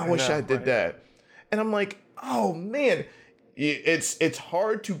 Damn, I wish I did that. And I'm like, oh man, it's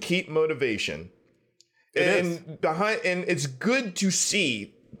hard to keep motivation. And it's good to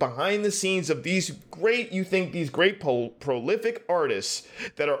see behind the scenes of these great prolific artists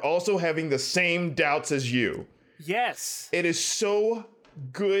that are also having the same doubts as you. Yes. It is so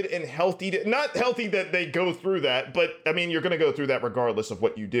good and healthy. Not healthy that they go through that, but I mean, you're going to go through that regardless of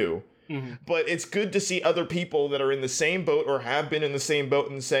what you do. But it's good to see other people that are in the same boat or have been in the same boat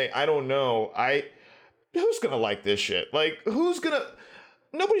and say, I don't know, who's going to like this shit? Like, nobody's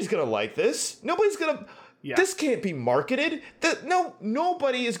going to like this. Nobody's going to, this can't be marketed.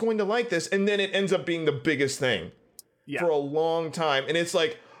 Nobody is going to like this. And then it ends up being the biggest thing for a long time. And it's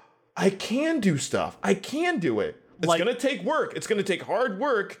like, I can do stuff. I can do it. It's going to take work. It's going to take hard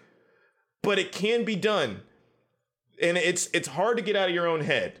work, but it can be done. And it's hard to get out of your own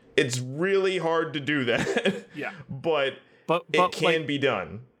head. It's really hard to do that. But it can be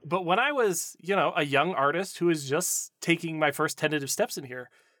done. But when I was, a young artist who was just taking my first tentative steps in here,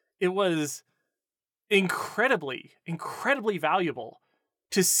 it was incredibly, incredibly valuable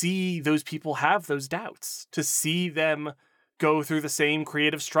to see those people have those doubts, to see them go through the same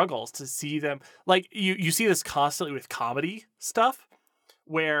creative struggles, to see them, like, you see this constantly with comedy stuff,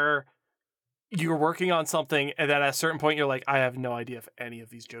 where you're working on something and then at a certain point you're like, I have no idea if any of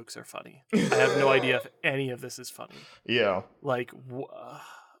these jokes are funny. I have no idea if any of this is funny. Yeah. Like,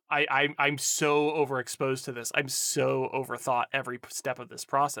 I'm so overexposed to this. I'm so overthought every step of this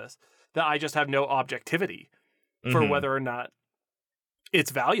process that I just have no objectivity for whether or not it's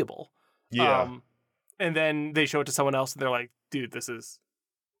valuable. Yeah. And then they show it to someone else and they're like, dude, this is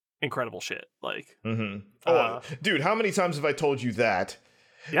incredible shit. Like, dude, how many times have I told you that?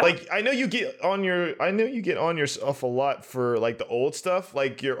 Yeah. Like, I know you get on yourself a lot for like the old stuff,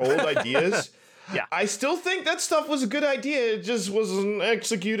 like your old ideas. Yeah. I still think that stuff was a good idea. It just wasn't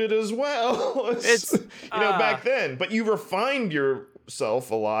executed as well as, back then. But you refined yourself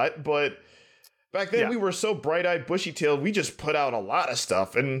a lot. But back then we were so bright-eyed, bushy-tailed. We just put out a lot of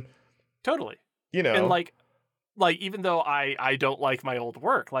stuff. And totally. And like even though I don't like my old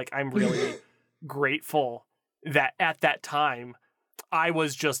work, like I'm really grateful that at that time I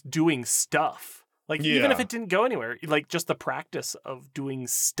was just doing stuff. Like, even if it didn't go anywhere, like just the practice of doing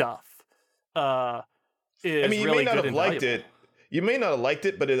stuff is you really may not good have liked valuable. it. You may not have liked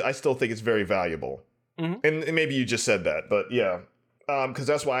it, but I still think it's very valuable. And maybe you just said that, but yeah. Because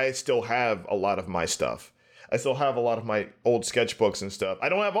that's why I still have a lot of my stuff. I still have a lot of my old sketchbooks and stuff. I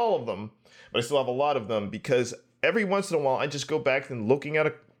don't have all of them, but I still have a lot of them because every once in a while I just go back and looking at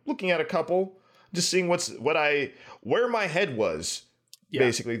a couple, just seeing where my head was.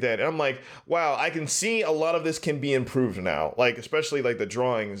 Basically then. And I'm like, wow, I can see a lot of this can be improved now. Like, especially like the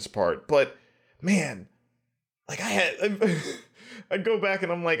drawings part. But man, like I go back and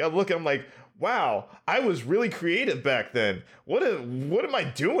I'm like, I'm like, wow, I was really creative back then. What am I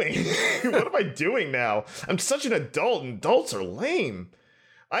doing? What am I doing now? I'm such an adult and adults are lame.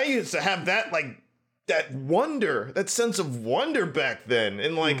 I used to have that wonder, that sense of wonder back then.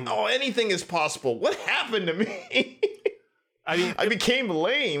 And like, oh, anything is possible. What happened to me? I mean, I became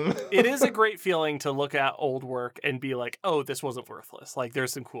lame. It is a great feeling to look at old work and be like, oh, this wasn't worthless. Like,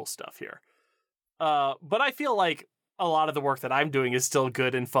 there's some cool stuff here. But I feel like a lot of the work that I'm doing is still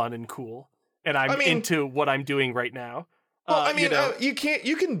good and fun and cool. And I'm into what I'm doing right now. Well, you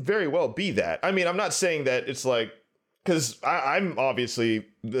can very well be that. I mean, I'm not saying that it's like, because I'm obviously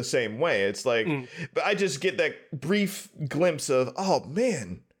the same way. It's like, but I just get that brief glimpse of, oh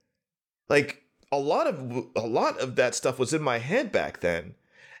man, like, a lot of that stuff was in my head back then.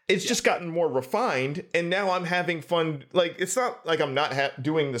 It's just gotten more refined, and now I'm having fun. Like, it's not like I'm not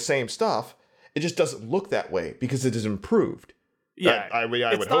doing the same stuff. It just doesn't look that way because it has improved. Yeah, I would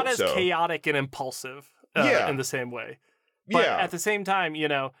hope so. It's not as chaotic and impulsive in the same way. But at the same time, you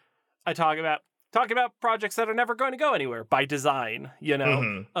know, I talk about projects that are never going to go anywhere by design, you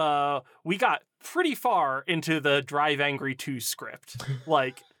know. We got pretty far into the Drive Angry 2 script.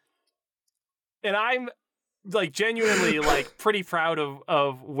 Like, and I'm like genuinely like pretty proud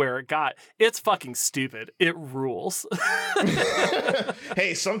of where it got. It's fucking stupid. It rules.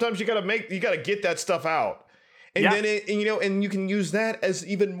 Hey, sometimes you gotta get that stuff out. And then and you can use that as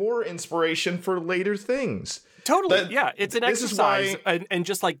even more inspiration for later things. Totally. It's an exercise and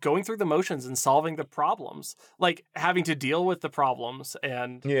just like going through the motions and solving the problems, like having to deal with the problems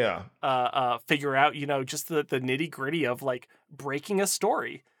and figure out, you know, just the nitty gritty of like breaking a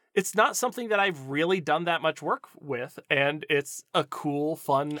story. It's not something that I've really done that much work with, and it's a cool,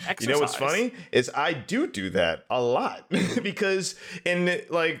 fun exercise. You know what's funny is I do that a lot because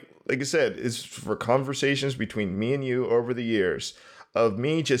like I said, it's for conversations between me and you over the years of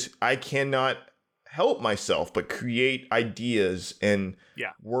me I cannot help myself but create ideas and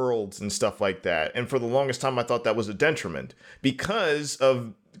worlds and stuff like that. And for the longest time, I thought that was a detriment because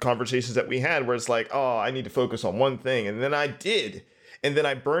of conversations that we had where it's like, oh, I need to focus on one thing. And then I did. And then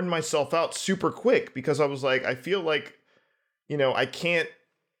I burned myself out super quick because I was like, I feel like, you know, I can't,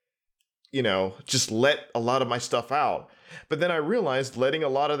 you know, just let a lot of my stuff out. But then I realized letting a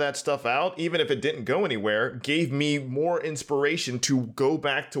lot of that stuff out, even if it didn't go anywhere, gave me more inspiration to go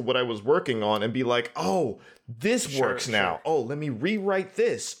back to what I was working on and be like, oh, this works now. Oh, let me rewrite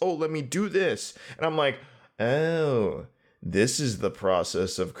this. Oh, let me do this. And I'm like, oh, this is the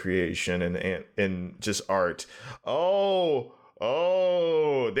process of creation and just art. Oh,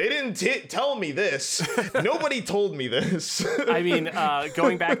 they didn't tell me this. Nobody told me this. I mean,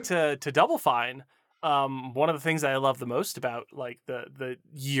 going back to Double Fine, one of the things that I love the most about like the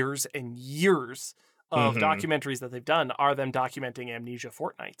years and years of documentaries that they've done are them documenting Amnesia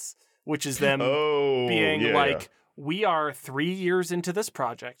Fortnights, which is them being we are 3 years into this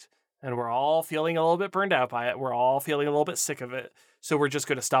project and we're all feeling a little bit burned out by it. We're all feeling a little bit sick of it. So we're just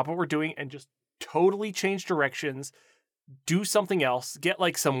going to stop what we're doing and just totally change directions, do something else, get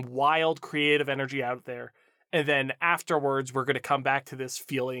like some wild creative energy out there. And then afterwards, we're going to come back to this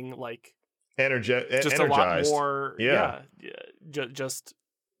feeling like energized. A lot more. Just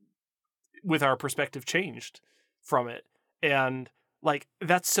with our perspective changed from it. And like,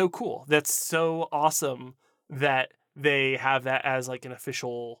 that's so cool. That's so awesome that they have that as like an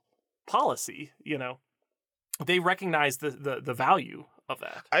official policy, you know. They recognize the value of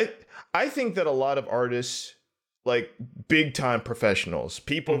that. I think that a lot of artists, like big time professionals,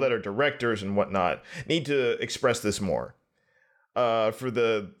 people that are directors and whatnot, need to express this more. For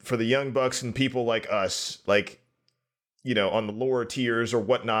the young bucks and people like us, like, you know, on the lower tiers or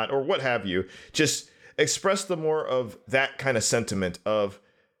whatnot or what have you, just express the more of that kind of sentiment of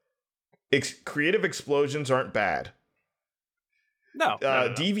creative explosions aren't bad. No.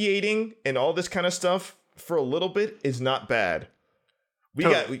 Deviating and all this kind of stuff for a little bit is not bad.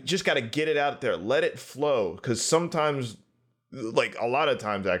 We just got to get it out there, let it flow, because sometimes, like a lot of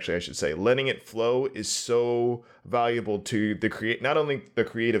times actually I should say, letting it flow is so valuable to not only the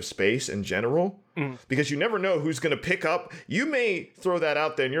creative space in general, because you never know who's going to pick up. You may throw that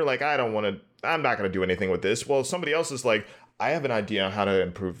out there and you're like, I'm not going to do anything with this. Well, somebody else is like, I have an idea on how to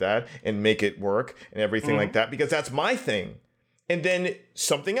improve that and make it work and everything like that, because that's my thing. And then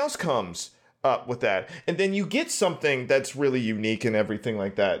something else comes up with that, and then you get something that's really unique and everything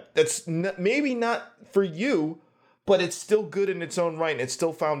like that. That's maybe not for you, but it's still good in its own right, and it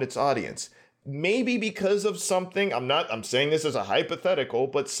still found its audience. Maybe because of something, I'm saying this as a hypothetical,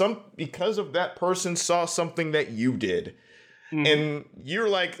 but because of that person saw something that you did. And you're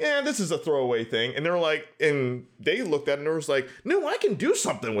like, this is a throwaway thing. And they're like, and they looked at it and it was like, no, I can do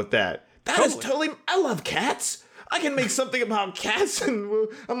something with that. That is totally, I love cats. I can make something about cats. And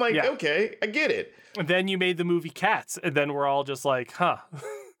I'm like, okay, I get it. And then you made the movie Cats. And then we're all just like, huh,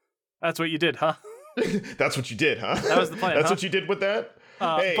 that's what you did, huh? That's what you did, huh? That was the plan. That's what you did with that?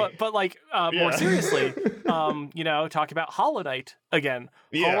 Hey. But like, more seriously, you know, talk about Hollow Knight again.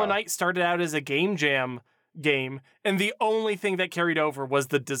 Yeah. Hollow Knight started out as a game jam game, and the only thing that carried over was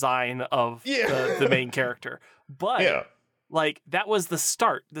the design of the main character. But like, that was the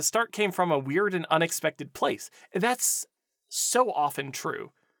start. The start came from a weird and unexpected place. And that's so often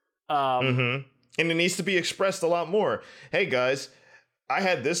true. And it needs to be expressed a lot more. Hey, guys, I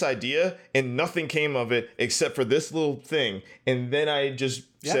had this idea and nothing came of it except for this little thing. And then I just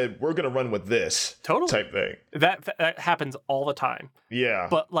said, we're going to run with this type thing. That happens all the time. Yeah.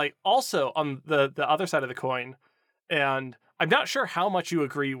 But like also on the other side of the coin, and I'm not sure how much you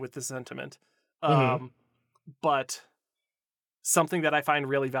agree with the sentiment, but something that I find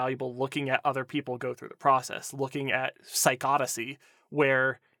really valuable looking at other people go through the process, looking at Psychodyssey,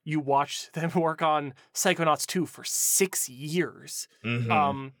 where you watch them work on Psychonauts 2 for 6 years.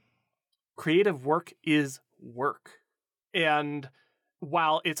 Creative work is work. And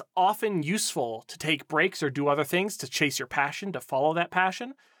while it's often useful to take breaks or do other things to chase your passion, to follow that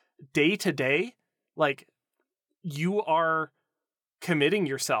passion, day to day, like, you are committing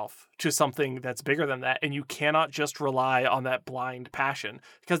yourself to something that's bigger than that, and you cannot just rely on that blind passion,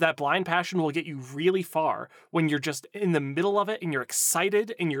 because that blind passion will get you really far when you're just in the middle of it and you're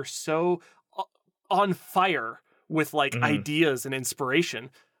excited and you're so on fire with like ideas and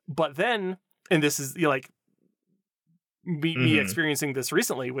inspiration. But then, and this is like me experiencing this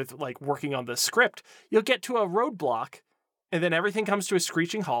recently with like working on the script, you'll get to a roadblock and then everything comes to a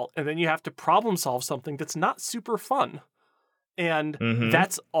screeching halt, and then you have to problem solve something that's not super fun. And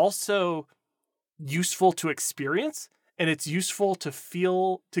that's also useful to experience, and it's useful to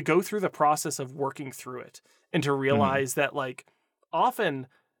feel, to go through the process of working through it, and to realize that like often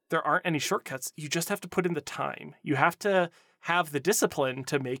there aren't any shortcuts. You just have to put in the time. You have to have the discipline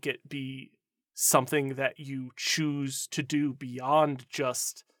to make it be something that you choose to do beyond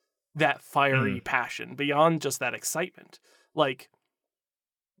just that fiery passion, beyond just that excitement. Like,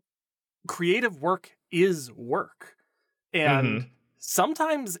 creative work is work. And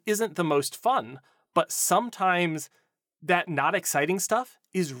sometimes isn't the most fun, but sometimes that not exciting stuff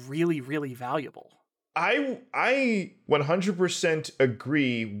is really, really valuable. I 100%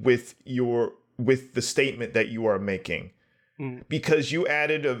 agree with the statement that you are making, because you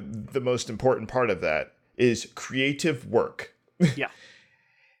added the most important part of that is creative work. Yeah.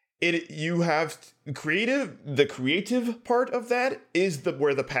 The creative part of that is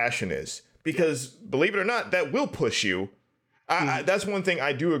where the passion is, because believe it or not, that will push you. That's one thing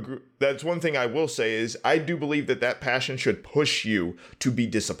I do agree. That's one thing I will say is I do believe that passion should push you to be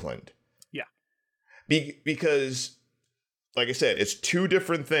disciplined. Yeah. Because, like I said, it's two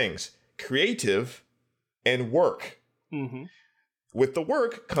different things: creative and work. With the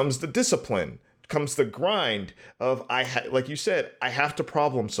work comes the discipline, comes the grind of like you said, I have to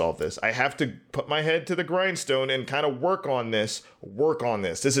problem solve this. I have to put my head to the grindstone and kind of work on this.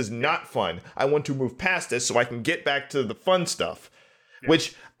 This is not fun. I want to move past this so I can get back to the fun stuff,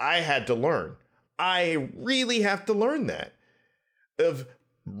 which I had to learn. I really have to learn that, of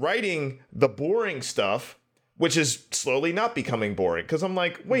writing the boring stuff, which is slowly not becoming boring, because I'm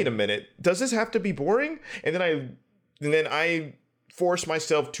like, wait a minute, does this have to be boring? And then I force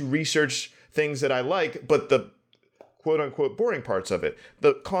myself to research things that I like, but the quote-unquote boring parts of it,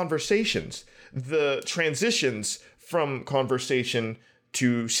 the conversations, the transitions from conversation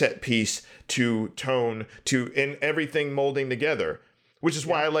to set piece to tone and everything molding together, which is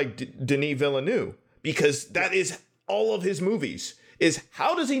why I like Denis Villeneuve, because that is all of his movies, is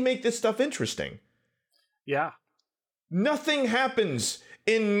how does he make this stuff interesting? Yeah. Nothing happens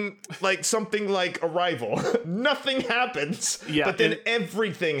in like something like Arrival. Nothing happens, but then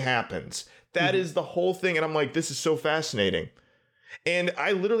everything happens. That is the whole thing. And I'm like, this is so fascinating. And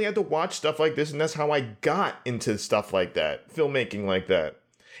I literally had to watch stuff like this. And that's how I got into stuff like that, filmmaking like that.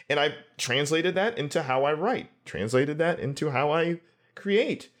 And I translated that into how I write, translated that into how I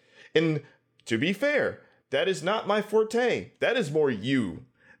create. And to be fair, that is not my forte. That is more you.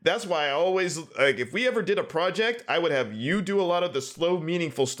 That's why I always, like, if we ever did a project, I would have you do a lot of the slow,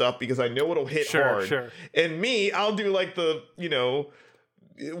 meaningful stuff, because I know it'll hit hard. Sure. And me, I'll do like the,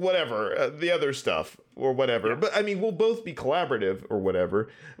 whatever, the other stuff or whatever. Yeah. But I mean, we'll both be collaborative or whatever,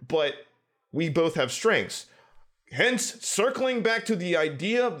 but we both have strengths. Hence, circling back to the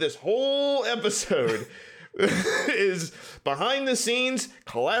idea of this whole episode is behind the scenes,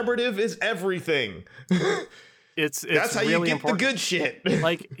 collaborative is everything. It's That's how really you get important. The good shit.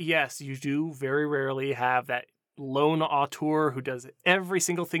 Like, yes, you do very rarely have that lone auteur who does every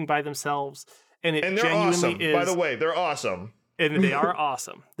single thing by themselves. And they're genuinely awesome. is. By the way, they're awesome. And they are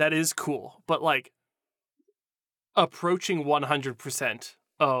awesome. That is cool. But like, approaching 100%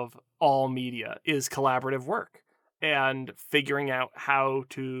 of all media is collaborative work. And figuring out how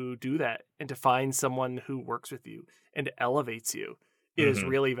to do that and to find someone who works with you and elevates you is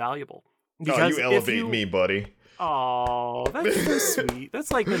really valuable. Because you elevate me, buddy. Oh, that's so sweet.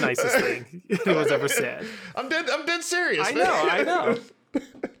 That's like the nicest thing anyone's ever said. I'm dead serious. I know.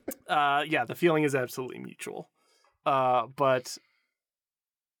 Yeah, the feeling is absolutely mutual. But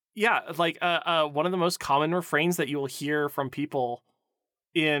Yeah, like one of the most common refrains that you will hear from people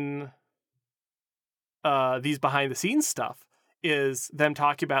in these behind the scenes stuff is them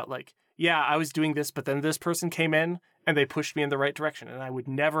talking about like, yeah, I was doing this, but then this person came in and they pushed me in the right direction, and I would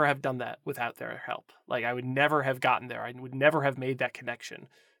never have done that without their help. Like, I would never have gotten there. I would never have made that connection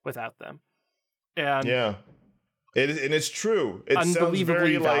without them. And yeah, and it's true. It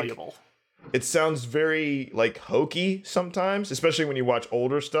unbelievably valuable. It sounds very like hokey sometimes, especially when you watch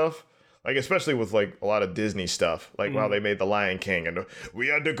older stuff. Like, especially with like a lot of Disney stuff, like wow, they made The Lion King and we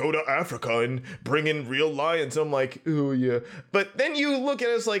had to go to Africa and bring in real lions. I'm like, oh yeah. But then you look at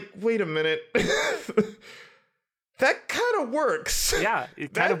it as like, wait a minute. That kind of works. Yeah,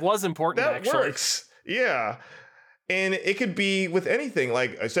 it kind of was important, that actually. Works. Yeah. And it could be with anything.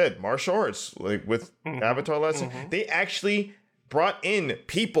 Like I said, martial arts, like with Avatar Last they actually brought in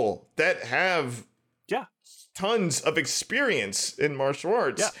people that have tons of experience in martial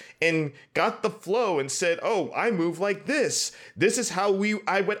arts and got the flow and said, oh, I move like this. This is how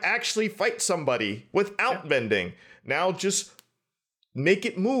I would actually fight somebody without bending. Now just make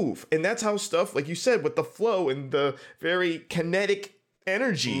it move. And that's how stuff, like you said, with the flow and the very kinetic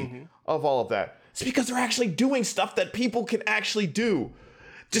energy of all of that. It's because they're actually doing stuff that people can actually do.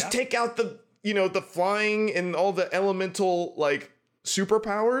 Just take out the, the flying and all the elemental, like,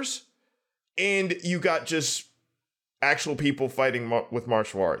 superpowers, and you got just actual people fighting with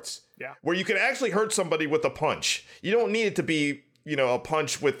martial arts. Yeah. Where you can actually hurt somebody with a punch. You don't need it to be, a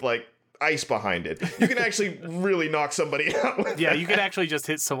punch with, like, ice behind it. You can actually really knock somebody out. You can actually just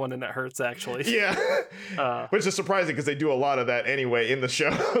hit someone and it hurts, actually. Yeah. Which is surprising because they do a lot of that anyway in the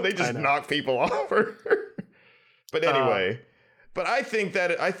show. They just knock people over. But anyway, but I think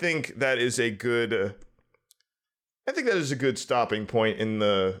that is a good stopping point in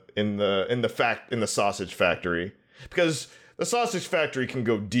the sausage factory, because the sausage factory can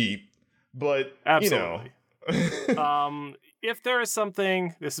go deep, but absolutely. If there is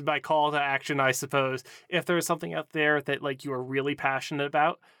something, this is my call to action, I suppose. If there is something out there that like you are really passionate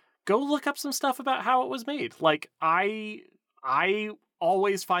about, go look up some stuff about how it was made. Like I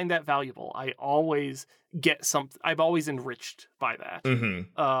always find that valuable. I always get something. I'm always enriched by that.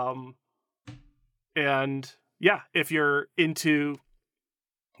 And yeah, if you're into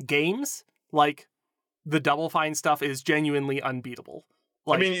games, like the Double Fine stuff is genuinely unbeatable.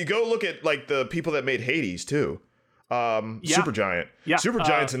 Like, I mean, you go look at like the people that made Hades too. Supergiant. Yeah.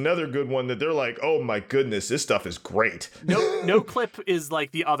 Supergiant's another good one that they're like, oh my goodness, this stuff is great. No Clip is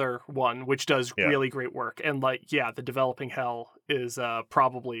like the other one, which does really great work. And like, the Developing Hell is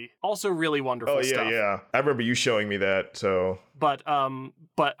probably also really wonderful stuff. Oh yeah. I remember you showing me that, so. But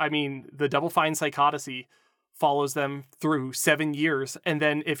I mean, the Double Fine Psychodicy follows them through 7 years. And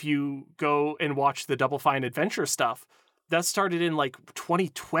then if you go and watch the Double Fine Adventure stuff, that started in like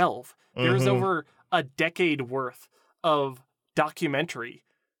 2012. There's over a decade worth of documentary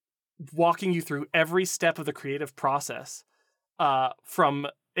walking you through every step of the creative process from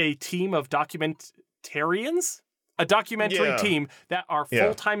a team of documentarians, a documentary team that are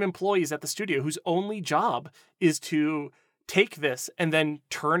full-time employees at the studio whose only job is to take this and then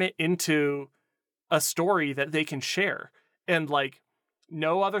turn it into a story that they can share. And like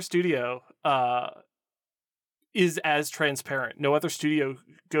no other studio is as transparent. No other studio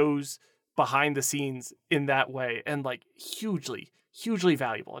goes behind the scenes in that way, and like hugely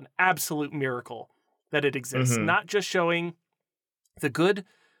valuable, an absolute miracle that it exists. Not just showing the good,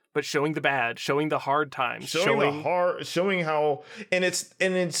 but showing the bad, showing the hard times, showing how, and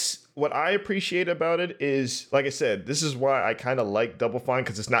it's what I appreciate about it is, like I said, this is why I kind of like Double Fine,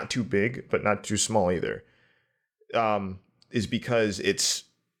 because it's not too big but not too small either. Is because it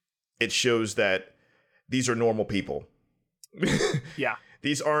shows that these are normal people. Yeah.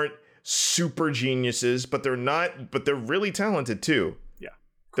 These aren't super geniuses, but they're really talented too. Yeah.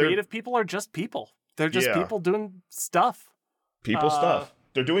 Creative people are just people. They're just people doing stuff. Stuff.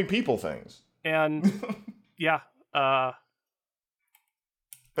 They're doing people things. And but I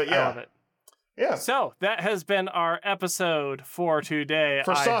love it. Yeah. So that has been our episode for today.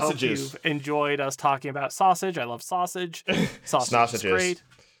 For sausages. I hope you've enjoyed us talking about sausage. I love sausage. Sausage is great.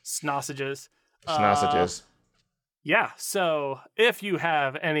 Snossages. Yeah, so if you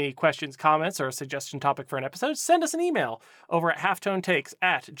have any questions, comments, or a suggestion topic for an episode, send us an email over at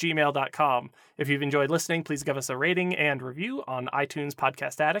halftonetakes@gmail.com. If you've enjoyed listening, please give us a rating and review on iTunes,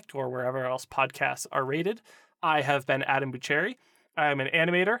 Podcast Addict, or wherever else podcasts are rated. I have been Adam Bucheri. I'm an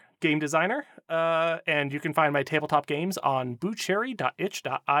animator, game designer, and you can find my tabletop games on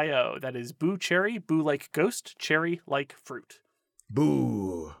boocherry.itch.io. That is Boo Cherry, boo like ghost, cherry like fruit.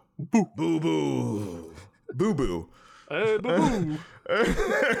 Boo. Boo. Boo boo. Boo boo.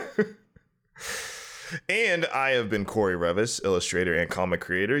 And I have been Corey Revis, illustrator and comic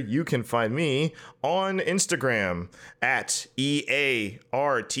creator. You can find me on Instagram at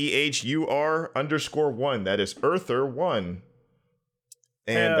EARTHUR_1. That is Earther1.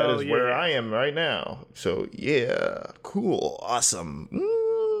 And that is where I am right now. So, yeah. Cool. Awesome.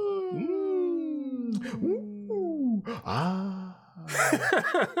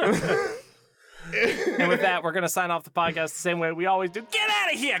 And with that, we're going to sign off the podcast the same way we always do. Get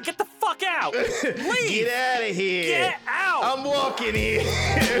out of here! Get the fuck out! Leave! Get out of here! Get out! I'm walking here!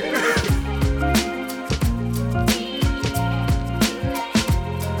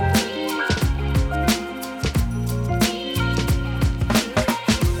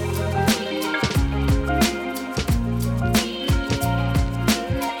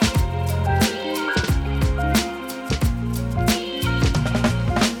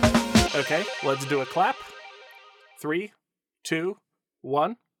 Okay, let's do a clap. 3, 2,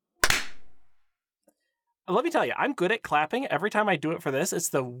 1. Let me tell you, I'm good at clapping. Every time I do it for this, it's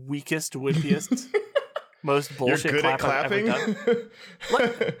the weakest, wimpiest, most bullshit clap I've ever done.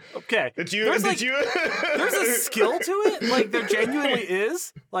 Okay. Did you? There's a skill to it. Like, there genuinely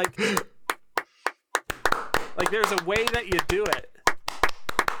is. Like there's a way that you do it.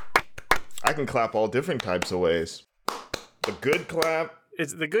 I can clap all different types of ways. The good clap.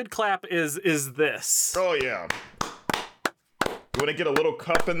 The good clap is this. Oh yeah. You want to get a little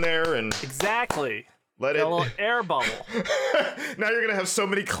cup in there and exactly. Let it a little air bubble. Now you're gonna have so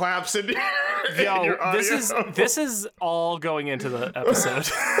many claps in your audio. This is all going into the episode.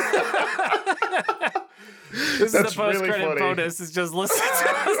 This is the post-credit really bonus. Is just listen to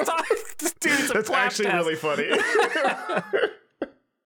us talk to dudes. That's actually really funny.